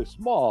was really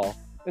small.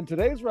 In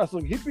today's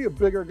wrestling, he'd be a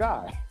bigger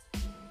guy.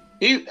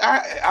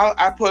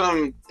 I put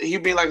him.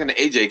 He'd be like in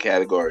the AJ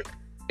category.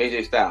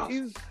 AJ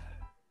Styles,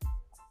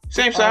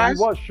 same size.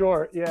 He was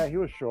short. Yeah, he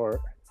was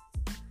short.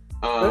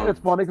 Um, It's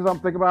funny because I'm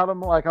thinking about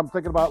him, like I'm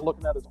thinking about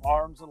looking at his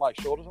arms and like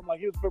shoulders. I'm like,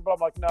 he was big, but I'm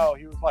like, no,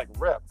 he was like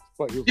ripped.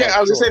 But he was yeah, like,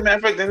 I was gonna say, short. matter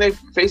of fact, then they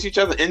face each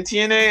other in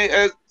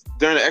TNA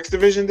during the X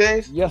Division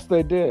days. Yes,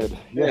 they did.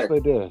 Yeah. They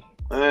did.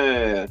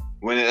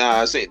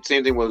 When same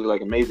thing with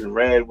like Amazing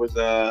Red was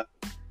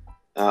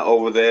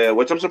over there,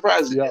 which I'm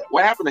surprised. Yeah.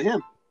 What happened to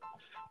him?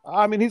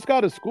 I mean, he's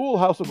got his school,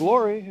 House of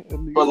Glory.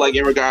 But like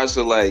in regards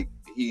to like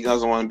he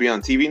doesn't want to be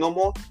on TV no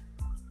more.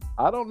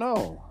 I don't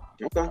know.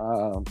 Okay.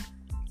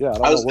 Yeah,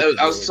 I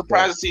was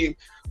surprised to see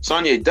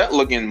Sonya Dutt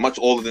looking much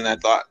older than I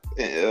thought.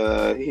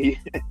 He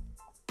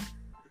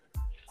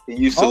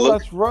used to look.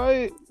 That's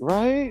right.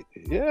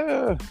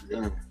 Yeah.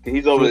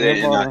 He's over there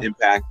in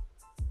Impact.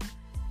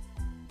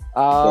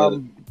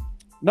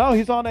 No,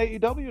 he's on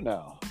AEW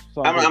now.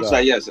 I'm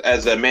sorry. Yes,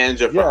 as a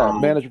manager for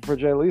manager for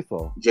Jay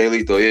Lethal. Jay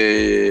Lethal.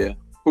 Yeah.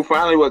 Who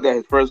finally got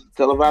his first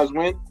televised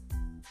win?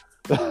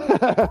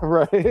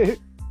 Right.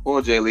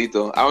 Poor Jay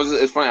Lethal.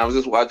 It's funny. I was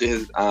just watching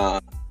his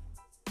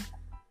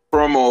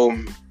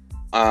promo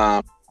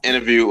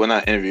interview. Well,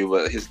 not interview,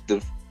 but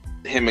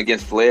him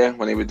against Flair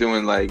when they were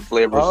doing like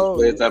Flair versus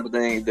Flair type of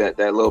thing. That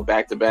little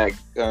back-to-back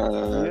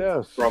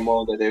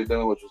promo that they were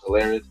doing, which was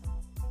hilarious.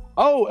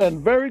 Oh, and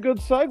very good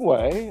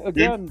segue.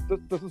 Again,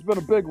 this has been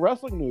a big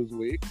wrestling news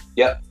week.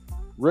 Yep.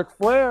 Ric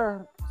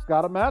Flair's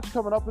got a match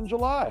coming up in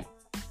July.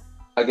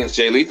 Against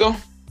Jay Lethal?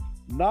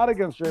 Not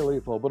against Jay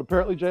Lethal, but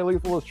apparently Jay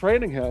Lethal is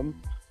training him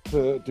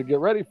to get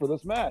ready for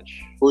this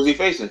match. Who's he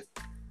facing?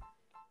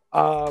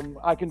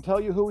 I can tell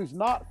you who he's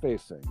not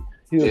facing.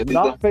 He Jay is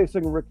Lethal? not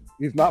facing Rick.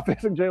 He's not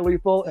facing Jay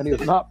Lethal, and he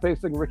is not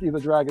facing Ricky the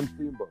Dragon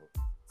Steamboat.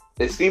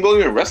 Is Steamboat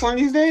even wrestling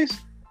these days?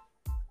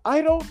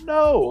 I don't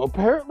know.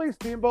 Apparently,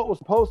 Steamboat was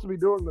supposed to be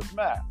doing this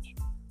match,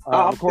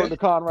 according to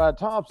Conrad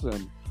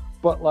Thompson.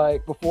 But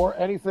like before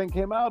anything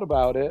came out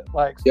about it,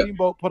 like Yep.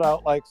 Steamboat put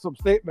out like some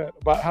statement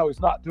about how he's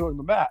not doing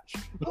the match,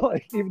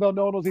 like even though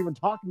no one was even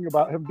talking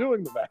about him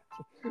doing the match.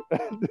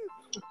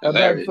 And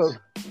then Hilarious.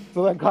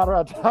 so then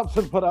Conrad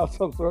Thompson put out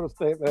some sort of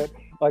statement,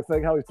 like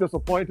saying how he's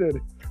disappointed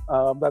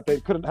that they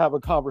couldn't have a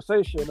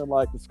conversation and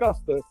like discuss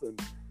this, and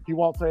he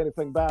won't say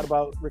anything bad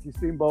about Ricky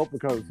Steamboat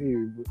because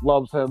he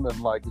loves him and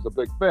like he's a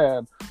big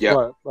fan. Yep.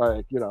 But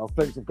like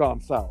things have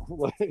gone south.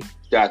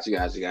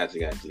 Gotcha.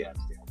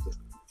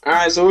 All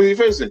right, so who are you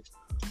facing?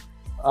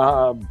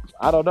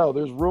 I don't know.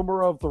 There's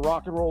rumor of the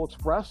Rock and Roll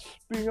Express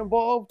being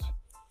involved.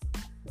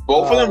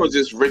 Both of them or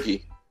just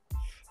Ricky?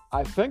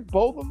 I think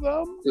both of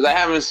them. Because I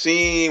haven't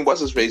seen what's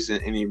his face in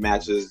any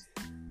matches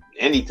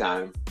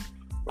anytime.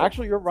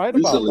 Actually, you're right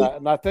Recently. about that.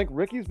 And I think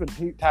Ricky's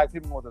been tag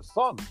teaming with his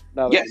son.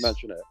 Now that Yes. you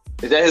mention it,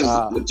 Is that his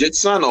legit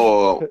son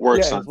or work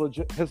yeah, son?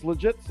 his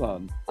legit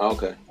son.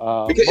 Okay.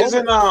 Because Because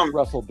isn't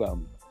wrestled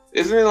them.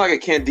 Isn't it like a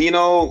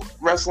Candino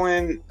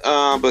wrestling?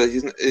 But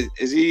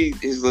is he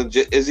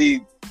legit? Is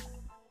he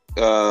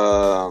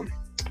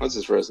what's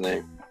his first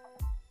name?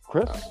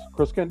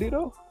 Chris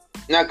Candido.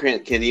 Not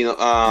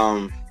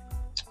Candino.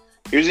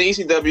 He was in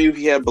ECW.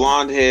 He had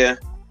blonde hair.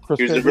 Chris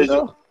He was the Candido.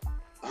 original.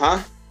 Huh?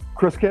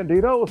 Chris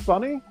Candido with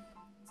Sonny.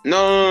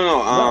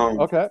 No.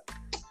 Okay.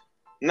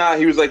 Nah,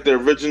 he was like the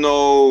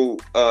original.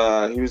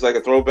 He was like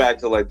a throwback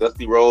to like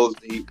Dusty Rhodes.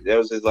 That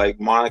was his like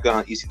moniker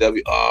on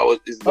ECW. Oh,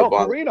 what is the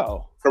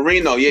Carino.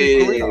 Carino,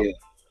 yeah.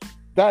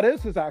 That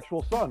is his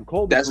actual son,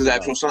 Colby. That's his Carino.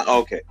 actual son.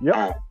 Okay. Yep.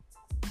 All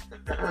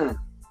right.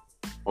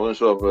 I wasn't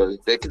sure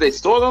if they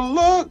sort of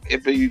look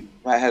if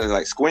I had to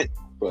like squint,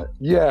 but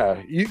Yeah,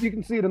 you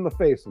can see it in the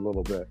face a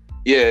little bit.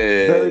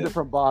 yeah, Very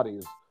different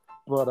bodies,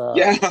 but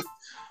yeah.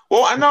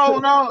 Well, I know.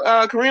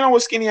 No, Carino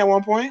was skinny at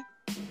one point.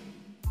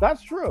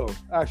 that's true.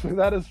 Actually,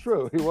 that is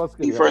true. He was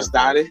skinny He at first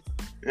one point. started.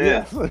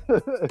 Yeah. Yes.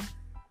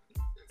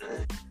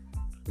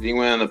 He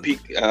went on a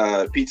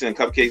pizza and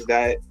cupcakes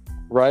diet.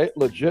 Right?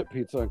 Legit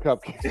pizza and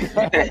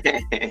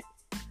cupcakes.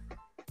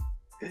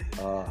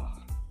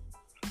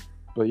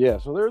 But yeah,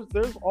 so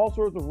there's all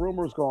sorts of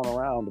rumors going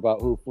around about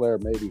who Flair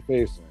may be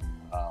facing.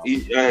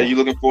 You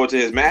looking forward to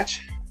his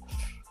match?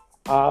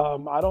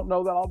 I don't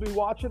know that I'll be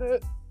watching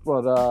it,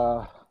 but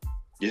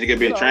You think it'll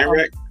be a train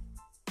wreck?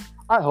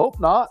 I hope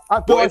not.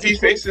 I feel Well, like if he's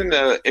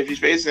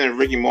facing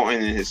Ricky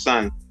Morton and his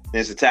son,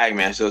 then it's a tag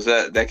match, so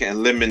that can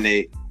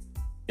eliminate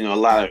a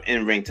lot of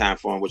in-ring time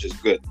for him, which is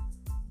good.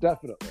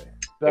 definitely.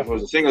 If it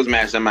was a singles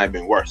match, that might have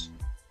been worse.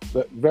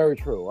 But very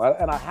true.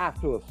 And I have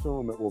to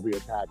assume it will be a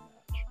tag match.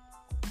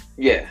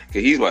 Yeah,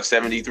 because he's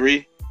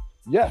 73.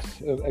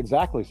 Yes,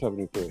 exactly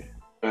 73.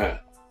 Yeah.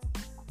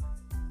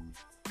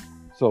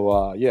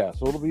 So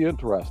so it'll be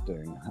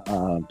interesting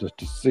just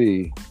to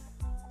see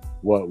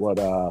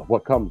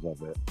what comes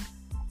of it.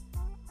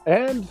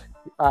 And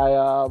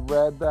I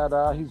read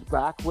that he's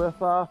back with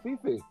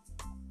Fifi.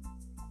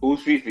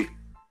 Who's Fifi?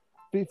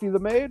 Fifi the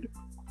maid?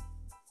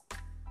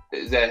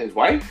 Is that his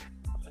wife?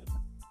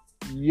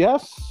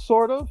 Yes,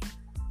 sort of.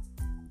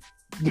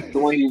 The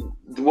one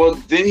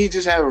didn't he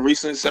just have a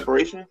recent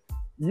separation?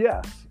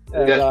 Yes.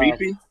 That's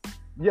Fifi?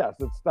 Yes,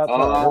 that's her.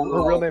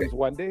 Her real name is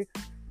Wendy.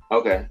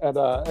 Okay. And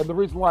the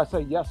reason why I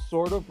say yes,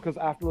 sort of, because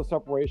after the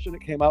separation,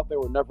 it came out they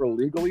were never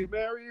legally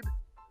married.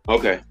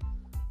 Okay.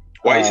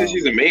 Why you said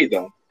she's a maid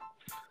though?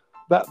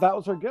 That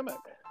was her gimmick.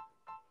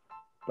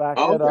 Back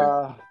in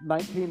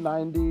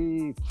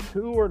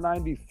 1992 or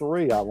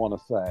 93, I want to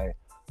say.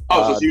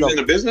 Oh, so she was in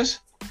the business?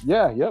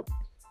 Yeah, yep.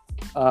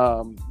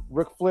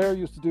 Ric Flair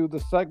used to do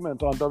this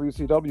segment on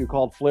WCW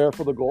called Flair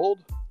for the Gold.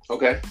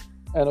 Okay.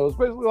 And it was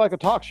basically like a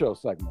talk show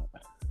segment.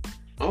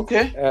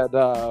 Okay.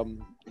 And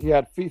he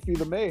had Fifi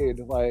the maid,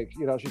 like,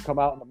 she'd come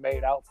out in a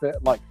maid outfit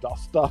and like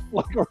dust stuff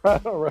like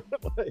around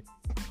like,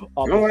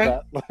 on the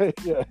set. Like,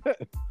 yeah.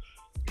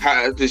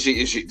 How, did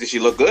she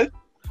look good?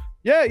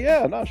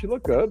 Yeah, no, she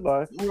looked good.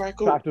 Like, All right,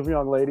 cool. attractive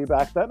young lady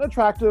back then.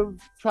 Attractive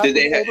Did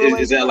they have, older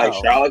is that lady like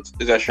now. Charlotte's?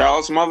 Is that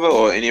Charlotte's mother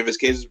or any of his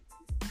kids?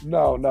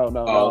 No.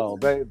 Oh.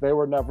 They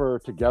were never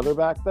together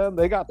back then.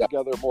 They got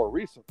together more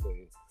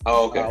recently.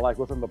 Oh, okay. Like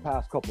within the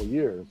past couple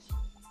years.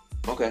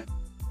 Okay.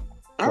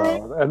 All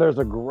right. And there's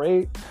a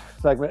great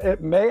segment.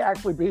 It may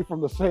actually be from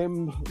the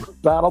same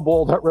Battle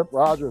Bowl that Rip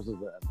Rogers is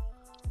in.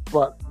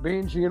 But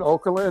Mean Gene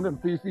Okerlund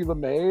and Fifi the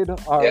maid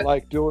are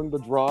like doing the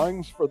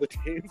drawings for the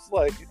teams.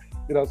 Like,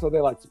 so they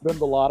like spin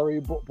the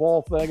lottery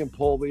ball thing and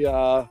pull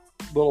the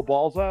little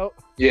balls out.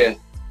 Yeah.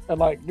 And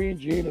like Mean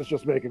Gene is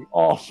just making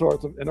all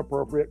sorts of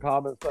inappropriate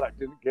comments that I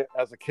didn't get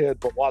as a kid,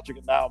 but watching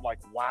it now, I'm like,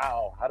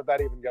 wow, how did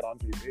that even get on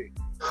TV?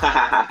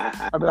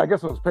 I mean, I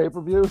guess it was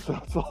pay-per-view, so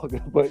it's all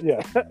good, but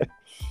yeah.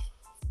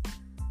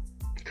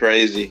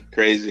 Crazy.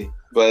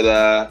 But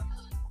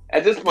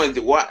at this point,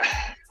 what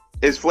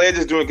is Flair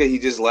just doing? Because he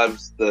just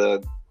loves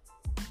the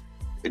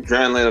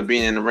adrenaline of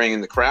being in the ring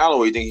in the crowd,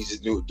 or you think he's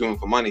just doing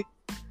for money?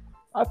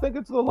 I think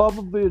it's the love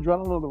of the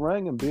adrenaline of the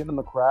ring and being in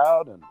the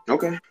crowd, and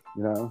Okay.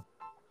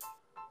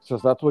 It's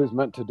just that's what he's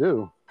meant to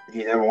do.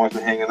 He never wants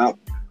to hang it up.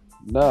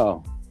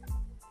 No.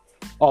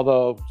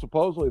 Although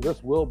supposedly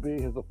this will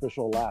be his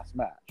official last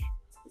match.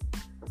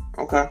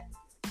 Okay.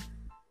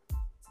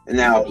 And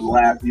now,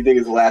 you think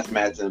it's the last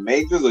match in the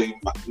majors, or you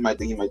might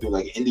think he might do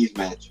like an Indies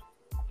match?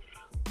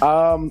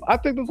 I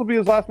think this will be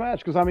his last match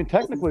because I mean,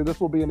 technically, this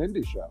will be an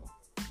indie show.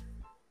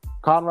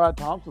 Conrad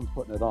Thompson's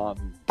putting it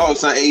on. Oh,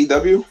 it's not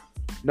AEW?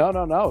 No,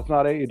 it's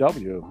not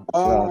AEW.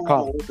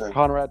 Okay.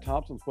 Conrad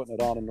Thompson's putting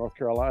it on in North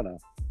Carolina.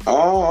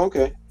 Oh,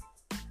 okay.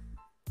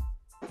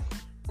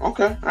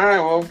 Okay. All right.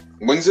 Well,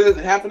 when's it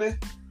happening?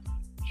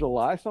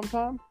 July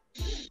sometime.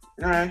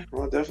 All right.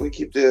 Well, definitely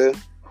keep the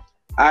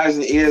eyes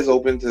and ears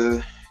open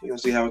to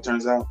see how it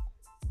turns out.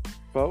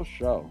 Faux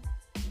show.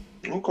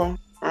 Okay. All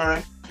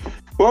right.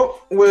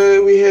 Well,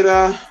 we hit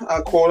a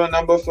quarter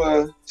number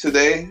for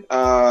today.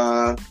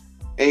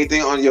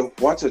 Anything on your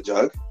water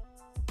jug?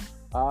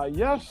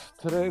 Yes,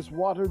 today's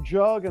water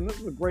jug, and this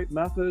is a great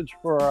message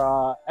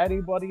for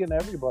anybody and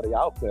everybody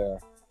out there.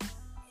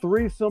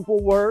 3 simple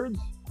words.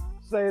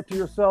 Say it to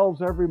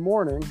yourselves every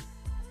morning.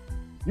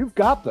 You've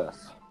got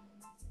this.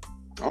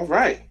 All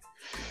right.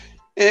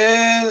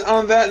 And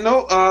on that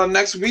note,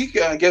 next week,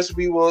 I guess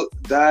we will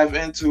dive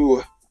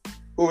into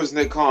who is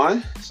Nick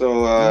Khan.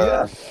 So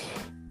Yes.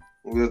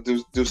 we'll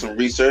do some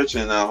research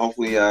and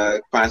hopefully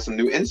find some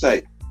new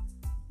insight.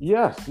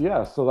 Yes.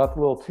 So that's a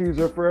little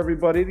teaser for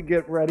everybody to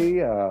get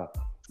ready.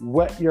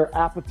 Whet your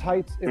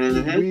appetites, if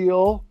you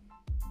will.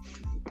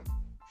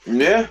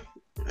 Yeah.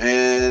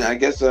 And I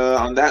guess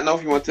on that note,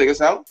 if you want to take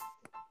us out.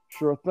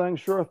 Sure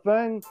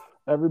thing.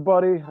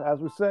 Everybody, as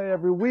we say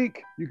every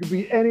week, you could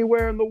be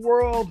anywhere in the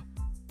world,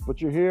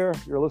 but you're here,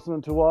 you're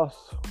listening to us.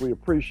 We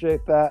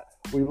appreciate that.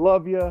 We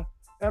love you.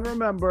 And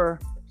remember,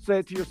 say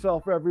it to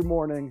yourself every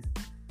morning.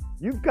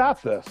 You've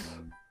got this.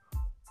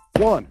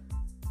 1,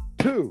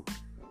 2,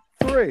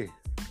 3.